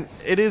 I mean,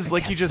 it is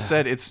like you just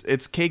said.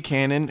 It's Kay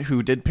Cannon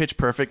who did Pitch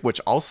Perfect,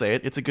 which I'll say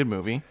it's a good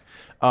movie.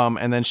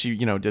 And then she,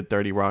 did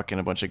 30 Rock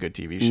and a bunch of good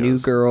TV shows. New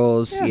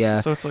Girls,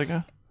 yeah. So it's like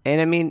And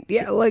I mean,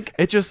 yeah, like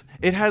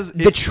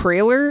the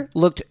trailer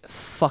looked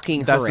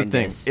fucking That's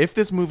horrendous. the thing. If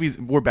this movie's,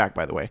 we're back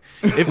by the way.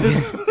 If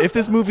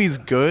this movie's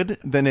good,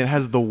 then it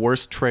has the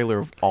worst trailer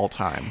of all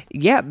time,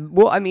 Yeah,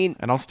 well, I mean,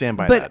 and I'll stand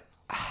by but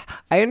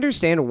that. I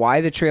understand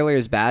why the trailer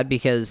is bad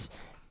because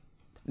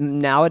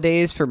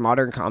nowadays for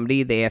modern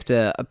comedy they have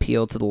to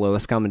appeal to the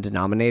lowest common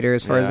denominator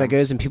as far as Yeah. that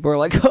goes, and people are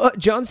like,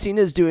 John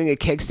Cena's doing a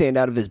kickstand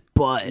out of his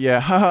butt.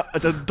 Yeah,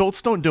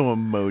 adults don't do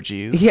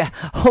emojis. Yeah.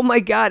 Oh my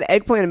god,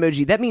 eggplant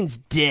emoji. That means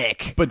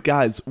dick. But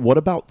guys, what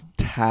about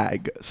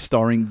Tag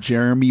starring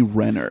Jeremy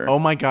Renner? Oh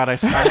my god, I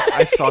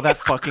saw that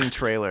fucking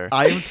trailer.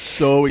 I am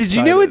so excited. Did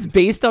you know it's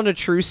based on a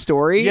true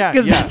story? Yeah,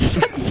 because yeah.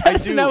 that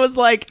says, and I was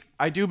like,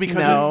 I do because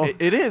No.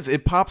 it is.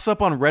 It pops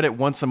up on Reddit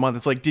once a month.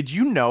 It's like, did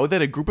you know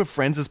that a group of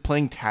friends is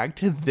playing tag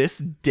to this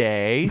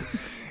day?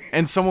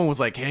 And someone was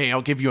like, hey,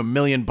 I'll give you $1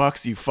 million,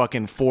 you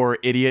fucking 4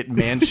 idiot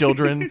man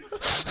children.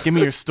 Give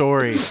me your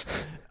story.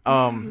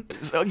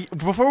 So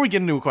before we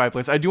get into A Quiet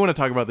Place, I do want to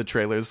talk about the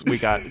trailers we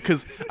got,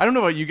 because I don't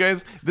know about you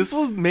guys, this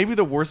was maybe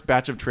the worst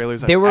batch of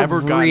trailers They I've were ever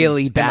gotten.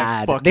 really in my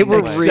bad. fucking They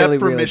were life. really, Except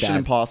for really Mission bad.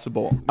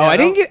 Impossible. oh, I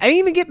that- didn't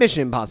even get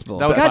Mission Impossible.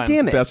 That was God fine.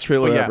 damn it. Best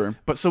trailer But yeah, ever.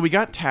 but so we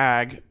got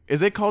Tag.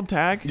 Is it called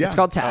Tag? Yeah. It's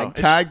called Tag.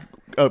 Tag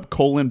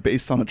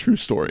based on a true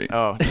story.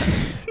 Oh,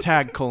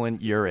 Tag :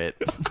 You're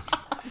It.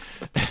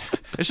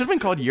 It should have been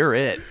called You're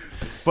It.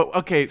 But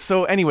okay,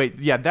 so anyway,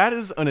 yeah, that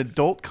is an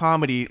adult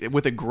comedy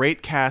with a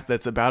great cast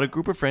that's about a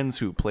group of friends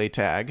who play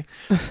tag.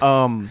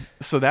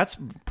 So that's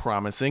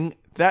promising.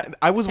 That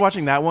I was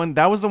watching that one.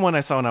 That was the one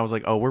I saw and I was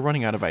like, oh, we're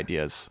running out of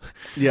ideas.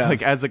 Yeah.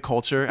 Like as a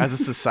culture, as a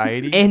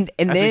society, and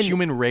as then a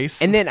human race.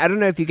 And then I don't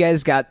know if you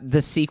guys got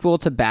the sequel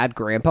to Bad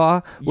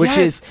Grandpa, which Yes,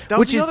 is that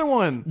was which the is other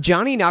one.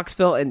 Johnny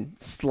Knoxville in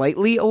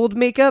slightly old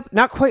makeup,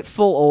 not quite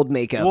full old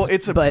makeup. well,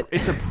 it's a but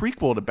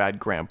prequel to Bad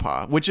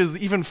Grandpa, which is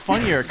even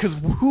funnier because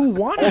who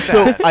wanted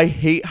Also, that? I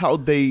hate how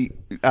they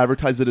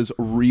advertise it as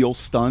real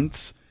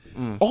stunts.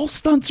 All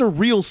stunts are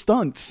real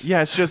stunts.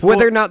 Yeah, it's just whether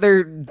well, or not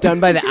they're done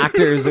by the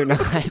actors or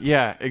not.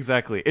 Yeah,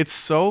 exactly. It's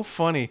so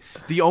funny.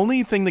 The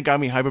only thing that got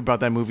me hype about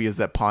that movie is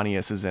that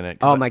Pontius is in it.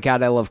 Oh my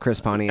god, I love Chris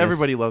Pontius.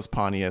 Everybody loves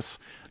Pontius.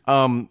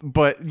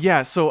 But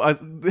yeah, so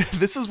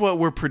this is what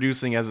we're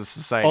producing as a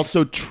society.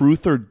 Also,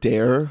 Truth or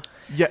Dare.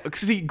 yeah,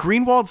 see,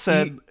 Greenwald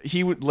said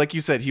he would, like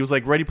you said, he was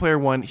like Ready Player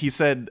One. He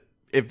said,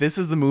 if this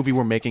is the movie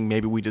we're making,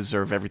 maybe we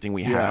deserve everything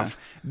we have.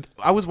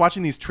 I was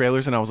watching these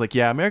trailers and I was like,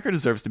 yeah, America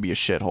deserves to be a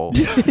shithole.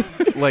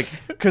 Like,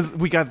 because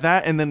we got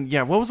that, and then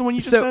what was the one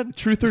you just said?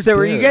 Truth or So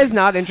Dare. are you guys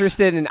not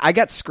interested in? I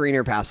got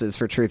screener passes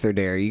for Truth or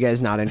Dare. You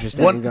guys not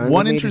interested in going? One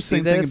with me to interesting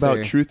see thing this, about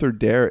or? Truth or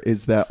Dare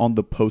is that on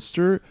the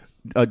poster,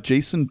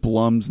 Jason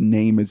Blum's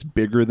name is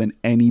bigger than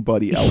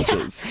anybody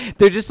else's.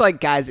 They're just like,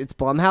 guys, it's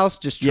Blumhouse.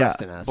 Just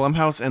trust in us.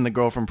 Blumhouse and the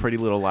girl from Pretty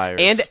Little Liars.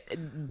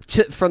 And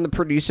from the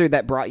producer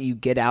that brought you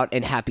Get Out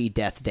and Happy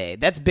Death Day.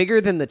 That's bigger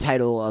than the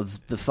title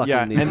of the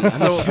fucking movie. and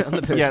so on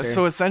the poster. yeah,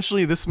 so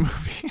essentially this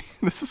movie,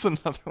 this is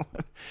another one.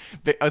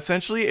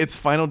 Essentially, it's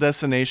Final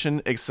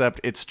Destination, except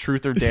it's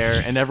Truth or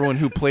Dare, and everyone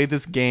who played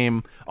this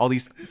game, all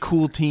these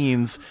cool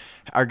teens,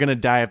 are gonna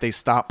die if they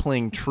stop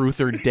playing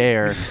Truth or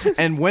Dare.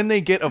 And when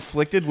they get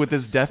afflicted with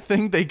this death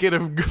thing, they get a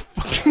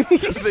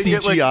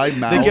CGI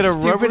mouth. They get a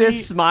rubbery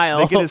smile.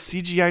 They get a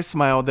CGI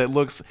smile that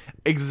looks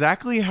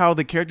exactly how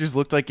the characters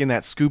looked like in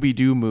that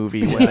Scooby-Doo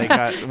movie when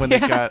they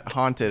got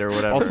haunted or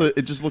whatever. Also,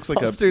 it just looks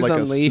like Monsters a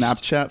Unleashed.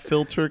 Snapchat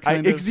filter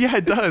kind of. Yeah,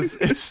 it does.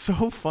 It's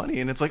so funny,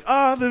 and it's like,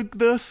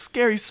 the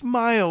scary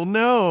smile.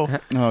 No.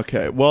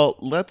 Okay, well,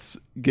 let's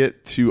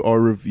get to our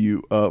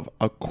review of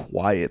A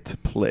Quiet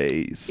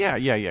Place. Yeah.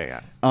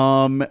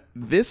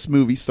 This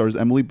movie stars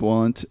Emily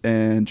Blunt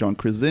and John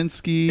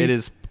Krasinski. It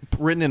is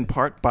written in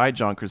part by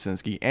John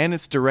Krasinski, and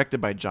it's directed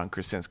by John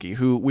Krasinski,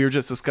 who we were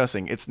just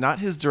discussing. It's not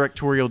his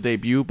directorial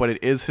debut, but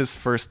it is his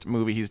first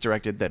movie he's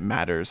directed that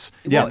matters,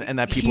 and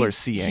that people are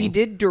seeing. He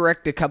did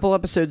direct a couple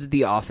episodes of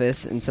The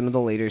Office in some of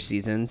the later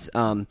seasons.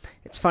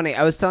 It's funny.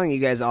 I was telling you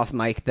guys off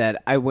mic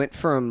that I went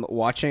from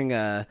watching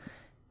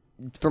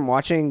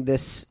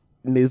this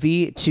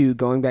movie to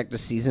going back to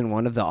season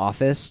 1 of The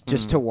Office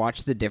just to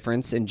watch the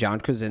difference in John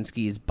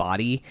Krasinski's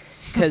body,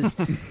 because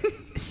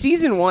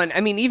season 1,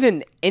 I mean,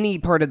 even any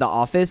part of The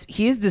Office,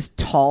 he is this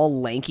tall,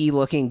 lanky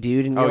looking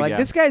dude, and you're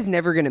this guy's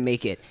never gonna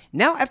make it.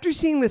 Now, after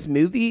seeing this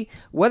movie,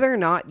 whether or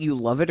not you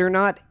love it or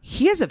not,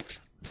 he has a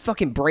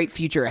fucking bright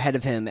future ahead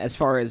of him as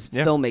far as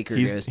filmmaker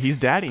goes. He's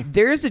daddy.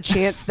 There is a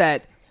chance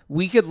that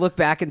we could look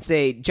back and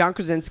say John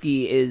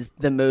Krasinski is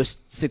the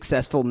most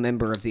successful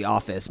member of The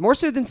Office, more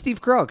so than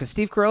Steve Carell, because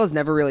Steve Carell is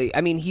never really.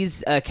 I mean,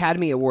 he's an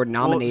Academy Award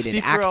nominated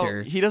Steve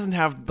actor. Carell, he doesn't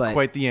have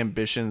quite the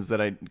ambitions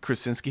that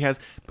Krasinski has.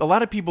 A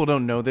lot of people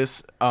don't know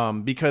this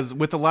because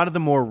with a lot of the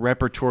more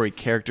repertory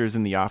characters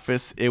in The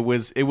Office, it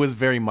was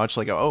very much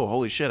like, oh,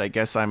 holy shit, I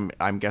guess I'm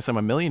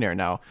a millionaire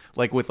now.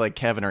 Like with like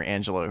Kevin or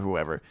Angela or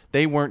whoever,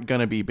 they weren't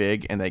gonna be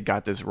big, and they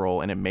got this role,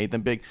 and it made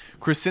them big.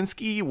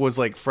 Krasinski was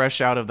like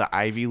fresh out of the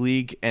Ivy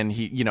League, and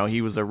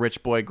he was a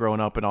rich boy growing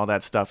up and all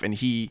that stuff, and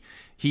he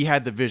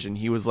had the vision.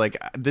 He was like,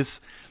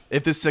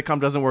 if this sitcom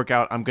doesn't work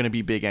out, I'm going to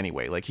be big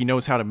anyway. Like, he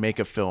knows how to make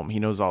a film. He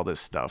knows all this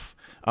stuff.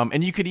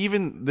 And you could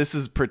even, this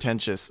is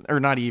pretentious,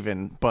 or not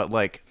even, but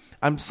like,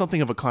 I'm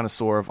something of a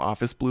connoisseur of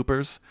Office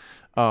bloopers.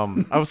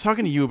 I was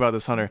talking to you about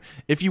this, Hunter.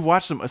 If you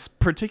watch them,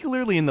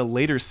 particularly in the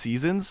later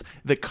seasons,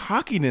 the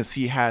cockiness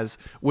he has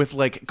with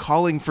like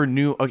calling for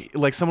new,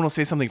 like someone will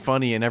say something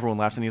funny and everyone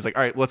laughs, and he's like,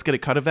 all right, let's get a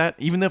cut of that.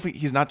 Even though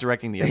he's not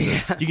directing the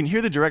episode, you can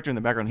hear the director in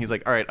the background. He's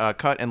like, all right,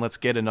 cut, and let's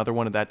get another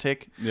one of that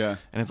take. Yeah.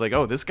 And it's like,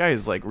 oh, this guy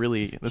is like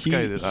really, he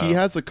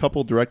has a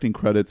couple directing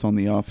credits on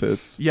The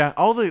Office. Yeah.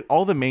 All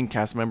the main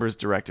cast members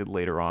directed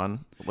later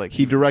on. Like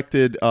he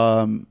directed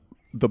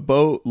The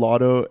Boat,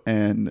 Lotto,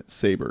 and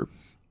Saber.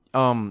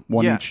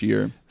 One each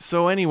year.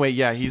 So anyway,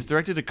 he's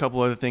directed a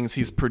couple other things.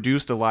 He's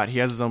produced a lot. He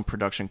has his own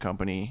production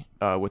company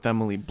with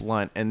Emily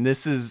Blunt, and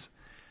this is,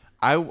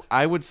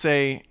 I would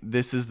say,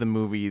 this is the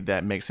movie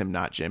that makes him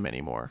not Jim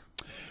anymore.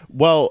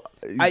 Well,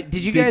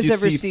 did you guys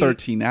ever see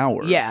 13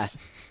 Hours? Yeah.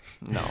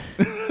 No.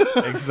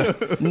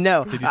 Exactly.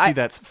 No. Did you see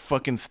that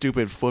fucking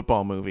stupid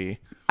football movie?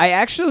 I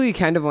actually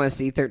kind of want to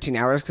see 13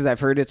 Hours because I've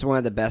heard it's one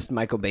of the best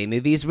Michael Bay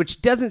movies,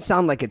 which doesn't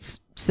sound like it's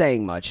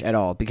saying much at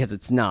all, because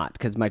it's not,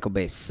 because Michael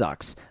Bay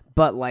sucks.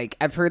 But like,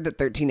 I've heard that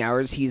 13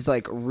 Hours, he's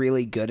like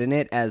really good in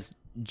it as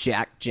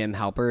Jim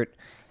Halpert,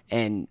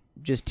 and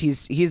just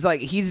he's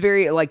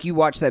very like, you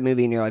watch that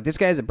movie and you're like, this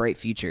guy has a bright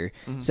future.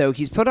 Mm-hmm. So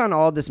he's put on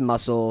all this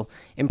muscle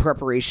in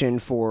preparation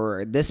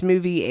for this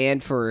movie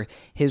and for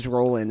his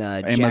role in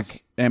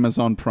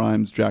Amazon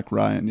Prime's Jack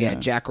Ryan. Yeah,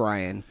 Jack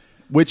Ryan,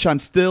 which I'm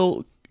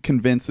still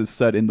convinced is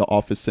set in the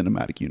Office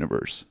cinematic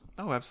universe.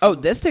 Oh, absolutely.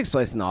 Oh, this takes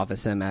place in the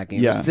Office cinematic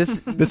universe.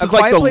 Yeah. This is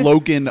like the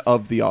Logan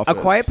of The Office. A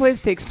Quiet Place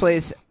takes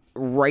place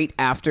right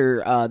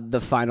after the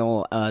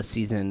final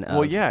season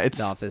of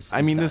The Office.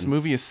 I mean, this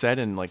movie is set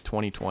in like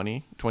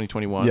 2020,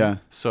 2021. Yeah.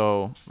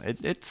 So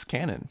it's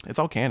canon. It's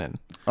all canon.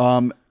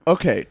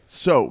 Okay,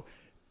 so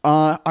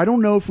I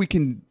don't know if we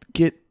can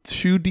get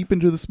too deep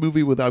into this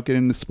movie without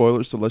getting into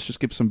spoilers, so let's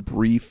just give some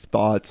brief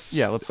thoughts.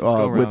 Yeah, let's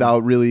go around. Without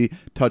really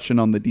touching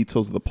on the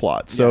details of the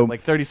plot. So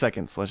like 30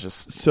 seconds. Let's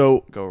just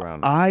go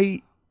around.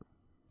 I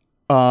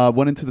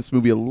went into this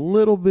movie a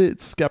little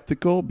bit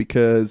skeptical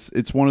because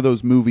it's one of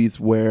those movies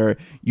where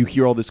you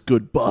hear all this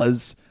good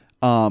buzz,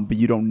 but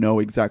you don't know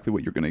exactly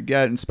what you're going to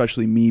get, and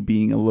especially me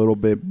being a little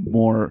bit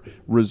more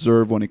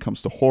reserved when it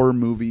comes to horror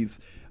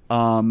movies.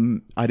 I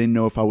didn't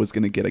know if I was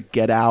going to get a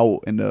Get Out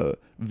and a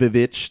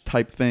Vivitch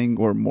type thing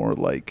or more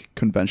like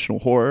conventional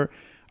horror.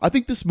 I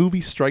think this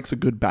movie strikes a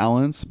good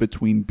balance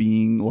between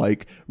being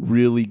like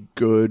really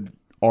good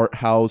art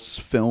house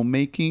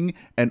filmmaking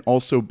and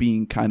also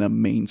being kind of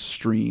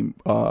mainstream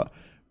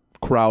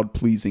crowd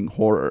pleasing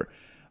horror.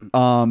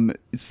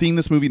 Seeing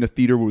this movie in a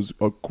theater was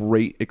a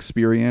great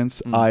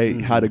experience. Mm-hmm.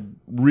 I had a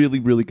really,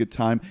 really good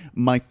time.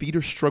 My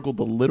theater struggled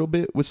a little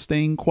bit with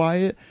staying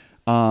quiet.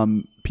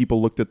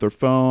 People looked at their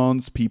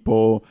phones.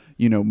 People,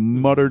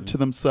 muttered to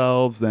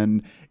themselves,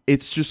 and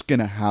it's just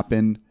gonna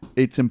happen.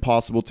 It's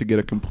impossible to get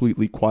a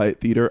completely quiet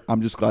theater.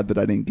 I'm just glad that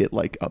I didn't get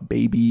like a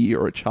baby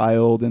or a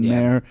child in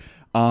there.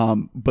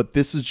 But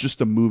this is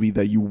just a movie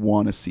that you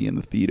want to see in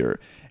the theater.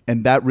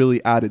 And that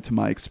really added to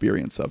my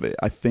experience of it.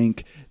 I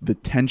think the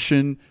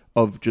tension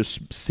of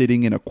just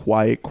sitting in a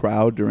quiet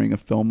crowd during a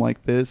film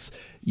like this,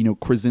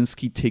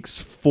 Krasinski takes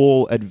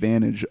full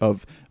advantage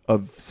of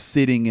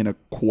sitting in a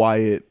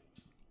quiet,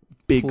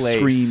 big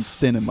screen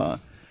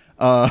cinema.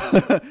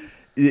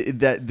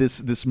 That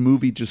this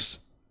movie just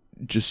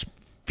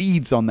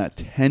feeds on that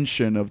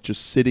tension of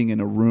just sitting in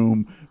a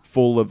room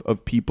full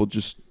of people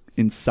just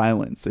in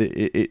silence.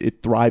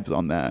 It thrives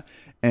on that.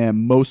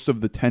 And most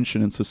of the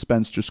tension and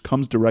suspense just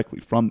comes directly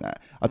from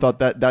that. I thought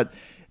that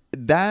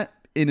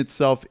in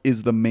itself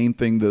is the main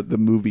thing that the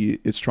movie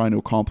is trying to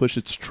accomplish.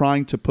 It's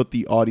trying to put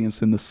the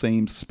audience in the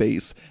same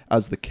space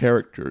as the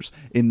characters,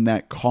 in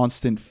that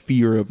constant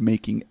fear of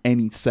making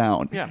any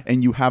sound. Yeah.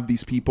 And you have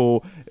these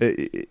people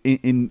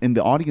in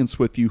the audience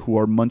with you who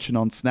are munching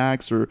on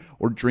snacks or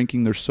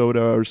drinking their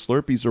soda or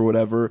Slurpees or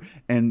whatever,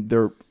 and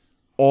they're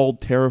all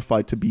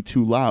terrified to be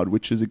too loud,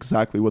 which is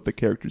exactly what the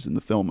characters in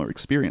the film are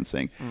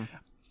experiencing.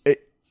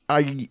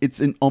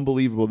 It's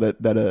unbelievable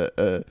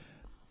that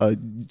a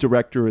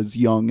director as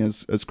young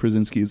as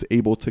Krasinski is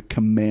able to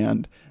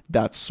command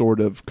that sort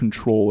of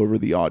control over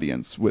the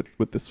audience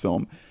with this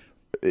film.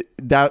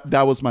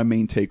 That was my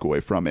main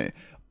takeaway from it.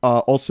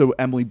 Also,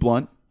 Emily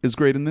Blunt is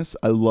great in this.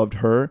 I loved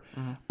her.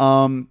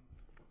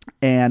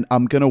 And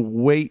I'm going to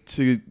wait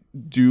to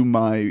do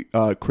my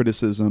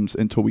criticisms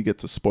until we get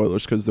to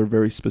spoilers, because they're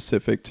very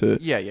specific to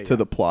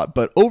the plot.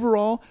 But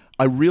overall,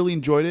 I really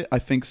enjoyed it. I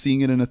think seeing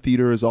it in a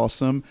theater is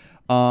awesome.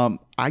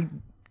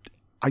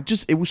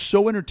 It was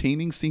so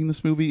entertaining seeing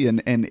this movie,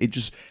 and it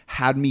just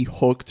had me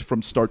hooked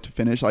from start to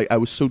finish. I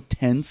was so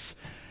tense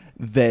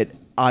that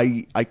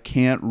I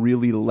can't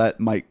really let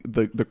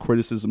the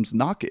criticisms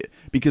knock it,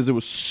 because it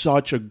was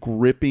such a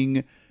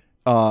gripping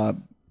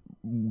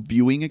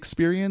viewing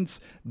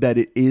experience that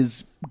it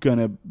is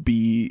gonna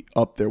be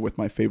up there with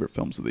my favorite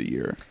films of the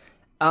year.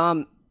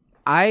 I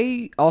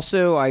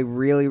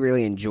really,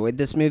 really enjoyed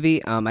this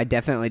movie. I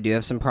definitely do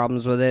have some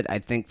problems with it. I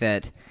think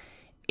that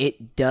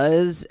it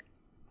does,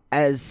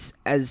 as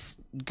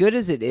good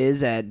as it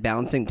is at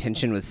balancing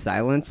tension with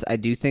silence, I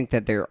do think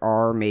that there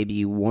are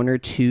maybe one or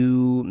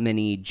too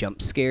many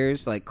jump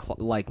scares,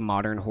 like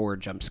modern horror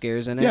jump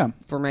scares in it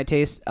for my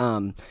taste.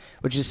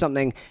 Which is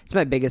something, it's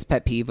my biggest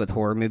pet peeve with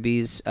horror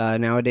movies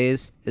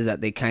nowadays, is that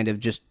they kind of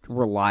just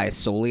rely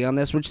solely on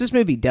this, which this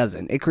movie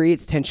doesn't. It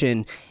creates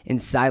tension in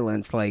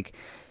silence like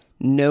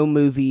no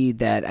movie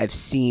that I've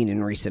seen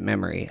in recent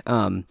memory.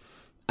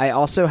 I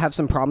also have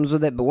some problems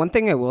with it, but one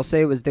thing I will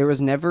say was there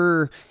was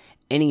never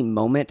any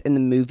moment in the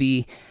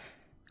movie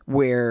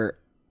where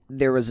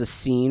there was a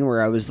scene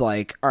where I was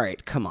like, all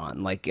right, come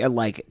on, like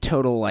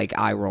total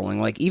eye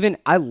rolling. Like, even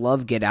I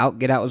love Get Out.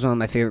 Get Out was one of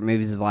my favorite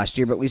movies of last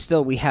year, but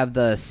we have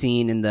the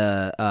scene in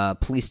the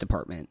police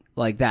department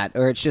like that,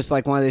 or it's just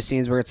like one of those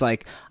scenes where it's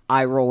like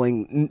eye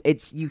rolling.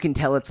 You can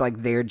tell it's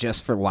like there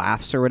just for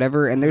laughs or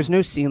whatever. And there's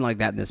no scene like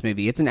that in this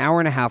movie. It's an hour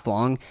and a half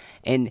long,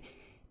 and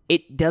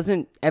it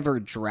doesn't ever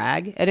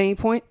drag at any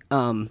point.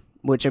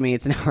 Which, I mean,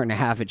 it's an hour and a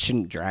half. It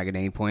shouldn't drag at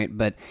any point,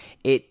 but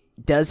it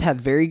does have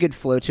very good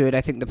flow to it.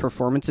 I think the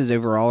performances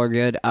overall are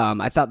good.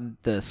 I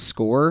thought the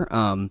score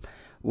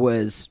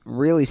was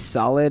really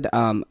solid.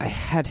 I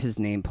had his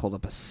name pulled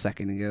up a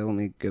second ago. Let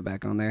me go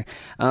back on there.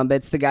 But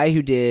it's the guy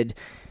who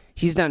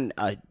he's done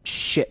a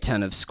shit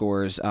ton of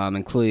scores,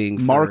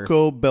 including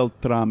Marco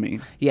Beltrami.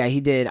 Yeah,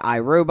 he did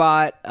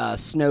iRobot,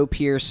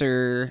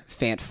 Snowpiercer,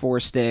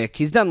 Fant4stic.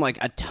 He's done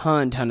like a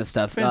ton of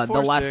stuff.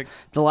 The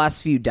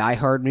last few Die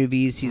Hard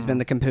movies he's been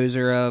the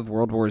composer of,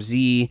 World War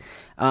Z.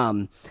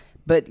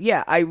 But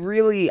yeah,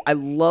 I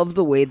love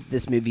the way that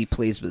this movie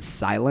plays with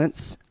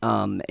silence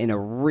in a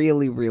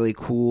really, really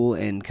cool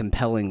and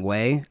compelling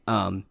way.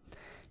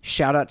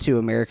 Shout out to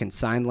American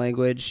Sign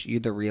Language.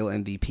 You're the real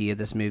MVP of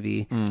this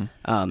movie.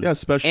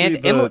 Especially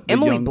and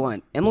Emily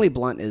Blunt. Emily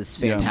Blunt is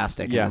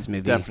fantastic in this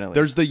movie. Definitely.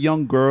 There's the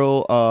young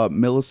girl,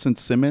 Millicent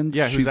Simmons.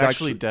 Yeah, she's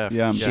actually deaf.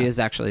 Yeah, she is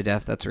actually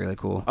deaf. That's really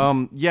cool.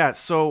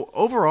 So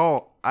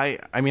overall, I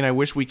mean, I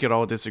wish we could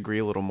all disagree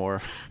a little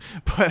more,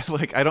 but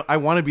like, I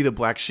want to be the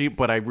black sheep,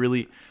 but I'm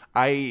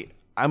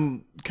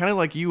kind of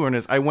like you,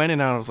 Ernest. I went in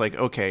and I was like,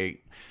 okay,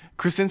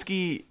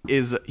 Krasinski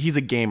he's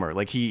a gamer.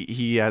 Like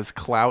he has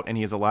clout and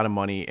he has a lot of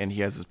money and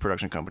he has his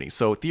production company.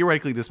 So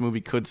theoretically this movie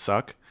could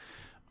suck.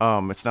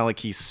 It's not like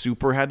he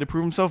super had to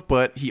prove himself,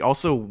 but he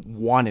also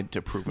wanted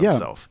to prove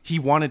himself. He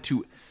wanted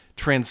to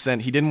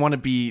transcend. He didn't want to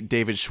be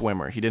David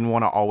Schwimmer. He didn't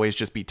want to always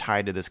just be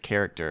tied to this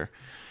character.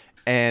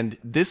 And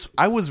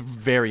I was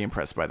very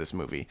impressed by this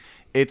movie.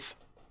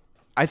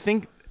 I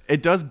think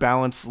it does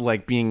balance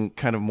like being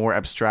kind of more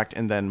abstract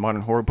and then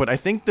modern horror, but I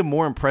think the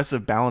more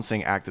impressive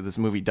balancing act that this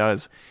movie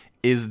does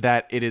is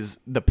that it is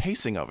the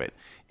pacing of it.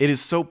 It is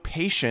so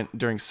patient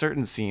during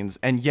certain scenes,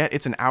 and yet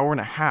it's an hour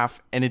and a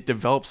half, and it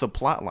develops a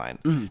plot line.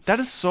 That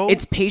is so...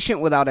 It's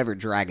patient without ever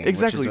dragging,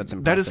 exactly. which is what's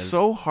impressive. That is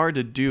so hard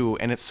to do,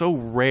 and it's so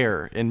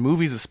rare in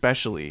movies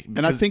especially.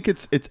 And I think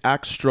its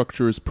act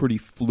structure is pretty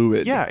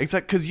fluid. Yeah,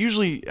 exactly. Because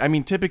usually, I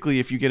mean, typically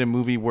if you get a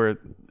movie where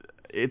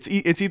it's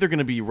either going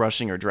to be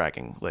rushing or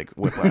dragging, like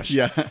Whiplash.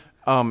 Yeah.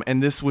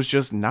 And this was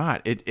just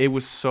not. It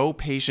was so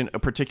patient,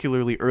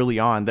 particularly early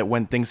on, that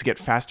when things get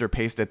faster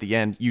paced at the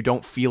end, you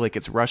don't feel like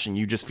it's rushing.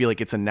 You just feel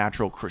like it's a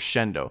natural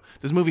crescendo.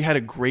 This movie had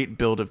a great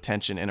build of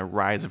tension and a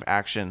rise of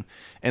action.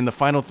 And the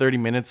final 30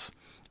 minutes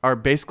are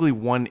basically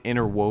one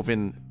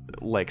interwoven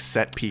like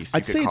set piece.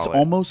 I'd say it's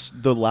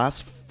almost the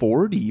last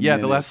 40 minutes. Yeah,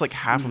 the last like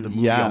half of the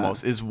movie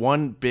almost is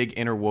one big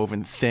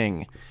interwoven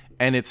thing.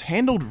 And it's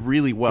handled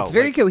really well. It's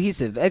very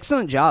cohesive.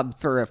 Excellent job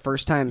for a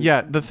first-time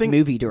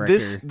movie director.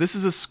 This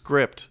is a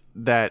script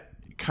that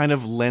kind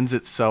of lends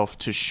itself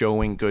to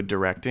showing good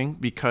directing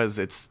because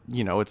it's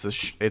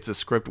a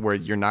script where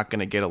you're not going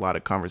to get a lot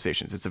of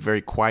conversations. It's a very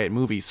quiet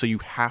movie, so you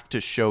have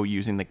to show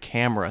using the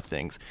camera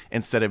things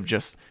instead of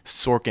just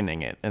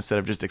Sorkining it, instead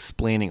of just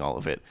explaining all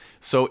of it.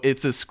 So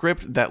it's a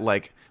script that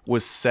like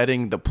was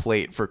setting the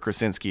plate for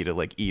Krasinski to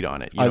like eat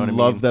on it. You know what I mean?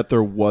 love that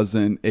there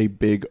wasn't a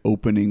big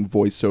opening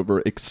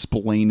voiceover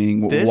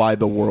explaining why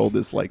the world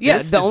is like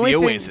this. This is the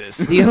Oasis.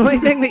 The only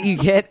thing that you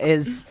get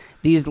is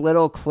these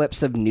little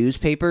clips of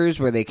newspapers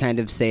where they kind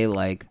of say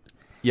like,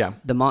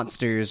 the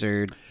monsters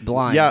are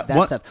blind,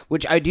 stuff.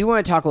 Which I do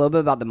want to talk a little bit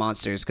about the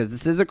monsters because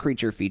this is a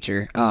creature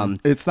feature.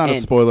 It's not a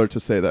spoiler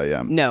to say that,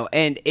 yeah. No,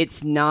 and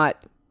it's not,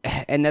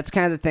 and that's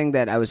kind of the thing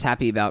that I was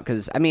happy about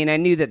because, I mean, I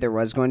knew that there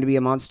was going to be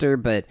a monster,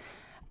 but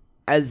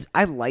as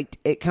I liked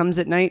It Comes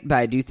at Night, but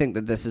I do think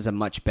that this is a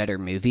much better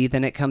movie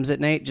than It Comes at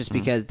Night just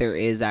because there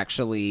is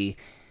actually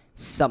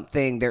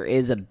something, there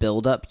is a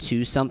build up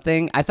to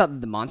something. I thought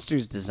that the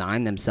monsters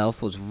design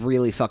themselves was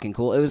really fucking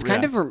cool. It was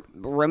kind of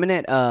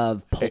remnant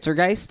of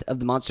Poltergeist, of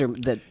the monster,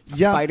 the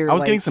spider. I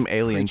was getting some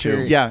Alien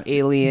too. Yeah.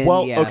 Alien.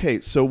 Well,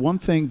 okay, so one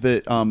thing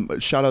that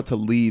shout out to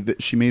Lee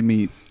that she made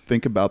me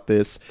think about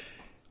this.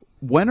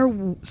 When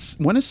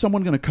is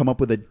someone going to come up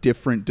with a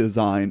different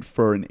design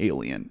for an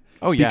alien?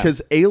 Oh, yeah.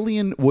 Because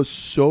Alien was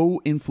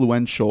so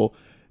influential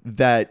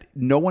that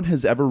no one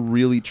has ever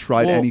really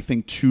tried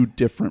anything too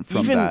different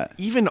from that.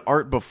 Even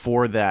art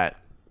before that,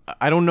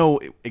 I don't know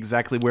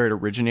exactly where it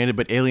originated,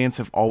 but aliens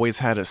have always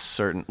had a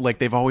certain, like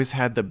they've always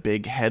had the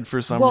big head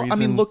for some reason. Well, I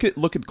mean, look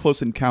at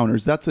Close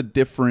Encounters. That's a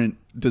different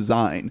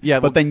design. Yeah,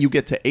 but then you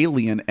get to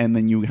Alien, and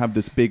then you have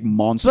this big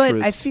monstrous.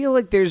 But I feel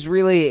like there's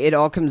really, it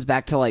all comes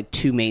back to like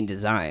two main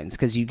designs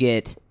because you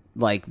get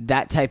like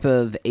that type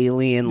of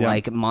alien,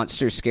 like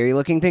monster, scary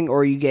looking thing,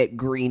 or you get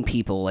green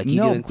people like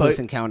you do in Close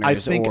Encounters. I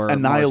think or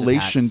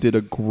Annihilation did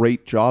a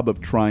great job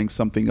of trying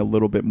something a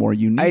little bit more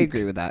unique. I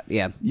agree with that.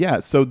 Yeah.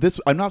 So this,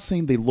 I'm not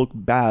saying they look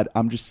bad.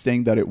 I'm just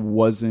saying that it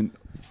wasn't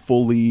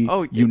fully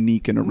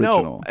unique and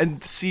original. No,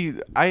 and see,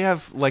 I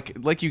have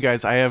like you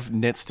guys, I have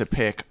nits to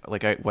pick,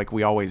 like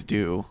we always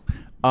do.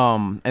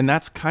 And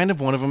that's kind of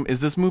one of them. Is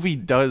this movie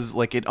does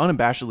like it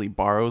unabashedly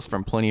borrows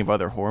from plenty of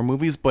other horror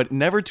movies, but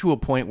never to a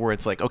point where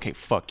it's like, okay,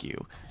 fuck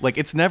you. Like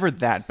it's never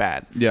that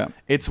bad. Yeah,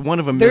 it's one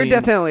of a million. There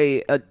are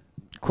definitely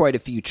quite a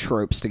few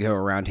tropes to go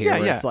around here.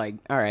 Where it's like,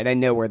 all right, I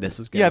know where this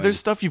is going. Yeah, there's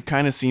stuff you've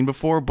kind of seen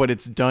before, but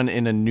it's done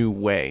in a new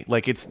way.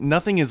 Like it's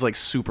nothing is like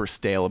super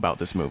stale about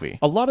this movie.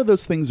 A lot of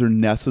those things are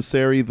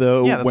necessary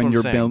though. Yeah,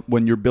 that's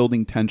when you're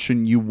building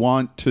tension, you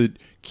want to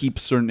keep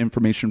certain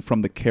information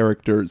from the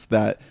characters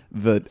that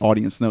the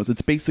audience knows.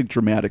 It's basic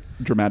dramatic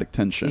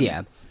tension.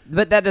 Yeah,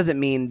 but that doesn't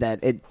mean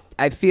that it.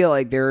 I feel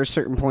like there are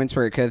certain points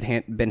where it could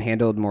have been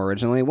handled more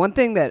originally. One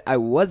thing that I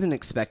wasn't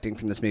expecting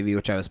from this movie,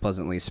 which I was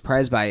pleasantly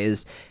surprised by,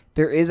 is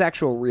there is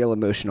actual real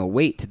emotional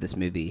weight to this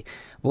movie.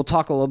 We'll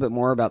talk a little bit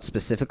more about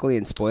specifically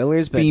in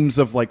spoilers. But themes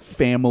of like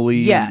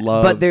family and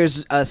love. But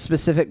there's a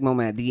specific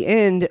moment at the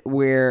end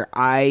where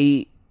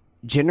I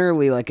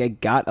generally I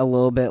got a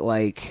little bit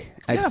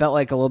I felt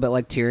like a little bit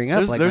like tearing up.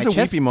 There's my a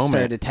chest weepy moment.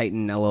 Started to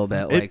tighten a little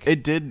bit.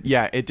 It did.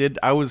 Yeah, it did.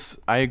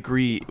 I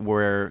agree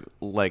where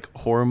like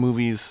horror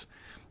movies,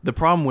 the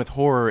problem with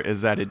horror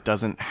is that it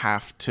doesn't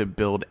have to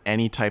build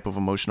any type of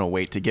emotional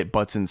weight to get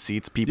butts in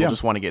seats. People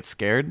just want to get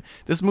scared.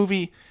 This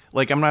movie,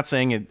 like I'm not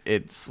saying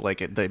it's like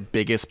the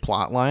biggest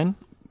plot line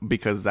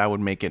because that would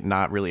make it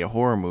not really a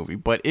horror movie,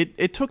 but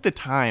it took the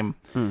time,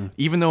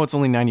 even though it's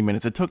only 90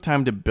 minutes, it took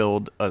time to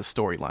build a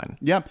storyline.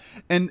 Yeah.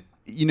 And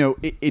you know,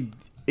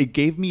 it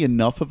gave me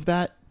enough of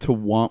that to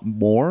want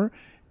more,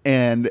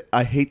 and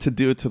I hate to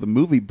do it to the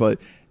movie, but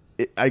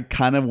I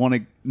kind of want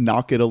to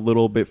knock it a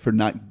little bit for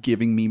not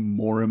giving me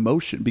more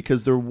emotion,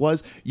 because there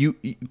was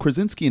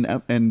Krasinski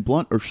and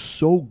Blunt are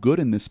so good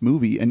in this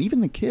movie, and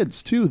even the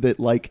kids too, that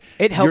like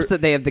it helps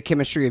that they have the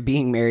chemistry of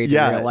being married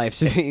in real life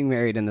to being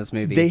married in this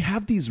movie. They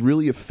have these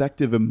really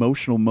effective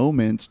emotional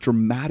moments,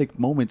 dramatic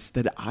moments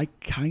that I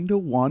kind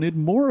of wanted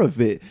more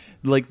of it.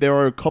 Like there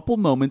are a couple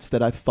moments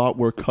that I thought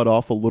were cut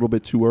off a little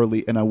bit too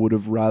early, and I would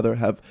have rather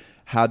have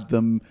had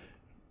them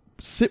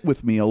sit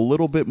with me a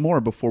little bit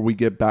more before we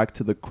get back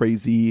to the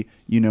crazy,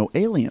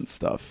 alien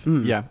stuff.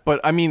 Yeah, but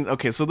I mean,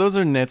 okay, so those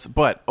are nits,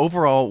 but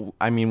overall,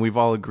 I mean, we've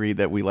all agreed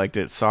that we liked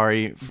it.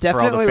 Sorry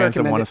for all the fans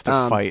that want us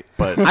to fight,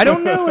 but I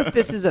don't know if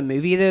this is a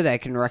movie though that I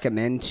can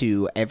recommend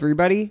to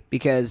everybody,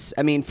 because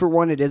I mean, for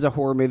one, it is a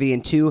horror movie,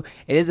 and two,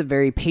 it is a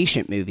very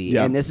patient movie,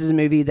 and this is a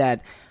movie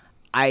that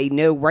I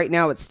know right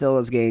now it still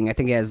is getting, I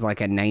think it has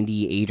like a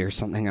 98 or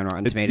something on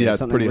Rotten Tomatoes,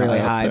 something really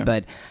high,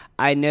 but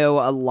I know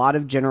a lot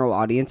of general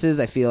audiences,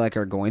 I feel like,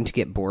 are going to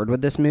get bored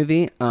with this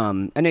movie. I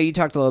know you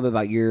talked a little bit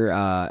about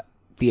your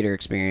theater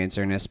experience,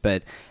 Ernest,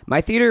 but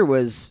my theater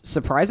was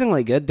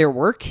surprisingly good. There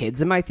were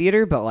kids in my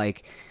theater, but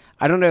like,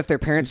 I don't know if their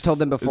parents told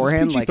them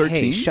beforehand, like,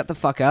 hey, shut the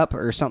fuck up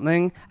or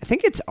something. I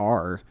think it's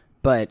R.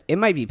 But it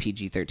might be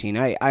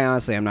PG-13. I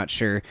honestly, I'm not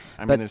sure.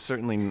 I mean, there's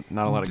certainly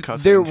not a lot of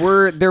cussing. There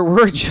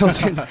were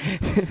children,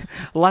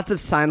 lots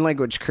of sign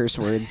language curse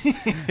words.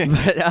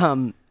 But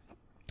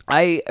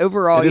I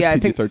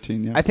think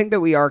PG-13. Yeah, I think that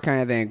we are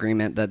kind of in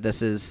agreement that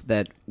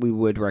that we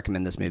would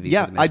recommend this movie.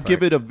 Yeah, I'd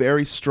give it a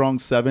very strong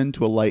 7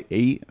 to a light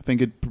 8. I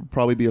think it'd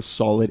probably be a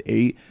solid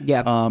 8.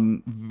 Yeah.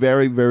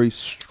 Very, very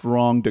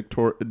strong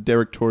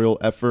directorial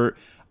effort.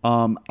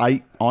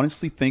 I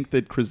honestly think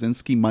that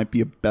Krasinski might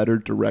be a better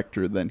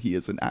director than he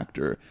is an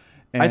actor.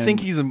 And I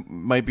think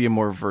might be a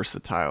more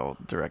versatile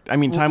director. I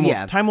mean, time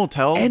will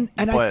tell. And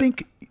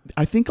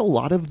I think a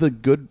lot of the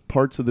good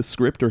parts of the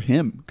script are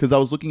him, because I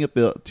was looking at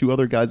the two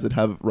other guys that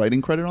have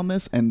writing credit on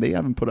this, and they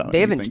haven't put out.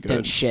 They haven't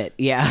done shit.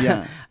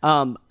 Yeah.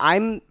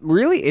 I'm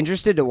really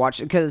interested to watch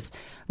it, because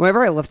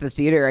whenever I left the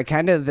theater, it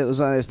was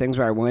one of those things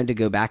where I wanted to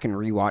go back and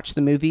rewatch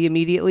the movie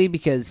immediately,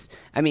 because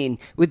I mean,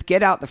 with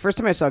Get Out, the first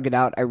time I saw Get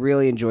Out, I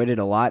really enjoyed it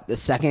a lot. The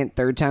second,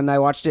 third time that I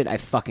watched it, I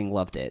fucking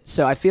loved it.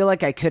 So I feel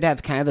like I could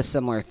have kind of a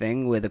similar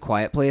thing with A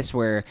Quiet Place,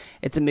 where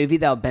it's a movie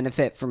that'll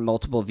benefit from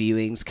multiple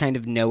viewings, kind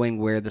of knowing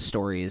where the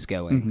story is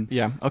going. Mm-hmm.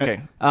 Yeah.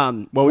 Okay.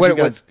 What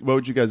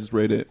would you guys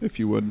rate it if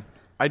you would?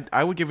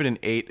 I would give it an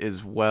 8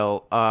 as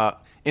well.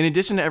 In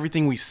addition to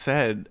everything we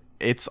said,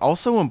 it's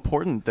also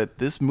important that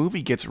this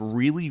movie gets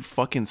really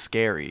fucking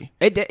scary.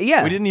 We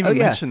didn't even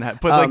mention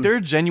that, but like there are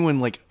genuine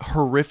like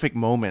horrific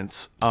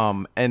moments.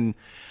 And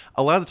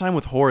a lot of the time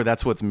with horror,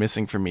 that's what's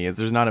missing for me, is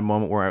there's not a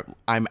moment where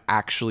I'm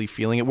actually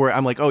feeling it, where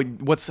I'm like, oh,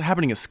 what's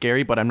happening is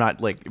scary, but I'm not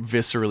like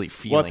viscerally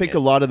feeling it. Well, I think a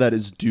lot of that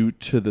is due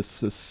to the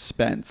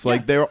suspense.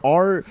 Like there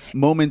are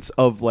moments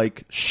of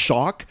like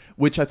shock,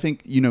 which I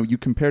think, you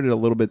compared it a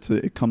little bit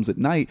to It Comes at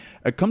Night.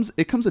 It Comes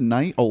at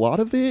Night, a lot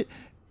of it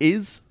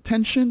is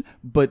tension,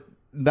 but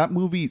that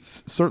movie,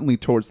 certainly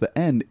towards the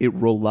end, it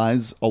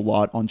relies a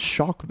lot on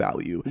shock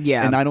value.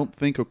 Yeah. And I don't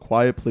think A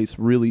Quiet Place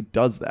really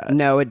does that.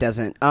 No, it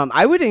doesn't.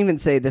 I would even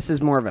say this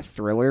is more of a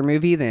thriller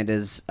movie than it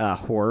is a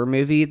horror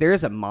movie. There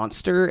is a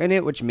monster in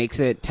it, which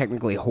makes it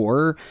technically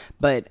horror.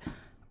 But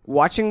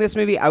watching this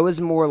movie, I was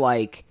more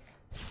like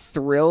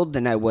thrilled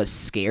than I was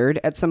scared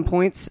at some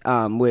points,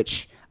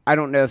 which I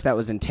don't know if that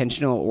was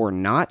intentional or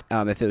not,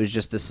 if it was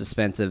just the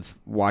suspense of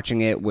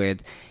watching it,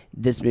 with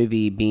this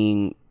movie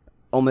being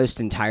almost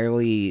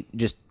entirely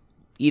just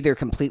either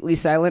completely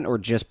silent or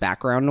just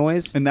background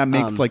noise. And that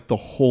makes like the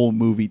whole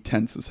movie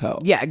tense as hell.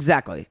 Yeah,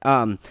 exactly.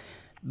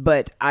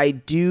 But I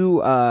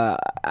do,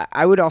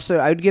 I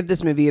would give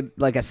this movie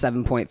like a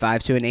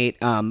 7.5 to an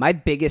 8. My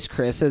biggest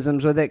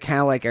criticisms with it,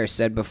 kind of like I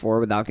said before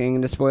without getting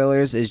into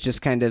spoilers, is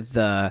just kind of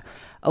a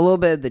little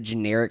bit of the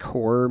generic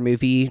horror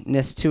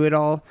movie-ness to it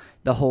all.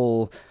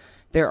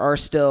 There are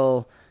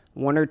still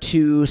one or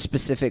two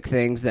specific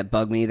things that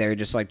bug me. They're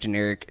just like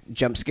generic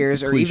jump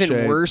scares, or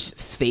even worse,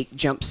 fake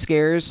jump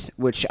scares,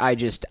 which I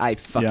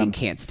fucking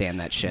can't stand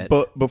that shit.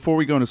 But before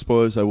we go into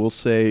spoilers, I will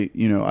say,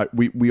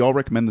 we all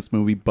recommend this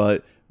movie,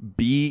 but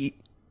be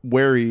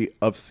wary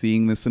of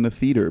seeing this in a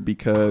theater,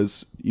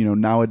 because,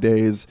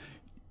 nowadays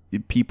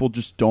people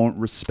just don't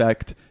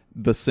respect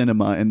the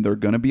cinema, and they're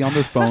going to be on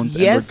their phones,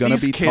 and they're going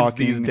to be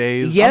talking these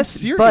days. Yes,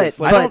 I'm serious.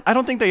 but I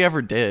don't think they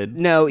ever did.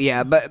 No,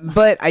 yeah,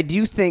 but I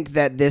do think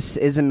that this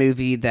is a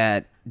movie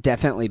that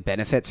definitely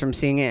benefits from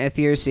seeing it at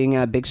theater, seeing it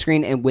on a big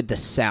screen, and with the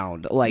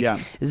sound. Like,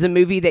 this is a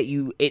movie that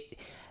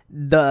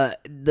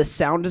the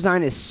sound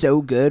design is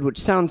so good, which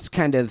sounds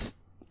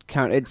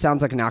it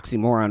sounds like an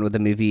oxymoron with the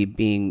movie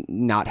being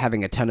not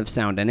having a ton of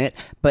sound in it,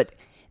 but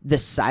the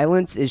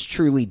silence is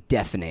truly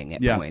deafening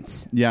at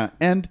points. Yeah,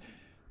 and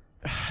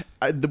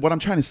what I'm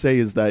trying to say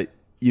is that,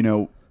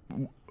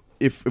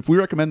 if we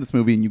recommend this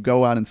movie and you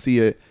go out and see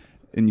it,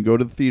 and you go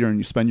to the theater and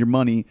you spend your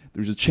money,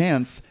 there's a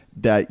chance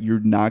that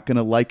you're not going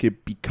to like it,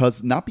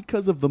 not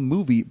because of the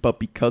movie, but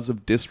because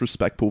of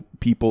disrespectful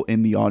people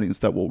in the audience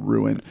that will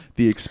ruin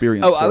the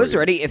experience. Oh, I was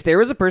ready. If there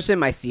was a person in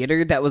my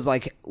theater that was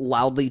like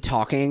loudly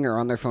talking or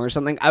on their phone or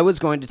something, I was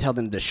going to tell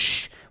them to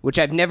shh, which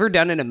I've never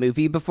done in a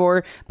movie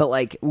before. But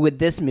like with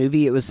this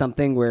movie, it was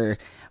something where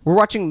we're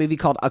watching a movie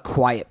called A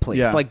Quiet Place.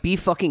 Yeah. Like, be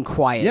fucking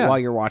quiet while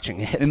you're watching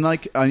it. And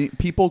like,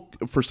 people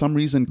for some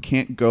reason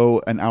can't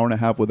go an hour and a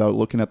half without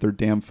looking at their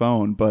damn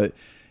phone. But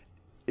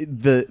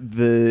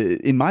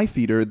in my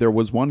theater, there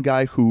was one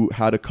guy who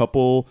had a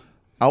couple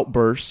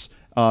outbursts,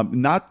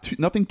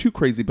 Nothing too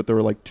crazy, but there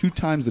were like 2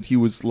 times that he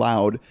was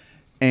loud,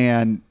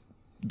 and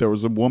there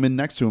was a woman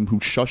next to him who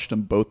shushed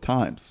him both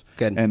times.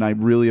 Good. And I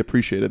really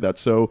appreciated that.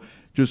 So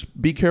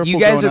just be careful. You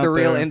guys going are the out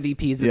real there.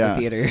 MVPs in the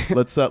theater.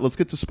 Let's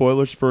get to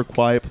spoilers for A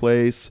Quiet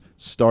Place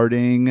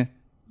starting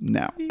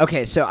now.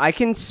 Okay, so I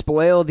can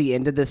spoil the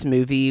end of this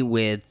movie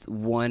with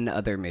one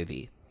other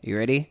movie. You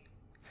ready?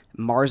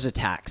 Mars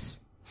Attacks.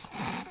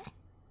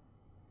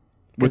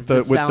 With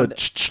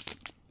the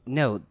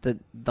No,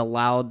 the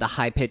loud, the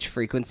high pitched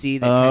frequency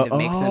that kind of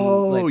makes him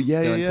go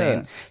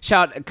insane.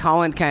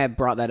 Colin kind of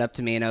brought that up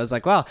to me, and I was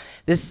like, wow,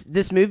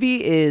 this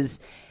movie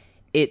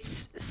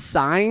it's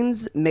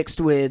Signs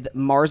mixed with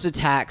Mars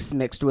Attacks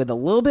mixed with a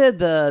little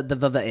bit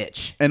of the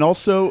itch. And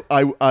also,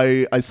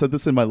 I said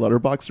this in my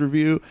Letterboxd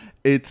review.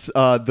 It's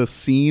the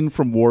scene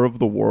from War of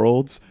the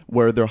Worlds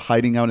where they're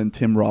hiding out in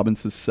Tim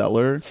Robbins'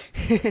 cellar.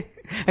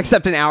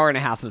 Except an hour and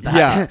a half of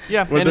that.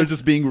 Yeah. Where they're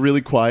just being really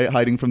quiet,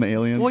 hiding from the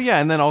aliens. Well, yeah,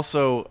 and then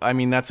also, I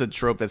mean, that's a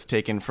trope that's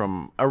taken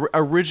from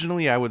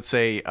originally, I would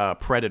say,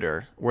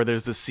 Predator, where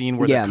there's the scene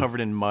where they're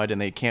covered in mud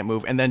and they can't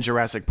move, and then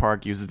Jurassic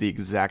Park uses the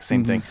exact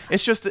same thing.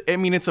 It's just, I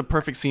mean, it's a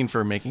perfect scene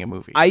for making a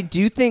movie. I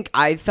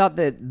thought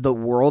that the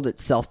world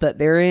itself that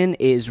they're in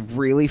is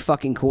really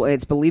fucking cool.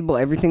 It's believable.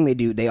 Everything they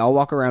do, they all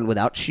walk around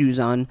without shoes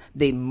on.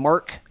 They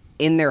mark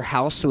in their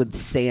house with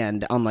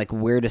sand on like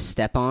where to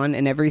step on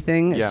and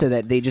everything, so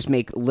that they just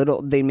make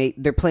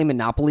they're playing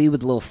Monopoly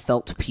with little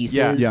felt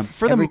pieces. Yeah.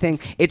 For everything,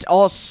 it's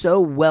all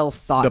so well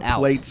thought out. The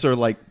plates are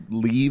like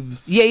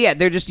leaves. Yeah.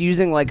 They're just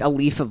using like a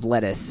leaf of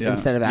lettuce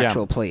instead of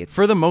actual plates.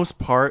 For the most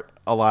part,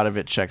 a lot of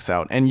it checks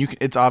out, and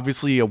it's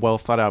obviously a well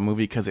thought out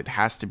movie because it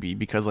has to be,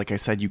 because like I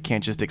said, you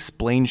can't just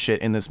explain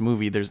shit in this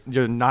movie.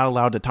 You're not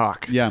allowed to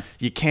talk. Yeah,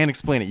 you can't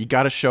explain it. You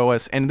got to show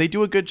us, and they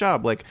do a good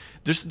job. Like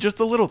just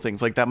the little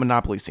things like that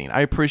Monopoly scene.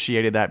 I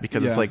appreciated that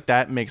because it's like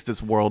that makes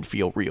this world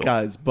feel real,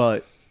 guys.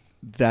 But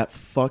that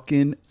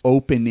fucking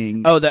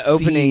opening. Oh, the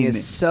opening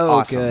is so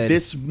awesome. good.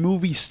 This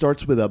movie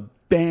starts with a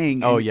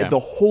bang. Oh, and yeah. the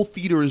whole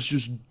theater is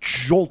just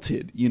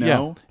jolted. You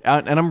know.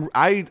 Yeah, and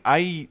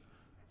I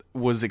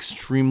was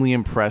extremely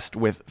impressed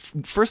with,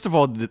 first of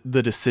all,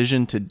 the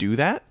decision to do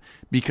that,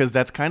 because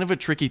that's kind of a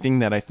tricky thing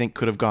that I think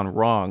could have gone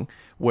wrong,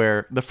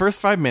 where the first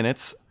 5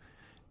 minutes,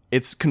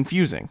 it's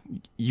confusing.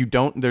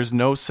 There's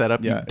no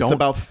setup. Yeah, it's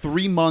about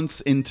 3 months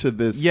into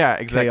this. Yeah,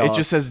 exactly. chaos. It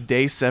just says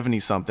day 70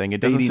 something.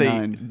 It doesn't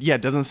 89. say. Yeah,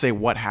 it doesn't say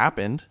what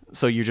happened.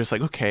 So you're just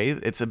like, okay,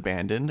 it's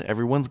abandoned.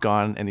 Everyone's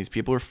gone, and these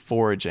people are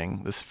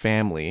foraging. This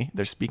family,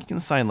 they're speaking in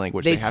sign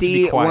language. They have to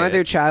be quiet. one of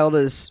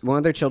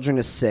their children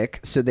is sick,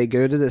 so they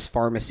go to this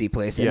pharmacy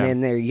place, and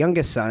then their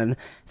youngest son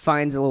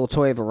finds a little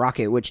toy of a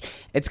rocket, which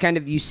it's kind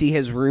of, you see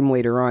his room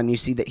later on. You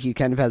see that he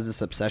kind of has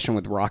this obsession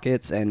with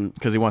rockets, and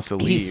because he wants to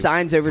leave, he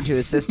signs over to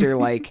his sister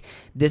like,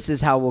 "This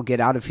is how we'll get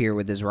out of here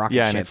with his rocket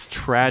ship." ship. And it's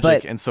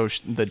tragic. And so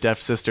the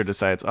deaf sister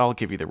decides, "I'll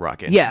give you the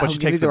rocket." Yeah, but she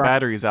takes the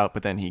batteries out,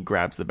 but then he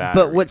grabs the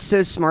battery. But what's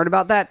so smart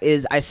about that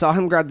is I saw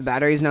him grab the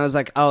batteries, and I was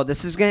like, "Oh,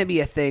 this is going to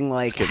be a thing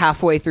like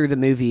halfway through the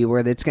movie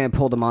where it's going to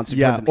pull the monster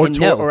towards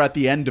him." Or at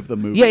the end of the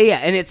movie. Yeah,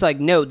 and it's like,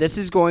 no, this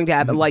is going to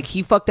happen. Like,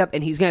 he fucked up,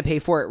 and he's going to pay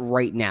for it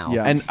right now.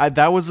 Yeah. And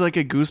that was like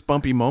a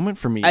goosebumpy moment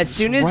for me. As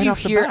soon as you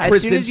hear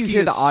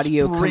the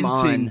audio come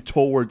on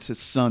towards his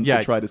son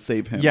to try to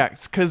save him. Yeah,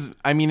 because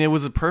I mean, it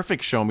was a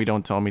perfect show me,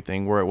 don't tell me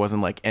thing where it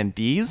wasn't like, and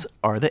these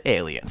are the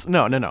aliens.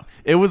 No.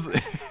 It was,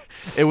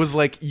 it was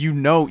like,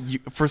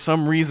 for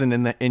some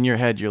reason in your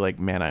head, you're like,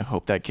 man, I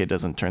hope that kid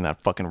doesn't turn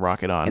that fucking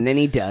rocket on. And then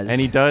he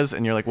does.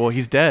 And you're like, well,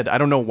 he's dead. I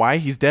don't know why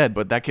he's dead,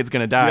 but that kid's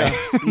gonna die.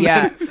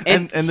 Yeah.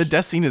 and the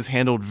death scene is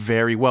handled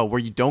very well, where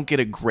you don't get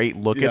a great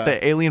look at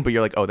the alien, but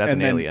you're like, oh, that's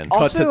an alien.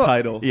 Cut to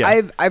title.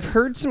 Yeah. I've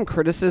heard some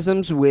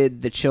criticisms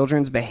with the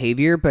children's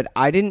behavior, but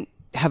I didn't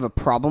have a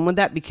problem with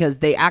that because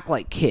they act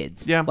like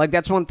kids. Yeah. Like,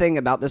 that's one thing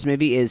about this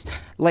movie is,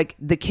 like,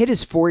 the kid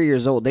is 4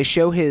 years old. They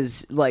show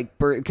his, like,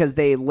 because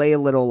they lay a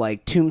little,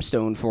 like,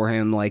 tombstone for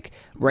him, like,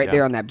 right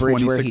there on that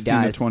bridge where he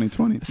dies.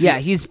 2020. Yeah,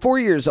 he's 4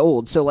 years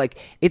old. So, like,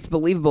 it's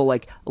believable.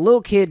 Like, a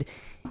little kid,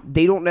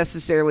 they don't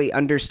necessarily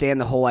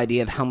understand the whole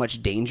idea of how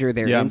much danger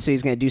they're in, so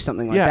he's going to do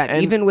something like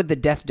that. Even with the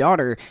deaf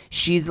daughter,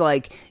 she's,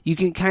 like, you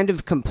can kind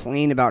of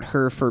complain about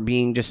her for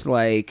being just,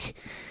 like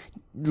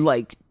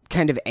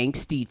kind of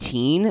angsty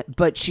teen,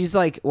 but she's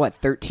like, what,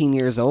 13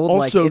 years old?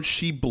 Also, like,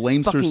 she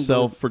blames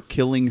herself for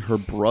killing her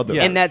brother.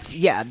 And that's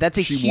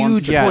a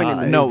huge point in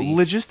the no, movie.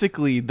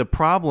 logistically, the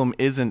problem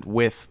isn't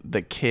with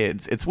the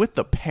kids, it's with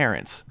the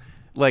parents.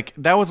 Like,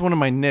 that was one of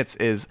my nits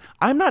is,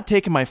 I'm not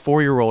taking my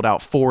 4-year-old out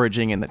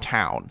foraging in the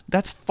town.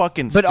 That's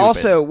fucking stupid. But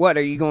also, what,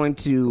 are you going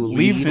to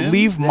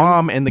leave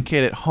mom and the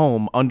kid at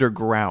home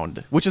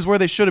underground, which is where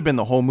they should have been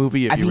the whole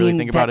movie if you really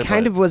think about it. That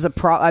kind of was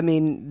I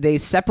mean, they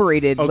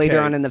separated later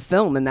on in the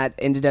film, and that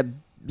ended up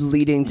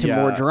leading to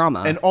more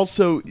drama. And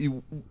also,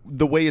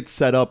 the way it's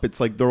set up, it's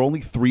like they're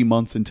only 3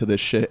 months into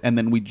this shit, and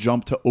then we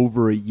jump to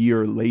over a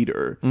year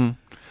later.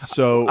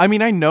 So I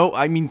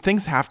mean,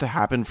 things have to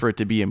happen for it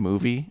to be a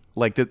movie.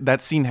 Like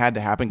that scene had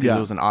to happen because it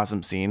was an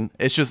awesome scene.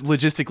 It's just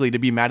logistically, to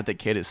be mad at the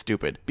kid is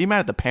stupid. Be mad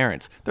at the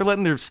parents. They're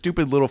letting their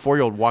stupid little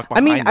 4-year-old walk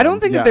behind them. I don't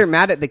think that they're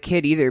mad at the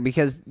kid either,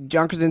 because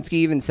John Krasinski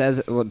even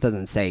says, well, it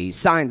doesn't say, he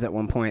signs at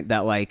one point that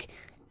like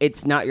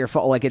it's not your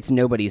fault, like it's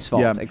nobody's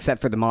fault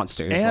except for the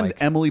monsters. And like,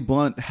 Emily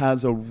Blunt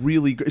has a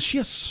really good, she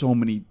has so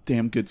many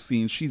damn good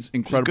scenes. She's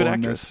incredible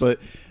in this,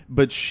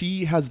 but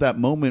she has that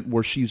moment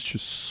where she's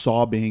just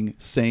sobbing,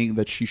 saying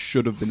that she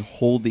should have been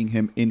holding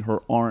him in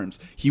her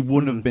arms. He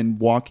wouldn't have been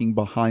walking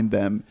behind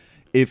them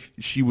if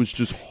she was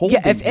just holding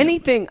him. If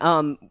anything,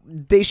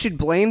 they should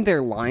blame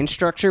their line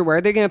structure. Where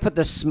are they going to put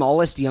the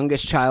smallest,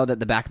 youngest child at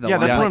the back of the line?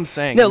 Yeah, that's what I'm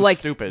saying. No, it was like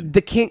stupid.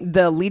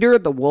 The leader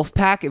of the wolf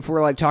pack, if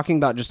we're like talking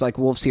about just like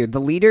wolves here,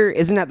 the leader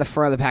isn't at the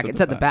front of the pack,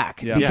 it's at the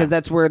back. Yeah. Because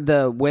that's where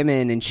the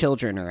women and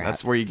children are at.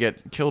 That's where you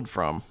get killed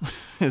from,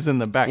 is in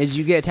the back. Is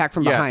you get attacked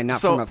from behind,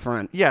 not from up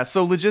front. Yeah,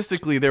 so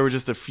logistically, there were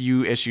just a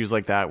few issues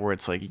like that where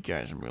it's like, you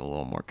guys should be a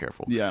little more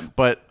careful. Yeah.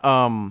 But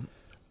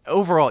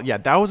overall, yeah,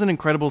 that was an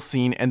incredible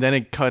scene, and then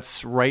it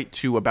cuts right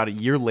to about a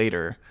year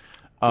later.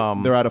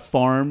 They're at a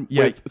farm.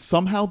 Yeah. Wait,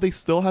 somehow they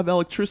still have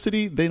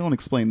electricity? They don't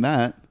explain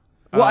that.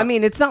 Well, I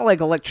mean, it's not like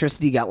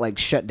electricity got like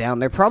shut down.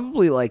 They're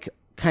probably like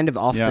kind of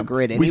off the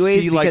grid anyways.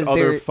 We see like because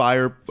other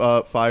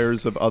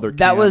fires of other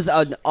That camps. was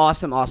an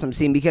awesome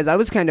scene, because I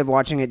was kind of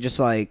watching it just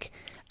like,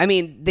 I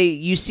mean,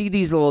 you see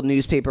these little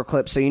newspaper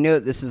clips, so you know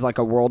this is like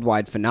a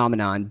worldwide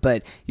phenomenon,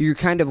 but you're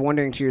kind of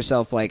wondering to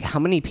yourself, like, how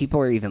many people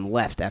are even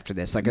left after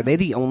this? Like, are they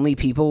the only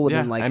people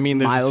within like I mean,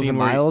 there's miles a scene and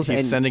where miles? he's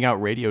And sending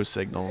out radio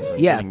signals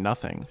and getting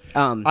nothing.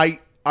 I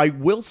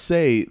will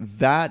say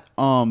that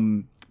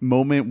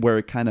moment where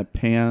it kind of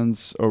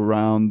pans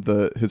around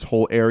his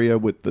whole area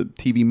with the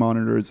TV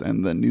monitors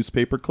and the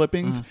newspaper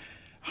clippings.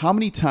 How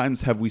many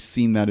times have we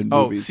seen that in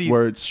movies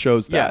where it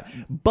shows that?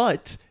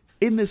 But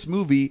in this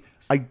movie,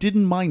 I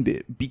didn't mind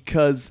it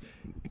because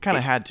it kind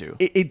of had to.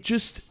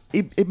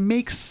 It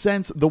makes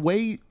sense. The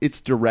way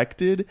it's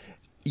directed,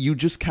 you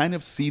just kind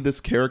of see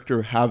this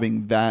character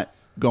having that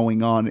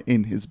going on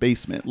in his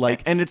basement.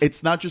 Like, and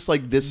it's not just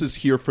like this is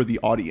here for the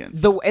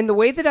audience. And the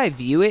way that I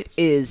view it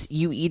is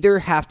you either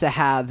have to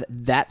have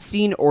that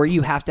scene or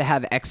you have to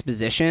have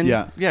exposition.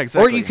 Yeah,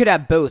 exactly. Or you could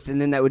have both,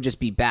 and then that would just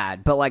be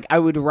bad. But like, I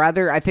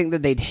think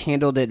that they'd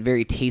handled it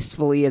very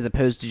tastefully as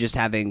opposed to just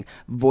having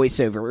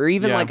voiceover or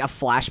even like a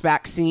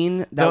flashback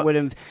scene that would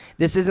have.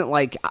 This isn't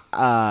like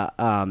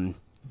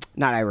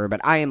not Ira,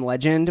 but I Am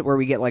Legend, where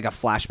we get like a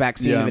flashback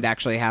scene of it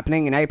actually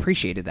happening, and I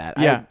appreciated that.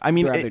 Yeah, I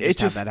mean,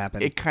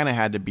 it kind of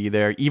had to be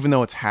there, even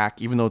though it's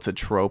hack, even though it's a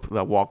trope,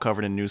 that wall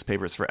covered in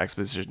newspapers for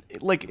exposition.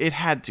 It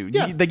had to.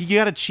 Yeah. You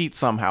got to cheat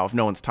somehow if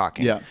no one's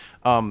talking. Yeah.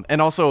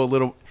 And also a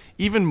little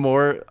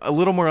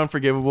more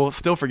unforgivable,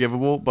 still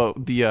forgivable,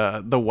 but the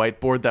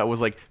whiteboard that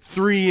was like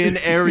 3 in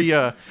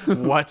area.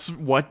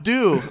 what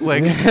do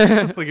like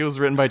like it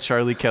was written by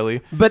Charlie Kelly.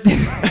 But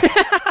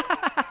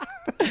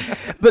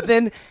but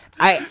then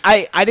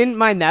I didn't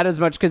mind that as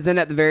much, because then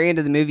at the very end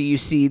of the movie you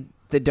see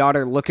the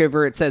daughter look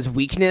over, it says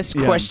weakness ?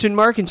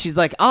 And she's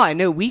like, I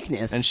know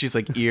weakness. And she's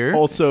like, ear.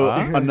 Also,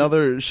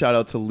 another shout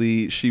out to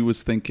Lee. She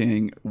was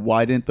thinking,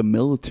 why didn't the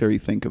military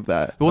think of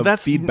that? Well,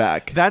 that's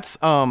feedback. That's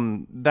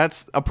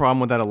a problem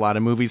with that a lot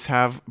of movies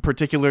have,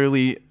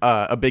 particularly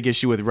a big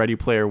issue with Ready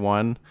Player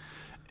One.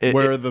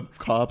 Where are the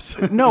cops?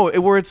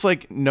 Where it's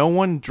like no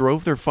one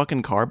drove their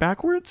fucking car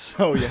backwards.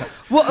 Oh yeah.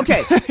 Well,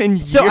 okay.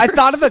 So I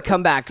thought of a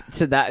comeback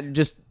to that.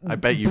 Just I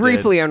bet you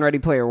briefly did. On Ready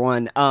Player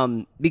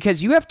One,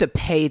 because you have to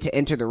pay to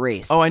enter the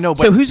race. Oh, I know.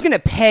 But so who's gonna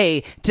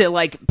pay to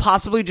like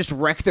possibly just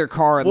wreck their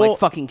car and like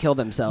fucking kill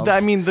themselves? I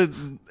mean, the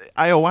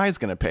IOI is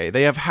gonna pay.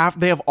 They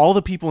have all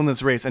the people in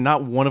this race, and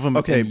not one of them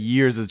in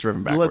years is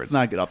driven backwards. Let's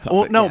not get off topic.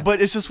 Well, no,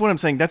 but it's just what I'm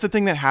saying. That's a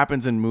thing that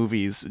happens in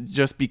movies,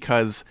 just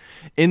because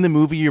in the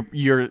movie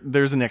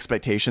there's an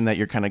expectation that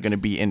you're kind of going to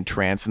be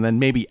entranced, and then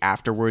maybe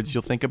afterwards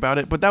you'll think about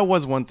it. But that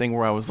was one thing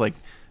where I was like,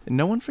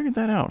 no one figured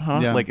that out, huh?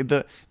 Yeah. Like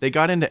they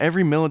got into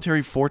every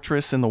military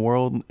fortress in the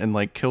world and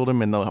like killed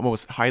them in the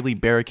most highly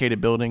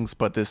barricaded buildings,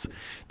 but this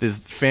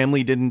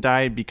family didn't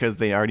die because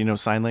they already know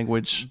sign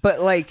language.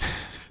 But like,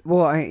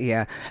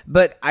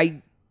 but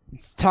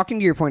talking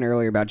to your point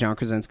earlier about John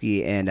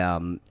Krasinski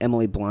and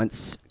Emily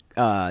Blunt's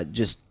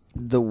just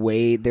the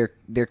way their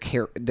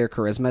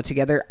charisma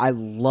together. I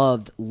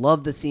loved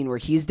the scene where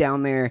he's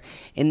down there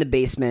in the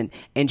basement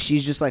and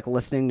she's just like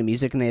listening to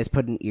music, and they just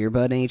put an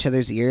earbud in each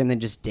other's ear and then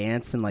just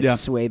dance and like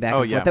sway back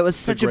and forth. That was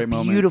such a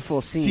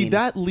beautiful scene. See,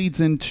 that leads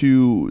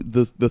into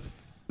the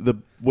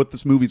what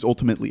this movie's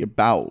ultimately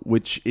about,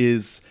 which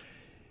is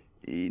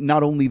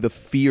not only the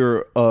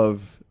fear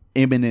of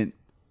imminent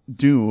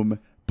doom,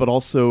 but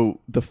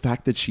also the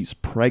fact that she's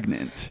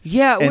pregnant.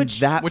 Yeah, and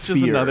which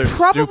is another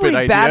probably stupid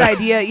idea. bad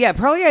idea. Yeah,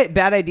 probably a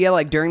bad idea.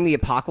 Like during the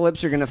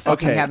apocalypse, you're gonna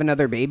fucking have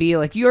another baby.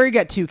 Like you already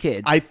got 2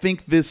 kids. I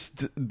think this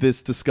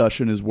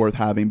discussion is worth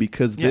having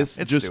because it's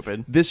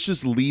stupid. This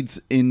just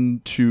leads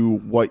into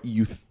what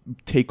you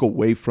take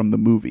away from the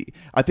movie.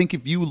 I think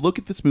if you look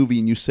at this movie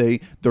and you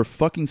say they're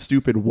fucking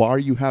stupid, why are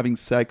you having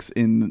sex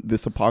in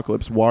this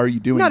apocalypse? Why are you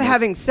doing not this?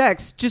 having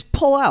sex? Just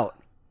pull out.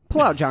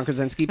 Pull out, John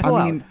Krasinski. Pull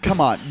out. I mean,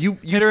 come on. You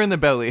hit her in the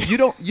belly. You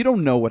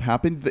don't know what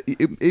happened.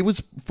 It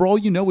was, for all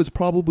you know, it was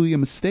probably a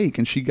mistake,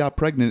 and she got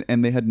pregnant,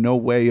 and they had no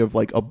way of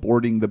like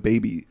aborting the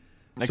baby.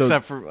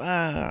 Except for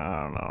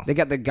I don't know. They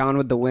got the Gone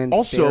with the Wind.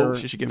 Also,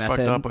 she should get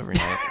method. fucked up every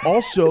night.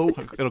 Also,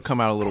 it'll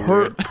come out a little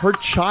her weird. her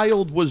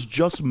child was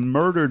just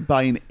murdered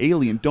by an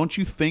alien. Don't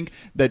you think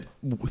that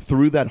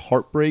through that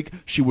heartbreak,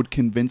 she would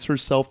convince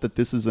herself that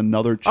this is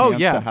another chance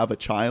to have a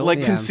child?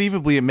 Like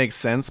conceivably, it makes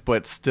sense,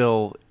 but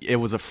still, it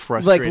was a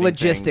frustrating like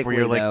thing logistically, where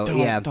you're like,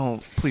 though,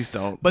 don't, please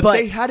don't. But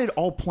they had it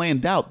all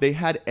planned out. They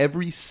had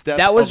every step.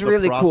 That was of the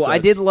really cool. I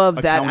process did love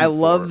that. I accounted for.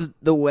 loved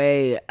the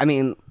way. I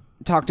mean,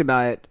 talked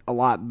about it a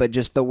lot, but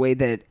just the way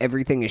that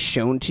everything is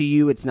shown to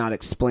you, it's not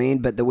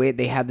explained, but the way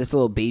they have this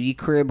little baby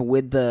crib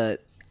with the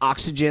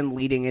oxygen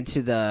leading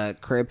into the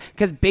crib,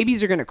 because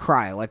babies are going to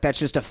cry. Like, that's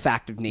just a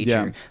fact of nature.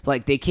 Yeah.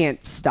 Like, they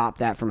can't stop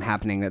that from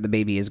happening, that the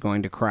baby is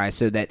going to cry.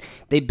 So that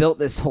they built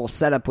this whole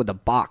setup with a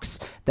box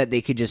that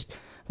they could just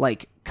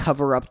like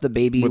cover up the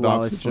baby with while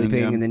oxygen, it's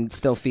sleeping, and then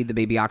still feed the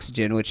baby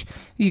oxygen, which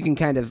you can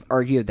kind of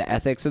argue the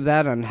ethics of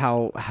that on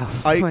how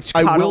much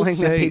coddling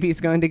the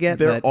baby's going to get.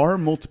 There are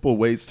multiple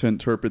ways to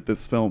interpret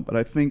this film, but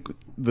I think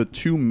the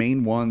 2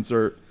 main ones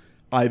are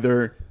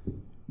either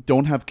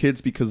don't have kids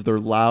because they're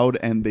loud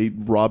and they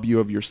rob you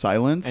of your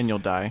silence, and you'll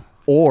die,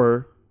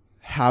 or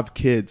have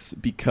kids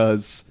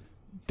because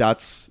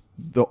that's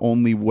the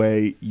only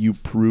way you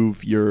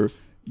prove your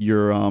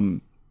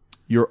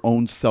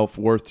own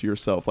self-worth to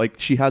yourself. Like,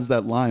 she has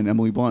that line,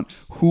 Emily Blunt,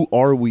 who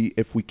are we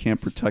if we can't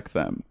protect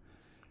them?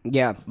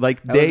 Yeah,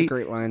 like that was a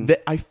great line.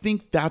 I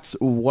think that's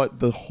what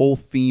the whole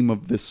theme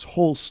of this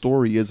whole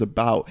story is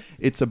about.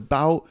 It's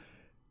about,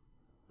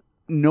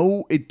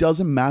 no, it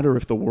doesn't matter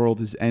if the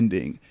world is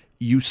ending.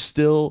 You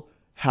still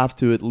have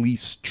to at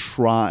least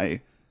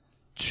try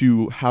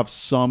to have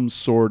some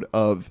sort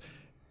of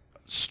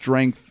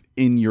strength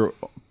in your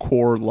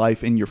core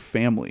life, in your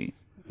family.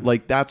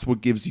 Like, that's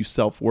what gives you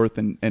self-worth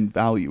and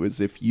value,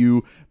 is if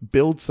you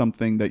build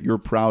something that you're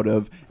proud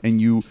of, and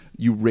you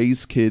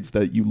raise kids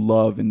that you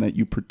love and that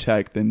you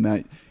protect and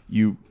that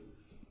you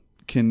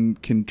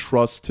can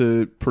trust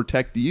to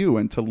protect you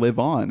and to live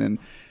on. And,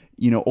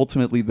 you know,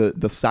 ultimately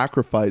the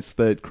sacrifice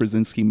that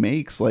Krasinski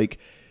makes, like,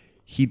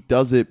 he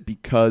does it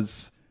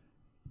because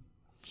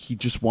he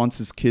just wants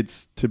his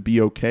kids to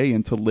be okay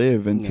and to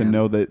live and to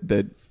know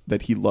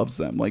that he loves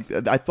them. Like,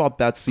 I thought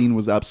that scene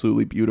was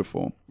absolutely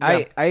beautiful.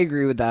 I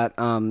agree with that.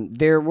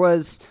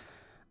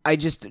 I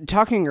just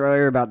talking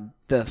earlier about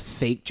the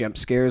fake jump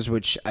scares,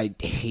 which I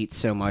hate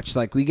so much.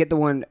 Like, we get the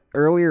one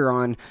earlier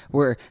on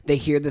where they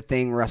hear the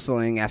thing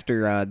rustling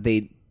after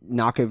they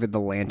knock over the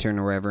lantern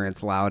or whatever, and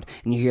it's loud,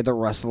 and you hear the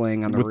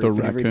rustling on the roof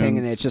and everything,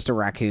 and it's just a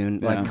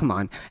raccoon. Yeah. Like, come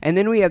on. And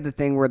then we have the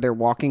thing where they're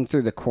walking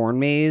through the corn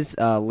maze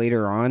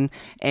later on,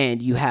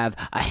 and you have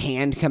a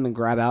hand come and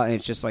grab out, and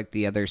it's just like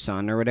the other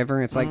son or whatever.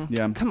 And it's like,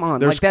 come on.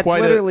 There's like,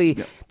 that's literally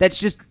that's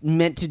just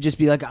meant to just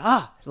be like,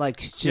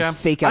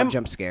 fake out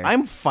jump scare.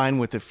 I'm fine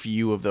with a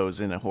few of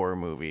those in a horror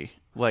movie.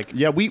 Like,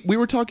 we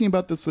were talking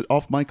about this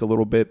off mic a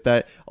little bit,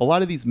 that a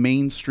lot of these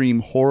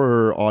mainstream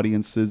horror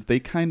audiences, they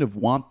kind of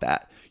want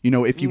that. You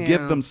know, if you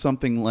give them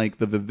something like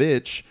The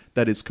Vivitch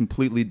that is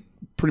pretty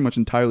much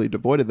entirely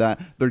devoid of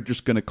that, they're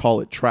just going to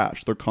call it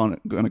trash. They're going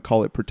to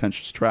call it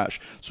pretentious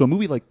trash. So a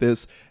movie like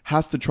this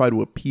has to try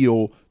to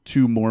appeal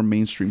to more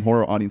mainstream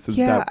horror audiences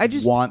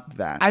want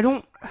that.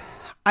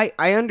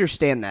 I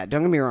understand that.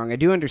 Don't get me wrong. I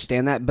do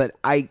understand that, but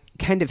I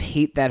kind of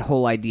hate that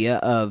whole idea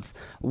of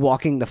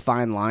walking the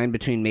fine line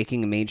between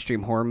making a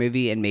mainstream horror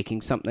movie and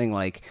making something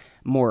like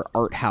more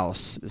art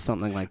house,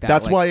 something like that.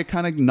 That's why it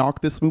kind of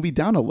knocked this movie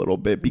down a little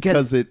bit,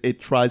 because it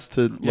tries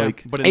to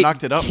but it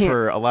knocked it up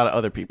for a lot of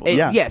other people.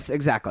 Yes,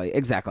 exactly.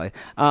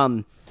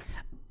 Another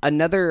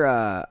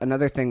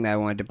thing that I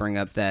wanted to bring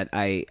up that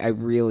I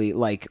really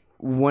like,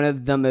 one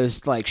of the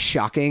most like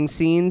shocking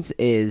scenes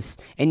is,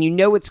 and you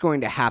know it's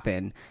going to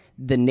happen,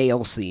 the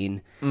nail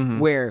scene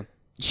where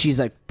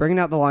she's like bringing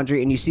out the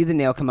laundry and you see the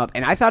nail come up,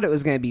 and I thought it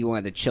was going to be one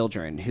of the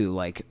children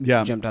who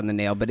jumped on the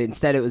nail, but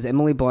instead it was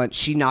Emily Blunt.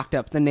 She knocked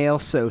up the nail,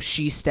 so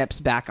she steps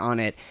back on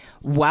it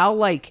while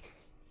like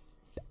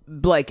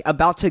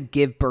about to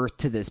give birth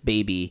to this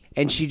baby,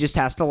 and she just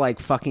has to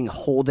fucking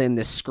hold in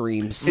this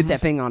scream,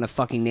 stepping on a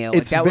fucking nail.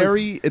 It's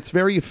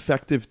very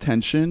effective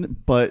tension,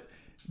 but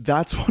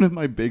that's one of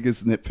my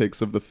biggest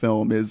nitpicks of the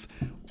film is,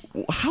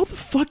 how the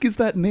fuck is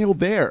that nail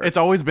there? It's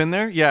always been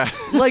there? Yeah.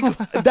 Like,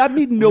 that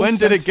made no when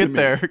sense. When did it get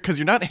there? Because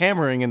you're not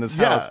hammering in this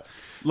house.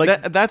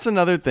 Like, that's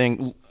another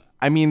thing.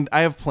 I mean,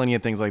 I have plenty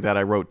of things like that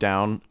I wrote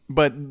down,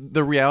 but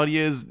the reality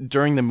is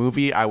during the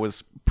movie, I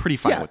was pretty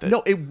fine with it.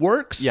 No, it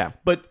works. Yeah.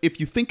 But if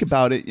you think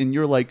about it and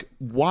you're like,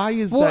 why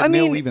is that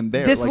nail even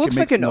there? This like, looks it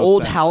makes like an no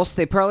old sense. house.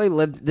 They probably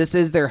lived, this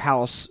is their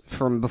house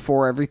from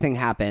before everything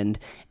happened.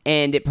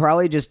 And it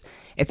probably just,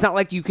 it's not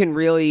like you can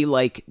really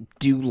like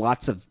do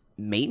lots of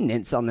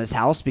maintenance on this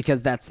house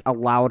because that's a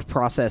loud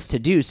process to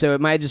do. So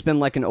it might have just been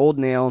like an old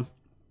nail.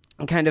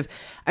 And kind of,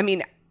 I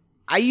mean,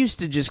 I used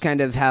to just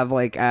kind of have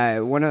like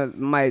one of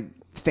my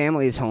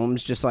family's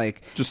homes just out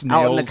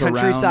in the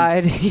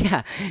countryside.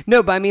 Yeah.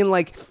 No, but I mean,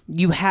 like,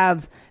 you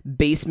have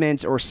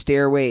basements or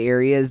stairway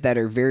areas that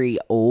are very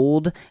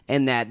old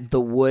and that the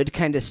wood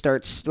kind of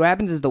starts, what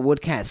happens is the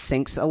wood kind of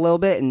sinks a little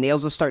bit and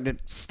nails will start to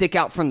stick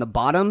out from the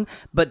bottom.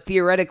 But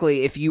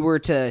theoretically, if you were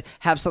to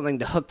have something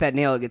to hook that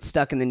nail, it gets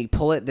stuck and then you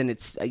pull it, then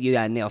you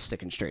got a nail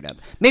sticking straight up.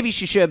 Maybe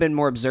she should have been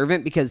more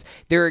observant because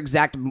there are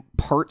exact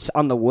parts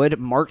on the wood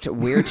marked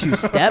where to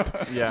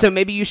step. Yeah. So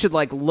maybe you should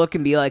like look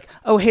and be like,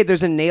 oh, hey,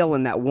 there's a nail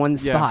in that one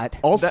spot.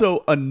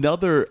 Also,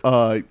 another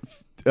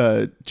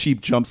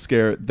cheap jump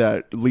scare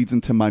that leads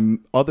into my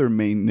other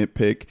main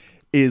nitpick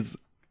is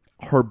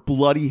her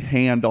bloody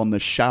hand on the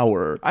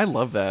shower. I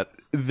love that.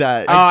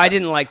 I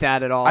didn't like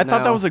that at all. I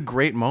thought that was a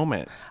great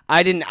moment.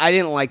 I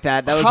didn't like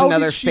that. That was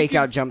another fake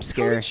out jump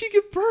scare. How did she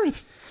give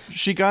birth?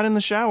 She got in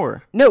the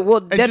shower. No, well,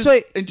 that's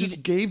why. And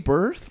just gave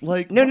birth?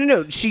 Like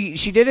No. She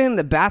did it in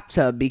the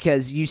bathtub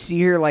because you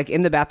see her like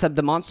in the bathtub.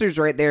 The monster's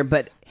right there,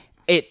 but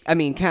kind of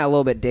a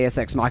little bit Deus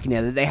Ex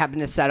Machina that they happen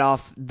to set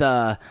off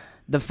the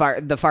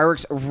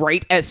fireworks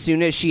right as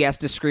soon as she has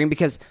to scream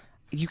because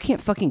you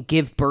can't fucking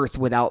give birth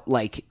without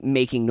like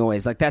making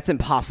noise. Like that's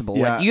impossible.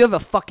 Yeah. Like you have a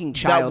fucking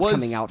child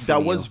coming out from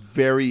That you. was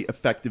very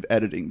effective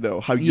editing though.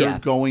 How you're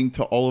going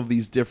to all of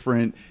these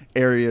different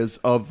areas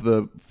of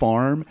the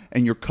farm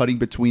and you're cutting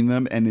between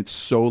them and it's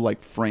so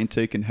like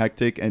frantic and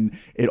hectic and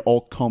it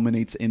all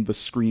culminates in the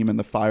scream and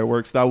the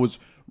fireworks. That was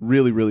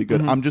really, really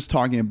good. I'm just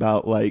talking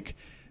about like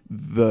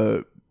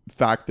the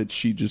fact that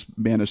she just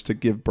managed to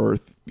give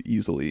birth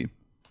easily.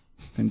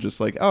 And just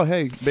like, oh,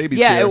 hey, baby's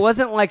here. It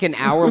wasn't like an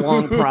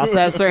hour-long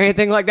process or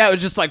anything like that. It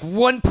was just like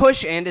one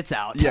push and it's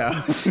out.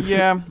 Yeah.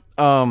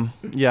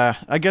 Yeah.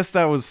 I guess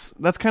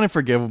that's kind of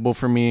forgivable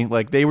for me.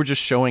 Like they were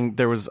just showing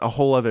there was a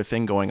whole other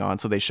thing going on.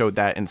 So they showed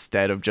that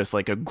instead of just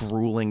like a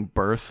grueling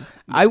birth.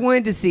 I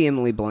wanted to see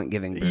Emily Blunt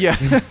giving birth. Yeah,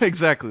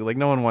 exactly. Like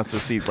no one wants to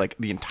see like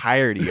the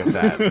entirety of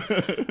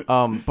that.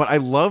 But I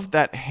love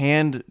that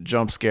hand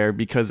jump scare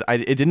because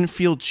it didn't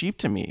feel cheap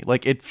to me.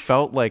 Like it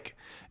felt like,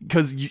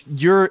 because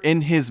you're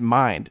in his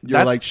mind.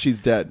 You're like,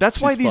 she's dead.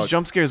 That's why these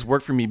jump scares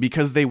work for me,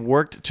 because they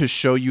worked to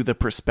show you the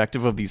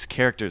perspective of these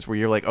characters, where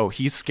you're like, oh,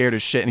 he's scared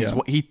as shit,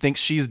 and he thinks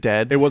she's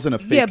dead. It wasn't a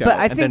fake Yeah, but out.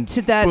 I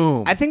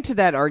think to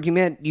that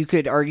argument, you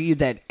could argue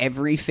that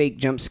every fake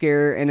jump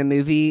scare in a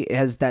movie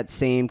has that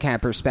same kind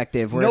of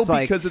perspective. Where No, it's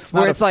like, because it's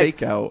not a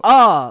fake out.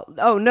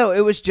 Oh no,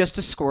 it was just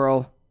a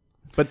squirrel.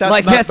 But that's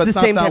like, not, that's the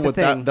same type of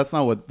thing. That's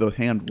not what the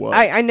hand was.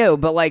 I know,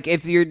 but like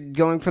if you're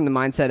going from the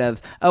mindset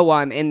of, oh, well,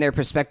 I'm in their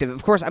perspective,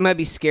 of course I might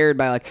be scared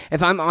by like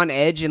if I'm on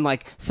edge and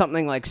like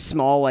something like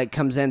small like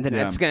comes in, then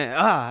that's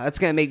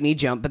gonna make me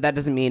jump. But that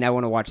doesn't mean I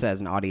want to watch that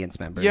as an audience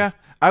member. Yeah.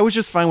 I was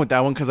just fine with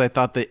that one because I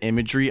thought the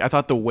imagery, I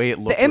thought the way it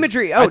looked. The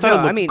imagery,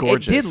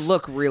 gorgeous. it did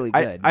look really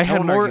good. I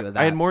had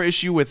more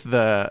issue with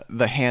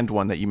the hand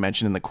one that you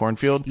mentioned in the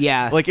cornfield.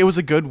 Yeah. Like it was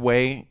a good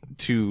way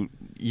to,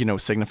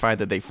 signify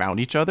that they found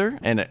each other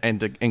and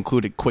to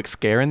include a quick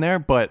scare in there,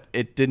 but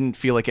it didn't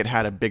feel like it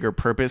had a bigger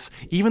purpose.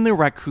 Even the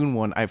raccoon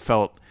one I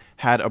felt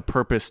had a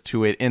purpose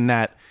to it in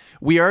that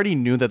we already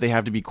knew that they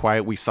have to be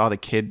quiet. We saw the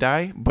kid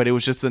die, but it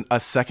was just a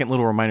second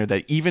little reminder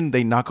that even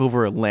they knock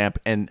over a lamp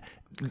and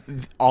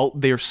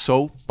they're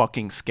so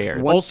fucking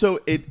scared. Also,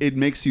 it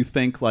makes you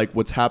think like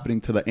what's happening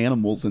to the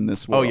animals in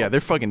this world. Oh yeah, they're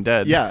fucking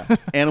dead. Yeah,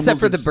 animals. Except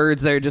for the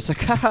birds, they're just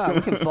like, haha,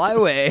 we can fly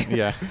away.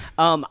 Yeah.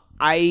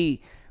 I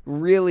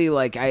really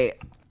like I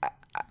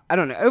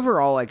don't know.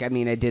 Overall, I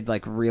did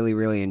like really,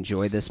 really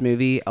enjoy this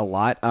movie a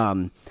lot.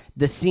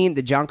 The scene,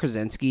 the John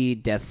Krasinski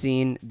death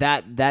scene,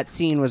 that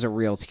scene was a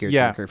real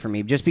tearjerker for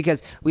me, just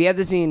because we have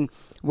the scene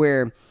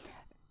where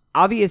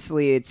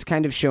obviously it's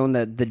kind of shown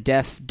that the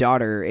deaf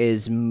daughter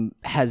is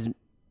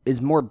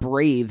more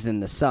brave than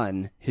the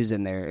son who's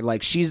in there.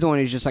 Like she's the one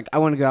who's just like, I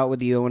want to go out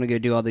with you, I want to go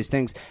do all these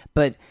things.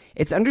 But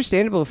it's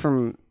understandable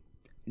from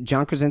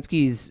John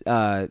Krasinski's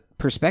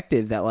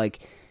perspective that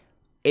like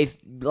if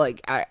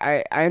like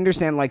I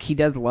understand like he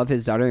does love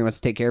his daughter and he wants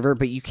to take care of her,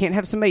 but you can't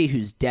have somebody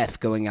who's deaf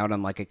going out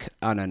on like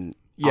on an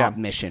odd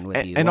mission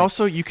with you. And like,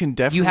 also you can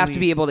definitely, you have to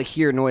be able to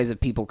hear noise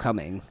of people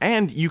coming.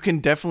 And you can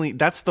definitely,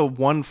 that's the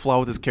one flaw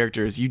with this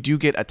character is you do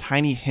get a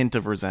tiny hint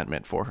of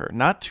resentment for her.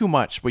 Not too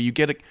much, but you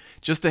get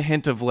just a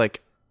hint of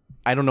like,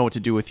 I don't know what to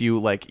do with you.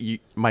 Like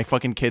my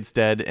fucking kid's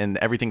dead and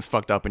everything's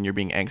fucked up and you're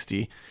being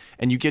angsty.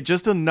 And you get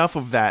just enough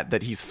of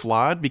that he's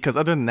flawed, because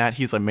other than that,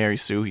 he's like Mary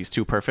Sue. He's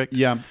too perfect.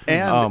 Yeah.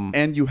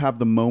 And you have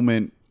the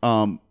moment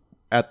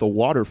at the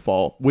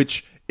waterfall,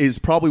 which is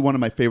probably one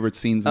of my favorite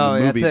scenes in the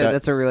movie.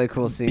 That's a really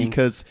cool scene.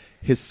 Because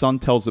his son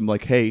tells him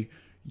like, hey,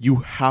 you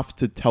have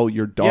to tell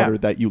your daughter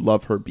that you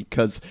love her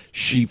because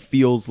she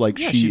feels like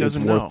she is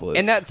worthless.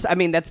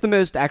 And that's the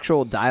most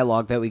actual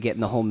dialogue that we get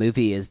in the whole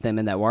movie is them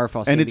in that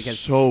waterfall scene. And it's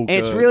so good.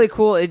 And it's really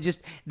cool. It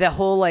just, that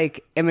whole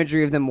like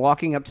imagery of them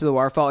walking up to the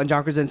waterfall and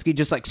John Krasinski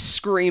just like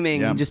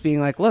screaming and just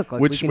being like, look,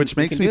 like, which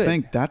makes me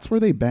think that's where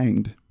they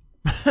banged.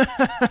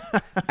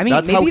 I mean,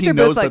 that's maybe how he they're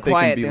knows both like that they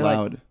quiet. can be They're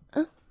loud.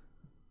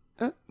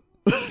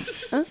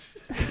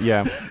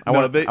 Yeah,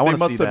 they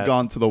must have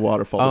gone to the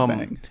waterfall to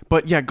bang.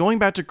 But yeah, going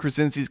back to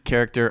Krasinski's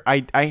character,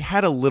 I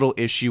had a little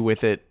issue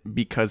with it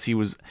because he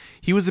was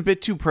a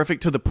bit too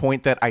perfect to the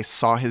point that I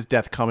saw his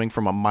death coming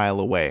from a mile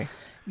away.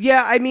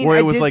 Yeah, I mean, where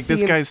it was like,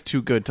 this guy's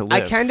too good to live.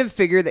 I kind of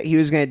figured that he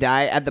was going to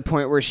die at the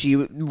point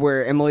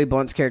where Emily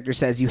Blunt's character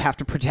says, you have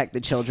to protect the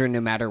children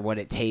no matter what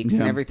it takes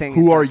and everything.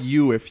 Who are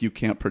you if you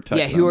can't protect them?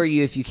 Yeah, who are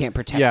you if you can't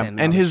protect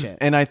them?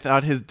 And I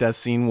thought his death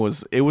scene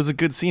was a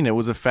good scene. It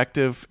was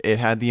effective. It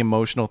had the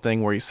emotional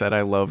thing where he said,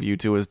 I love you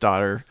to his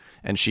daughter.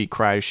 And she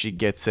cries, she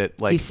gets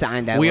it. Like, he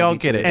signed out. We all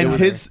get it. And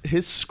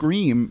his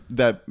scream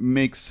that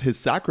makes his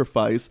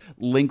sacrifice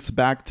links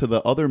back to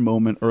the other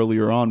moment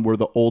earlier on where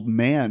the old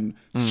man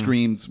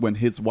screams when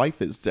his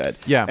wife is dead.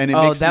 Yeah. And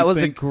that was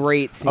a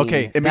great scene.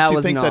 Okay, it makes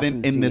you think that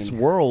in this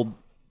world,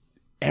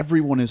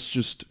 everyone is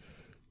just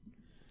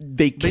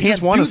they can't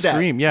just want to that.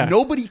 Scream. Yeah,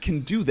 nobody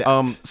can do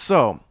that.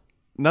 So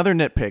another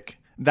nitpick.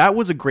 That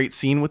was a great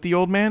scene with the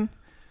old man.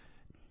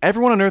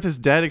 Everyone on Earth is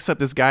dead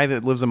except this guy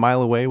that lives a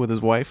mile away with his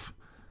wife.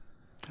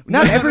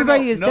 Not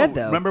everybody is dead,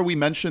 though. Remember we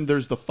mentioned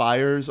there's the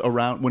fires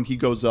around when he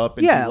goes up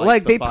and yeah, he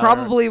like the they fire.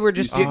 probably were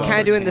just kind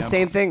of doing the camps.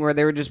 same thing where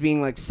they were just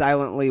being like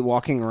silently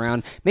walking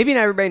around. Maybe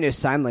not everybody knows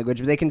sign language,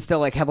 but they can still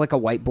like have like a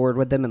whitebord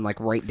with them and like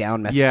write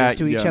down messages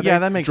to each other. Yeah,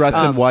 that makes Dress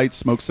sense. in white,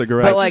 smoke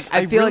cigarettes. But like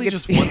I feel really like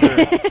it's just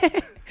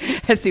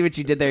wonder. I see what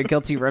you did there,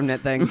 guilty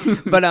remnant thing.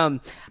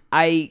 But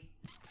I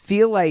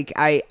feel like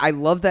I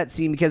love that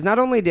scene because not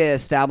only to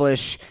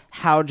establish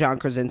how John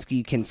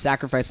Krasinski can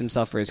sacrifice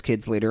himself for his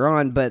kids later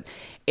on, but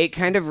it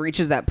kind of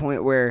reaches that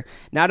point where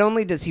not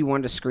only does he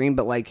want to scream,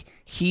 but like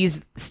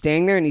he's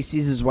staying there and he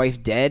sees his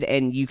wife dead,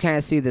 and you kind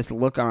of see this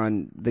look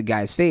on the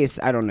guy's face.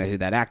 I don't know who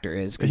that actor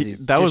is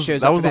because that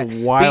was a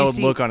wild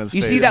look on his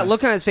face. You see that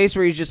look on his face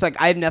where he's just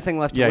like, I have nothing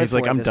left to live he's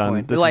like, for at I'm this done.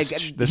 point. This like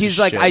is he's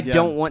like, shit. I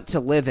don't want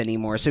to live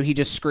anymore, so he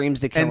just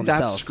screams to kill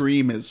himself. And that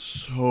scream is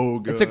so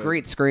good. It's a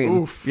great scream.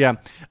 Oof. Yeah.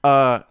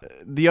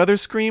 The other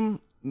scream,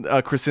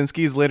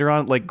 Krasinski's later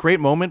on, like great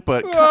moment,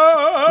 but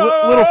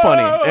little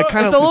funny. It's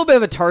a little bit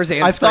of a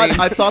Tarzan scream.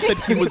 I thought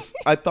that he was.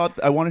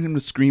 I wanted him to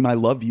scream, "I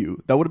love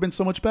you." That would have been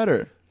so much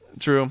better.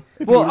 True.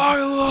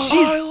 Well,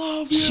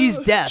 she's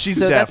deaf, She's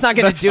so deaf. that's not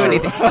going to do true.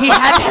 anything.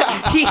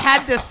 He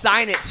had to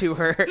sign it to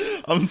her.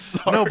 I'm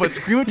sorry. No, but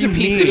scream it to You me.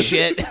 piece of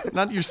shit.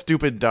 Not your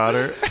stupid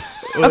daughter.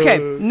 Okay,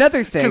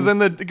 another thing.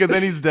 Because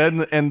then he's dead,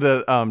 and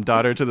the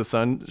daughter to the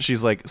son,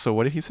 she's like, so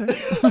what did he say?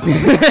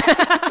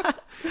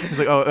 He's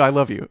like, oh, I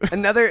love you.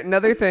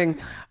 Another thing,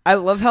 I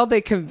love how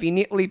they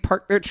conveniently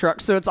park their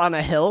truck so it's on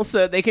a hill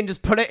so they can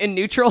just put it in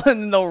neutral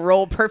and then they'll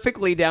roll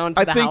perfectly down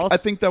to the house. I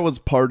think that was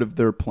part of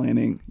their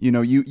planning. You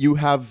know, you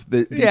have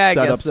these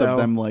setups of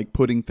them like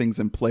putting things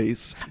in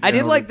place. I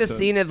did like the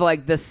scene of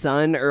like the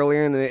son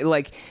earlier in the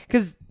like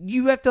because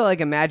you have to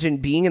like imagine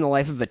being in the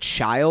life of a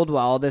child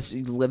while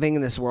living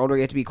in this world where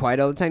you have to be quiet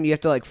all the time. You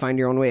have to like find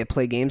your own way to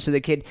play games. So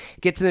the kid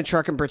gets in the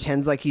truck and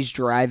pretends like he's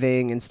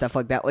driving and stuff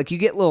like that. Like you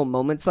get little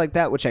moments like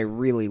that, which I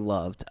really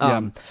loved.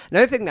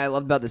 Another thing that I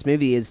loved about this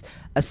movie is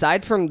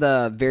aside from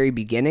the very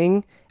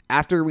beginning,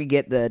 after we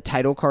get the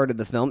title card of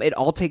the film, it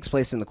all takes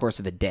place in the course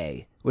of a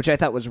day, which I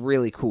thought was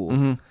really cool.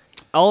 Mm-hmm.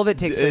 All of it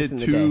takes place in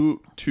the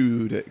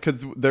day.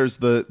 Because there's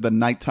the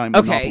nighttime.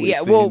 Okay, Monopoly yeah.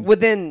 scene. Well,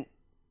 within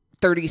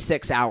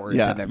 36 hours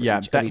of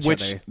each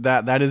other.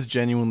 That is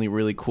genuinely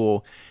really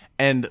cool.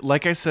 And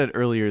like I said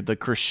earlier, the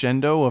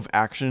crescendo of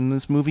action in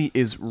this movie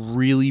is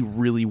really,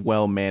 really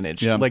well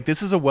managed. Yeah. Like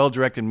this is a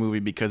well-directed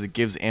movie because it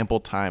gives ample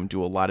time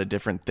to a lot of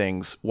different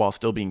things while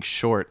still being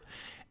short.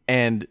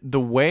 And the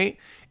way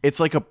it's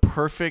like a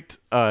perfect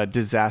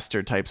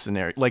disaster type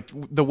scenario. Like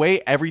the way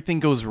everything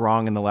goes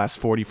wrong in the last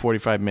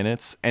 45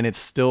 minutes and it's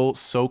still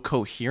so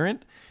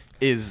coherent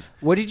is...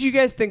 What did you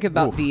guys think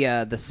about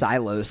the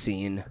silo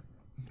scene?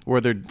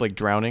 Where they're like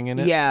drowning in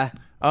it? Yeah.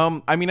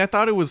 I mean, I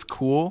thought it was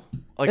cool.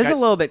 Like, it was a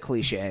little bit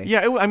cliche.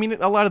 Yeah, I mean,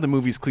 a lot of the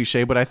movie's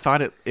cliche, but I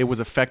thought it was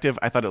effective.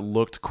 I thought it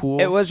looked cool.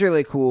 It was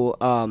really cool.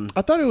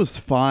 I thought it was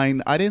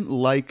fine. I didn't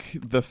like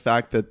the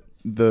fact that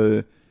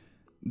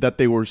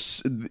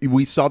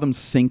we saw them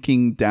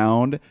sinking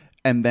down,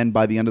 and then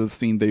by the end of the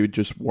scene, they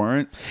just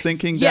weren't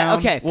sinking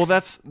down. Yeah, okay. Well,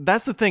 that's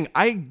the thing.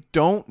 I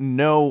don't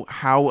know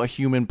how a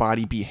human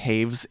body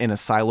behaves in a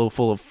silo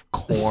full of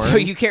corn. So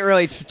you can't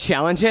really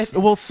challenge it?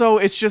 Well, so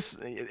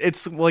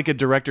it's like a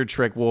director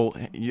trick. Well,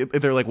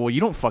 they're like, well, you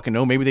don't fucking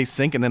know. Maybe they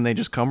sink and then they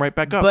just come right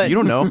back up. You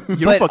don't know.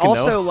 You don't fucking know. But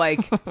also,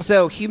 like,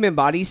 so human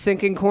bodies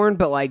sink in corn,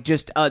 but like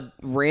just a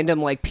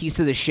random like piece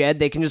of the shed,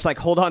 they can just like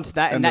hold on to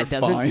that and that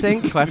doesn't fine.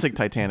 sink. Classic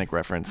Titanic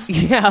reference.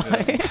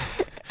 Yeah.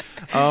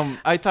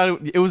 I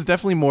thought it was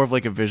definitely more of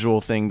like a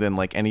visual thing than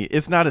like any.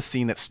 It's not a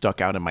scene that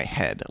stuck out in my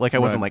head. Like I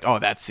wasn't like, oh,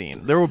 that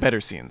scene. There were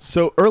better scenes.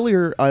 So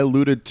earlier I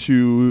alluded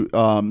to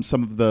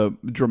some of the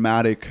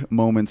dramatic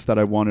moments that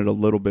I wanted a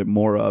little bit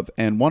more of,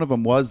 and one of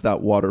them was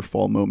that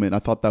waterfall moment. I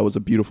thought that was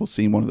a beautiful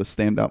scene, one of the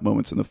standout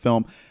moments in the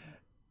film.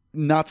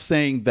 Not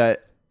saying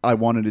that I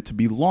wanted it to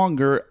be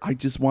longer. I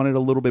just wanted a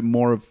little bit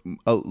more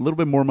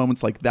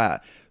moments like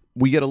that.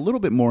 We get a little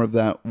bit more of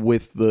that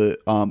with the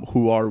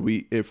 "Who are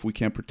we if we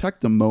can't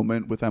protect them?"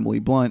 moment with Emily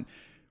Blunt.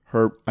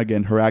 Her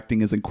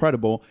acting is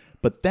incredible,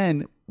 but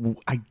then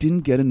I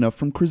didn't get enough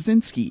from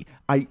Krasinski.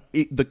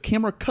 The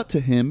camera cut to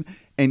him,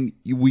 and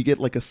we get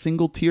like a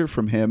single tear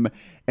from him,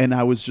 and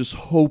I was just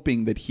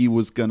hoping that he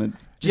was gonna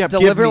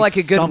deliver like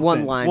a good something.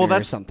 one-liner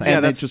or something.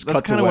 Yeah, that's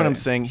kind of what I'm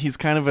saying. He's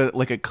kind of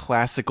a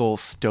classical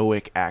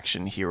stoic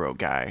action hero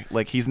guy.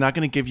 Like he's not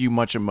going to give you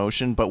much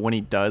emotion, but when he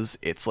does,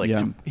 it's like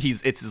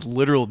it's his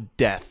literal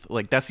death.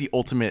 Like that's the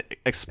ultimate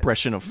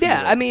expression of feeling.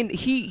 Yeah, I mean,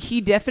 he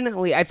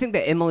definitely. I think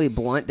that Emily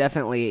Blunt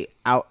definitely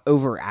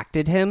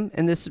overacted him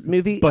in this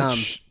movie.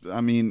 But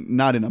I mean,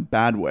 not in a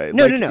bad way.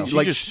 No, no.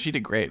 She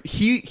did great.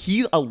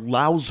 He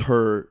allows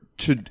her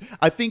to.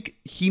 I think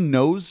he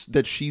knows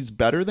that she's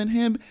better than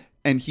him,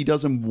 and he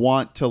doesn't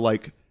want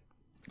to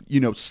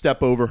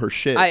step over her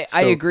shit. I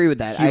agree with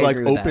that. He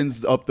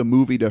opens up the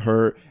movie to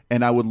her,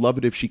 and I would love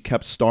it if she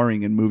kept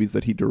starring in movies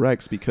that he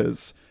directs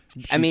because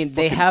they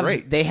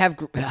have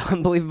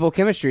unbelievable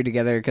chemistry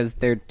together because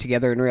they're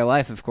together in real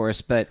life, of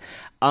course. But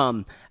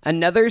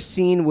another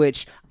scene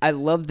which I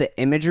love the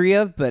imagery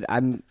of, but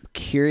I'm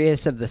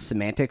curious of the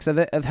semantics of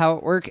it, of how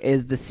it works,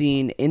 is the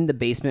scene in the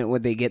basement where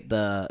they get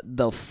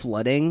the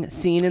flooding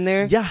scene in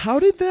there. Yeah, how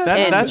did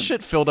that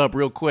shit filled up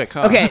real quick,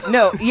 huh? Okay,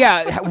 no,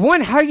 yeah.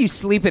 One, how are you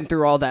sleeping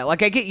through all that?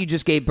 Like, I get you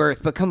just gave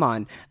birth, but come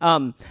on.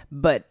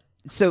 But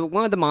so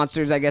one of the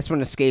monsters, I guess,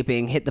 when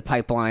escaping, hit the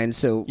pipeline,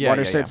 so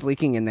water starts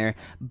leaking in there.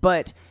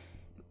 But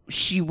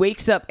she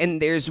wakes up,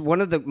 and there's one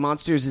of the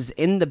monsters is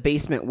in the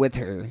basement with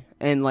her,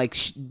 and like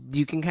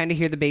you can kind of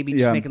hear the baby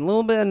just making a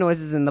little bit of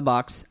noises in the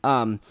box.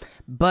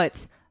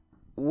 But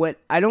what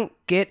I don't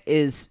get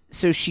is,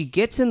 so she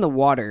gets in the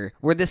water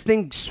where this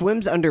thing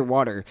swims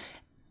underwater.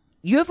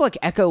 You have like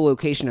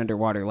echolocation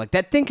underwater. Like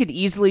that thing could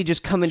easily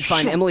just come and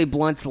find Emily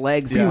Blunt's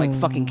legs and like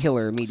fucking kill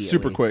her immediately.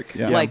 Super quick.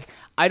 Yeah. Like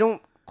I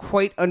don't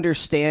quite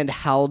understand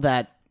how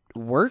that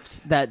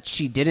worked, that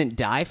she didn't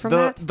die from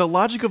that. The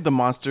logic of the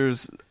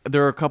monsters,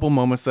 there are a couple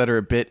moments that are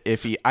a bit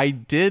iffy.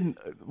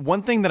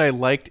 One thing that I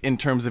liked in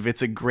terms of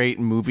it's a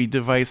great movie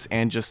device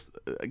and just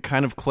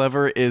kind of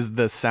clever is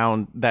the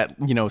sound that,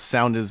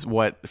 sound is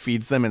what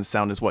feeds them and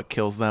sound is what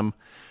kills them.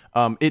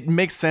 It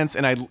makes sense,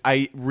 and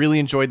I really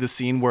enjoyed the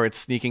scene where it's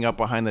sneaking up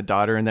behind the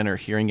daughter and then her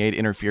hearing aid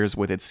interferes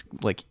with its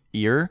like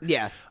ear.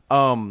 Yeah.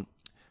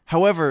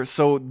 However,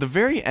 so the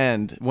very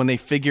end, when they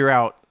figure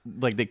out,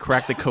 like they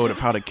crack the code of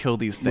how to kill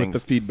these things.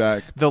 With the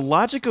feedback. The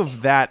logic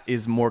of that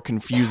is more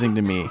confusing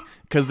to me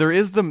because there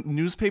is the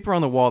newspaper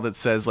on the wall that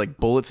says like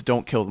bullets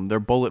don't kill them. They're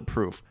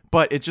bulletproof.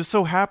 But it just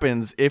so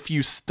happens if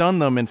you stun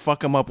them and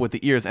fuck them up with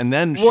the ears and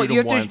then shoot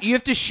them once. You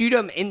have to shoot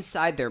them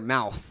inside their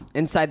mouth,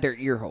 inside their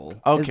ear hole.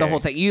 Okay. Is the whole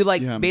thing. You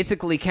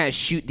basically kind of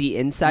shoot the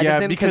inside of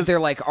them because they're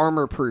like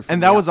armor proof.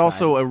 And that was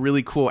also a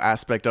really cool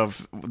aspect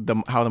of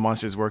how the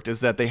monsters worked is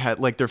that they had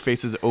like their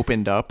faces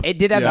opened up. It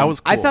did have that was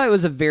cool. I thought it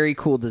was a very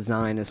cool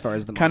design as far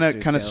as the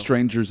monsters kind of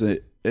Stranger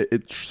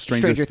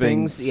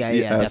Things. Yeah,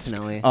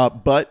 definitely.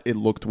 But it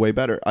looked way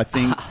better. I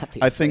think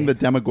the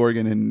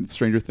Demogorgon in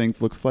Stranger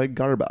Things looks like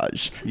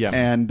garbage. Yeah.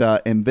 And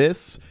in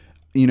this,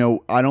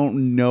 I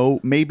don't know.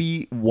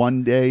 Maybe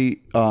one day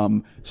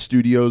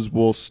studios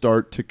will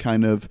start to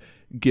kind of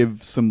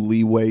give some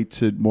leeway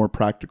to more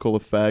practical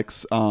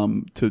effects,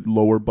 to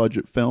lower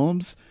budget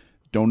films.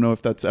 Don't know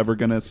if that's ever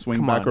going to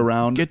swing back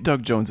around. Get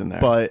Doug Jones in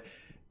there. But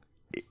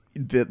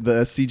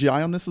the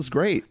CGI on this is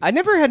great. I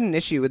never had an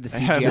issue with the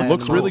CGI. It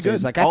looks really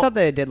good. Like I thought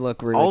that it did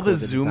look really cool. All the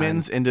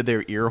zoom-ins into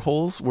their ear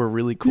holes were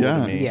really cool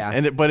to me.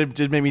 Yeah. But it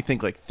did make me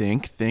think like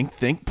think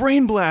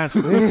brain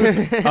blast.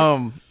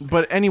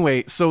 But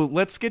anyway, so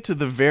let's get to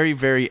the very,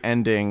 very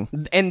ending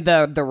and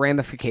the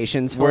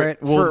ramifications for it.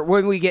 For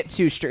when we get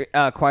to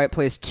Quiet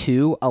Place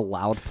 2, A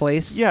Loud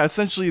Place. Yeah,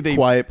 essentially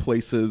Quiet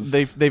Places.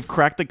 They've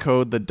cracked the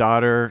code. The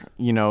daughter,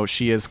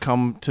 she has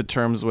come to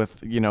terms with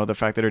the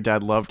fact that her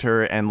dad loved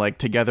her, and like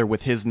together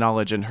with his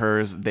knowledge and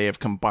hers, they have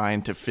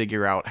combined to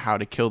figure out how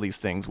to kill these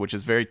things, which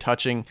is very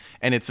touching,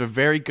 and it's a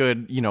very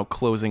good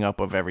closing up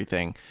of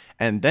everything.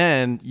 And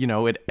then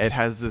it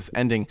has this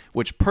ending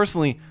which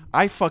personally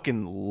I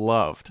fucking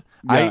loved.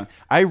 Yeah.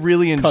 I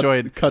really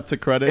enjoyed cut to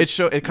credits.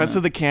 It cuts to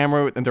the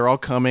camera and they're all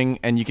coming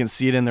and you can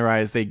see it in their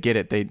eyes. They get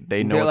it.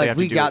 They know what they have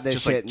to do. We got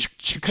this shit.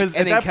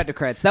 And then cut to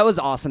credits. That was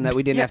awesome that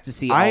we didn't have to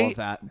see all of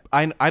that.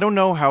 I don't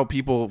know how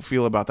people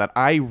feel about that.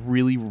 I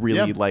really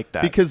like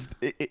that. Because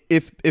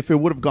if it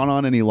would have gone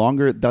on any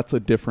longer, that's a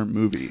different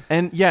movie.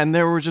 And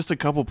there were just a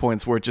couple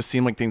points where it just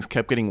seemed like things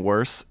kept getting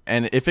worse.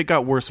 And if it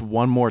got worse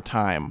one more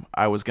time,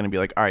 I was going to be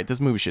like, all right,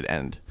 this movie should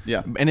end.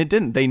 Yeah. And it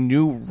didn't. They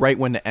knew right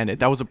when to end it.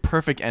 That was a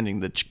perfect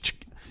ending.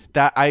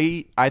 that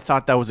I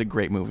thought that was a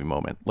great movie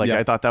moment. Like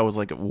I thought that was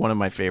like one of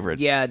my favorite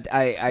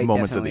I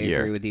moments of definitely the year.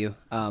 agree with you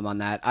on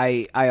that.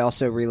 I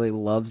also really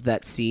loved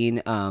that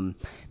scene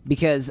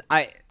because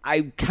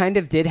I kind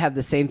of did have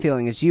the same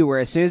feeling as you, where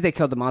as soon as they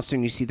killed the monster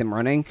and you see them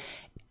running,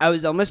 I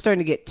was almost starting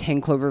to get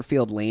 10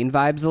 Cloverfield Lane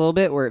vibes a little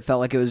bit, where it felt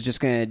like it was just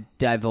going to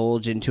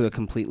divulge into a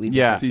completely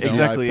different film.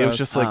 Exactly. It was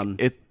just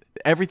like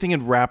everything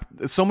had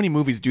wrapped. So many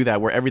movies do that,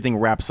 where everything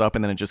wraps up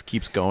and then it just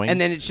keeps going. And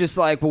then it's just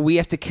like, well, we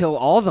have to kill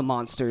all the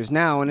monsters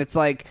now, and it's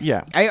like,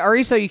 yeah, I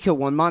already saw you kill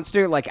one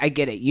monster. Like, I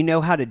get it. You know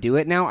how to do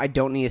it now. I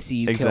don't need to see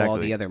you kill all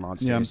the other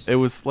monsters. Yeah. It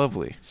was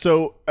lovely.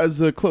 So,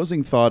 as a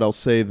closing thought, I'll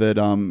say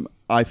that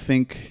I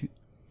think.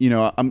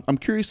 I'm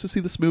curious to see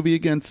this movie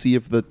again, see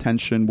if the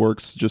tension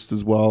works just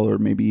as well or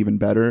maybe even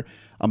better.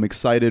 I'm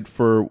excited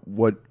for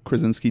what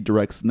Krasinski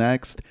directs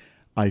next.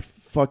 I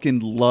fucking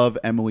love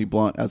Emily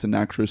Blunt as an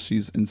actress.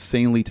 She's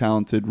insanely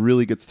talented,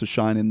 really gets to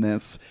shine in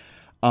this.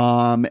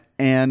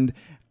 And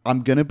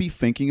I'm going to be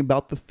thinking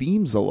about the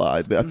themes a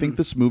lot. I think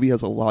this movie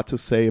has a lot to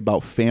say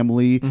about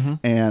family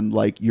and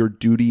like your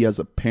duty as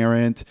a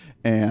parent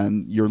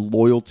and your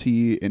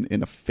loyalty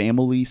in a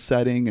family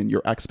setting and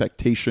your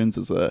expectations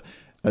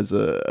as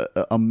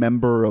a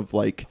member of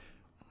like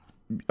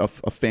a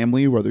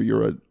family, whether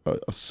you're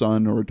a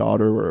son or a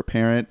daughter or a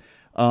parent.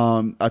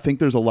 I think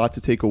there's a lot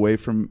to take away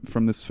from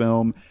this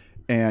film,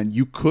 and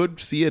you could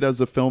see it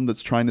as a film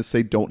that's trying to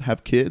say don't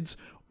have kids,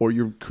 or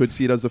you could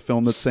see it as a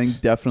film that's saying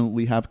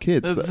definitely have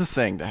kids. It's a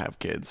saying to have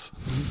kids.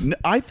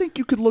 I think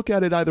you could look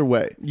at it either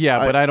way. Yeah,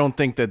 but I don't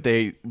think that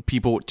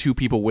two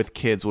people with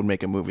kids would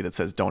make a movie that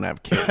says don't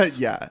have kids.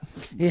 yeah.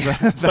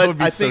 That would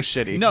be so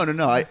shitty. No.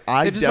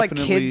 I They're just definitely,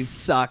 like, kids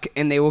suck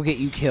and they will get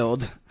you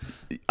killed.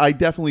 I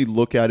definitely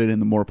look at it in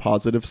the more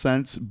positive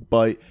sense,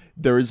 but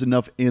there is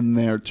enough in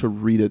there to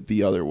read it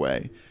the other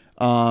way.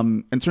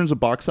 In terms of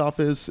box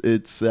office,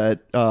 it's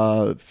at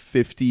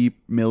 $50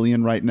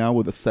 million right now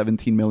with a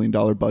 $17 million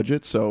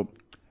budget. So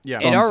yeah,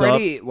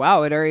 it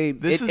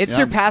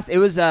surpassed. It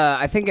was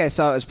I think I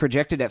saw it was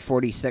projected at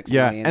 46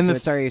 million. And so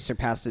it's already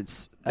surpassed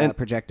its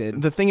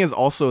projected. The thing is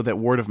also that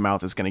word of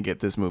mouth is going to get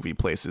this movie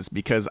places,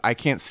 because I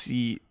can't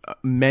see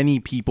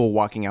many people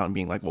walking out and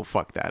being like, well,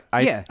 fuck that.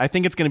 I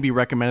think it's going to be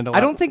recommended a lot.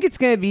 I don't think it's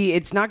going to be,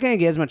 it's not going to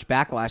get as much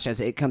backlash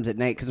as It Comes at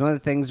Night, because one of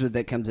the things with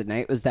It Comes at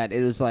Night was that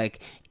it was like,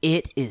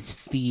 it is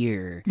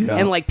fear. Yeah.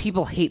 And like,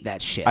 people hate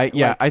that shit.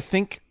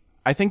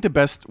 I think the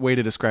best way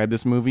to describe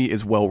this movie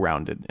is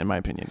well-rounded, in my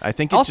opinion. I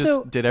think it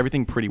just did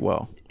everything pretty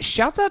well.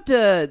 Shouts out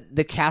to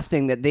the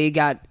casting that they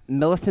got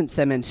Millicent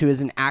Simmons, who is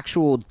an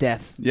actual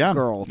deaf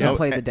girl, to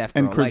play the deaf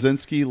girl. And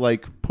Krasinski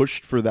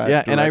pushed for that.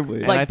 Yeah,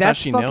 directly. and I thought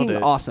she nailed it. That's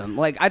fucking awesome.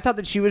 Like, I thought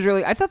that she was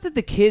really. I thought that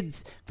the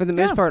kids, for the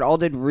most part, all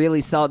did really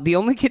solid. The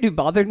only kid who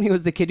bothered me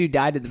was the kid who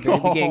died at the very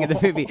beginning of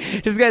the movie.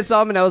 Just because I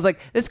saw him and I was like,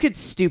 this kid's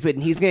stupid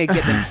and he's gonna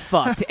get them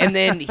fucked. And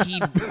then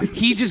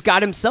he just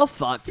got himself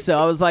fucked. So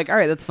I was like, all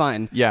right, that's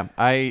fine. Yeah,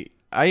 I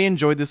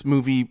enjoyed this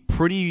movie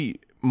pretty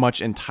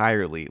much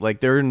entirely. Like,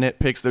 there are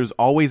nitpicks. There's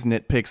always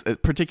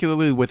nitpicks,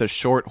 particularly with a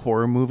short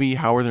horror movie.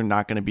 How are there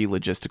not going to be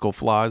logistical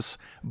flaws?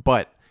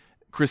 But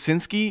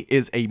Krasinski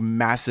is a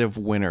massive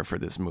winner for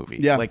this movie.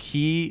 Yeah, like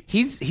he's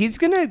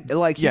gonna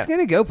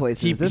go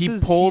places. This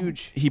is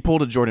huge. He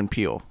pulled a Jordan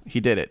Peele. He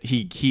did it.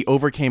 He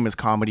overcame his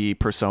comedy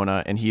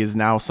persona, and he is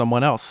now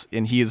someone else.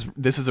 And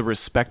this is a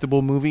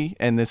respectable movie,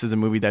 and this is a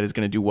movie that is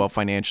going to do well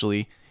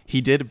financially. He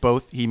did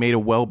both. He made a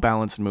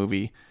well-balanced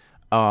movie.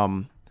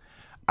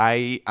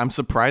 I'm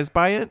surprised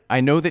by it. I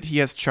know that he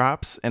has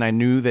chops, and I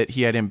knew that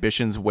he had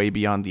ambitions way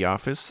beyond The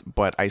Office,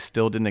 but I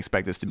still didn't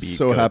expect this to be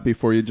so good. Happy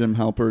for you, Jim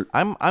Halpert.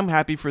 I'm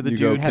happy for the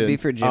dude. Happy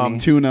for Jimmy.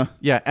 Tuna.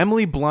 Yeah,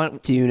 Emily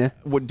Blunt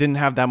didn't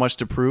have that much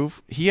to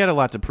prove. He had a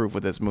lot to prove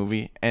with this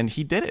movie, and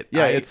he did it.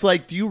 Yeah, it's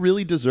like, do you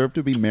really deserve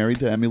to be married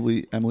to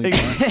Emily Blunt?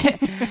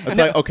 It's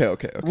like,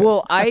 okay.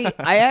 Well, I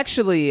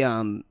actually,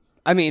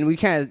 I mean, we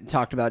kind of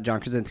talked about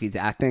John Krasinski's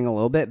acting a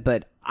little bit,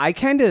 but I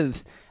kind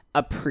of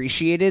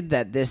appreciated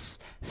that this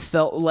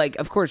felt like,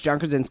 of course, John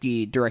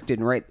Krasinski directed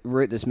and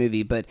wrote this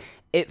movie, but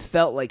it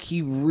felt like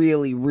he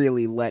really,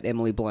 really let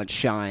Emily Blunt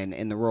shine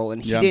in the role,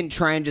 and he didn't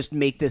try and just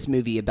make this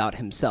movie about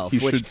himself. He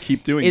which should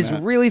keep doing is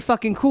that. really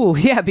fucking cool.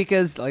 Yeah,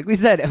 because like we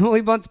said,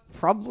 Emily Blunt's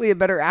probably a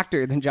better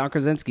actor than John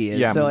Krasinski is.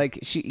 Yeah. So like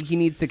he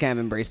needs to kind of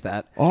embrace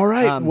that. All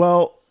right.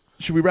 Well,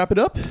 should we wrap it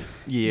up?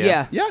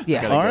 Yeah.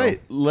 All right.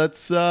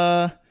 Let's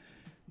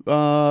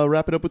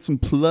wrap it up with some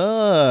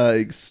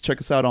plugs. Check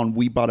us out on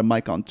We Bought a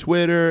Mic on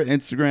Twitter,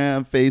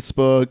 Instagram,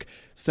 Facebook.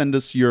 Send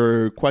us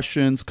your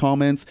questions,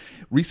 comments.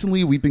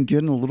 Recently, we've been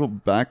getting a little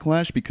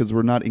backlash because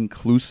we're not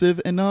inclusive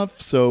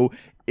enough. So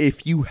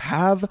if you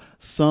have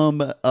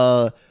some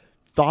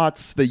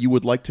thoughts that you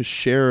would like to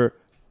share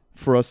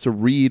for us to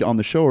read on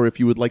the show, or if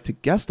you would like to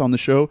guest on the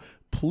show,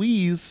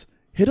 please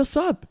hit us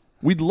up.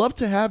 We'd love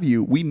to have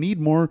you. We need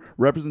more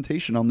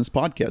representation on this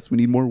podcast. We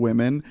need more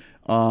women.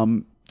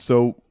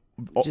 So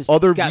just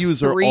other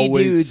views are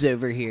always dudes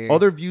over here.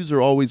 Other views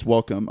are always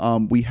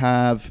welcome. We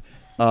have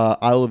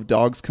Isle of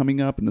Dogs coming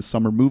up in the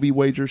summer movie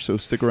wager, so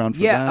stick around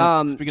for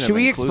that. Should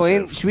we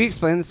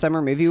explain the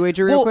summer movie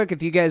wager real quick?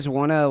 If you guys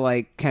want to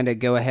like kind of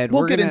go ahead,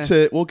 we'll get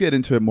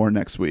into it more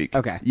next week.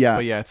 Okay. Yeah.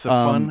 But yeah, it's a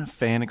fun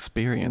fan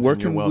experience. Where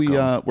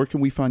can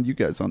we find you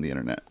guys on the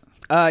internet?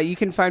 You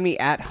can find me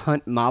at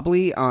Hunt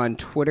Mobley on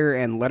Twitter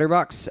and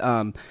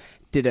Letterboxd.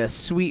 Did a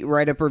sweet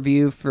write-up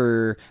review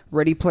for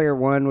Ready Player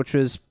One, which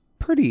was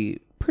pretty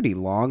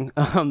long.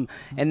 And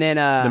then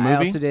the movie? I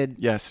also did.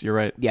 Yes, you're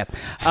right. Yeah.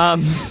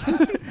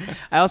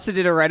 I also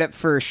did a write-up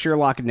for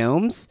Sherlock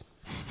Gnomes.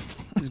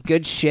 It's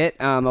good shit.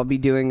 I'll be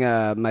doing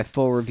my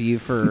full review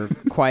for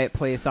Quiet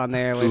Place on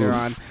there later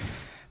on.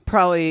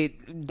 Probably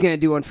gonna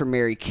do one for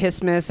Merry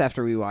Christmas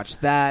after we watch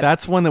that.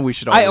 That's one that we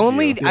should all I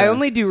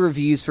only do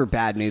reviews for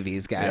bad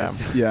movies,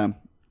 guys. Yeah.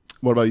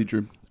 What about you,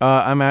 Drew?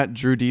 I'm at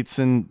Drew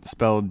Dietzen,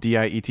 spelled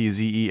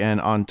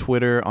Dietzen, on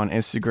Twitter, on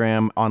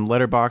Instagram, on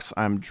Letterboxd.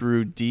 I'm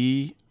Drew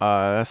D.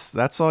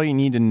 That's all you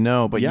need to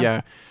know. But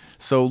yeah.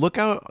 So look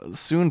out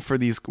soon for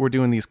these. We're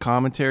doing these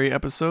commentary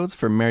episodes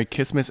for Merry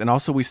Christmas, and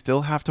also we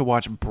still have to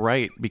watch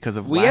Bright because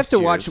of last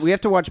year's. We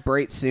have to watch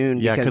Bright soon.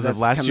 Yeah, because of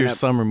last year's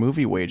summer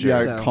movie wager.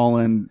 Yeah, So.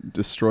 Colin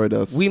destroyed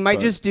us. We might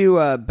just do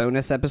a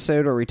bonus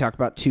episode where we talk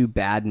about 2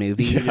 bad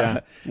movies. Yeah,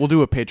 we'll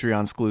do a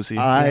Patreon exclusive.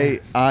 I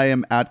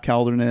am at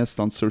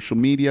Caldernist on social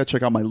media.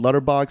 Check out my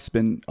Letterboxd.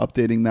 Been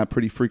updating that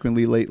pretty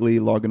frequently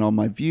lately, logging all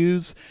my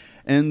views.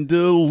 And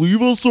leave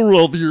us a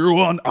review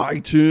on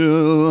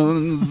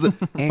iTunes.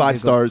 5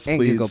 stars, please. And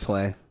Google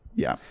Play.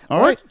 Yeah. All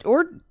right.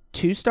 Or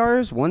 2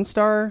 stars, 1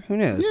 star. Who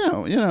knows?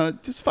 Yeah,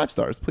 just 5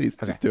 stars, please.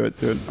 Okay. Just do it.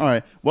 All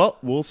right. Well,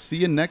 we'll see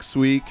you next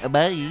week.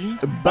 Bye.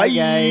 Bye,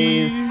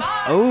 guys.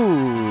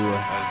 Oh.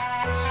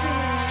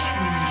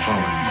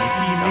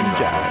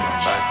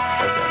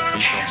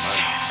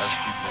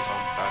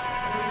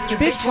 Your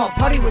bitch won't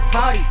party with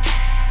party.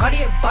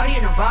 Cartier body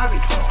in a Rari.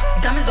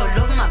 Diamonds all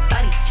over my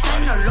body.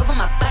 Shining all over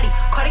my body.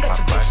 Cardi got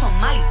your bitch on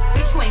Molly.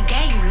 Bitch, you ain't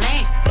gang, you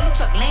lame. Billy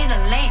truck laying the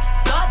lane.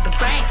 Blow up the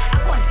brain.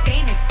 I go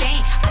insane.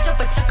 I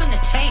drop a check on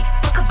the chain.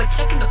 Fuck up a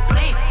check in the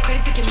plane.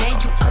 Credit ticket man,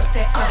 you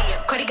upset.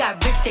 Cardi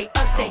got rich, they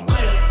upset.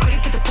 Yeah. Cardi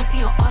put the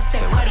pussy on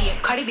offset.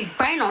 Cardi be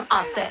brain on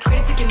offset.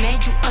 Credit ticket man,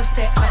 you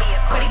upset.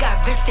 Cardi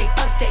got rich, they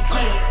upset.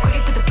 Yeah.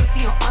 Cardi put the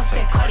pussy on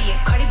offset. Cardi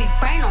be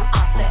brain on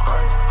offset.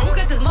 Who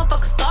got this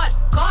motherfucker started?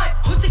 God.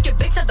 Who took your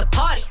bitch at the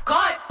party?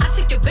 God. I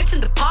took your bitch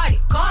in the party.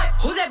 God.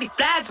 Who that be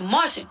flags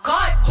Martian?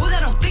 God. Who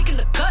that don't blink in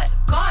the cut?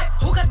 God.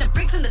 Who got them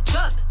bricks in the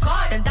truck?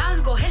 God. Them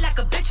diamonds go hit like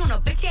a bitch on a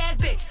bitch ass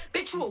bitch.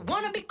 Bitch, you a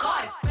wanna be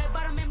caught. Red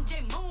bottom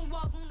MJ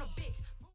moonwalk on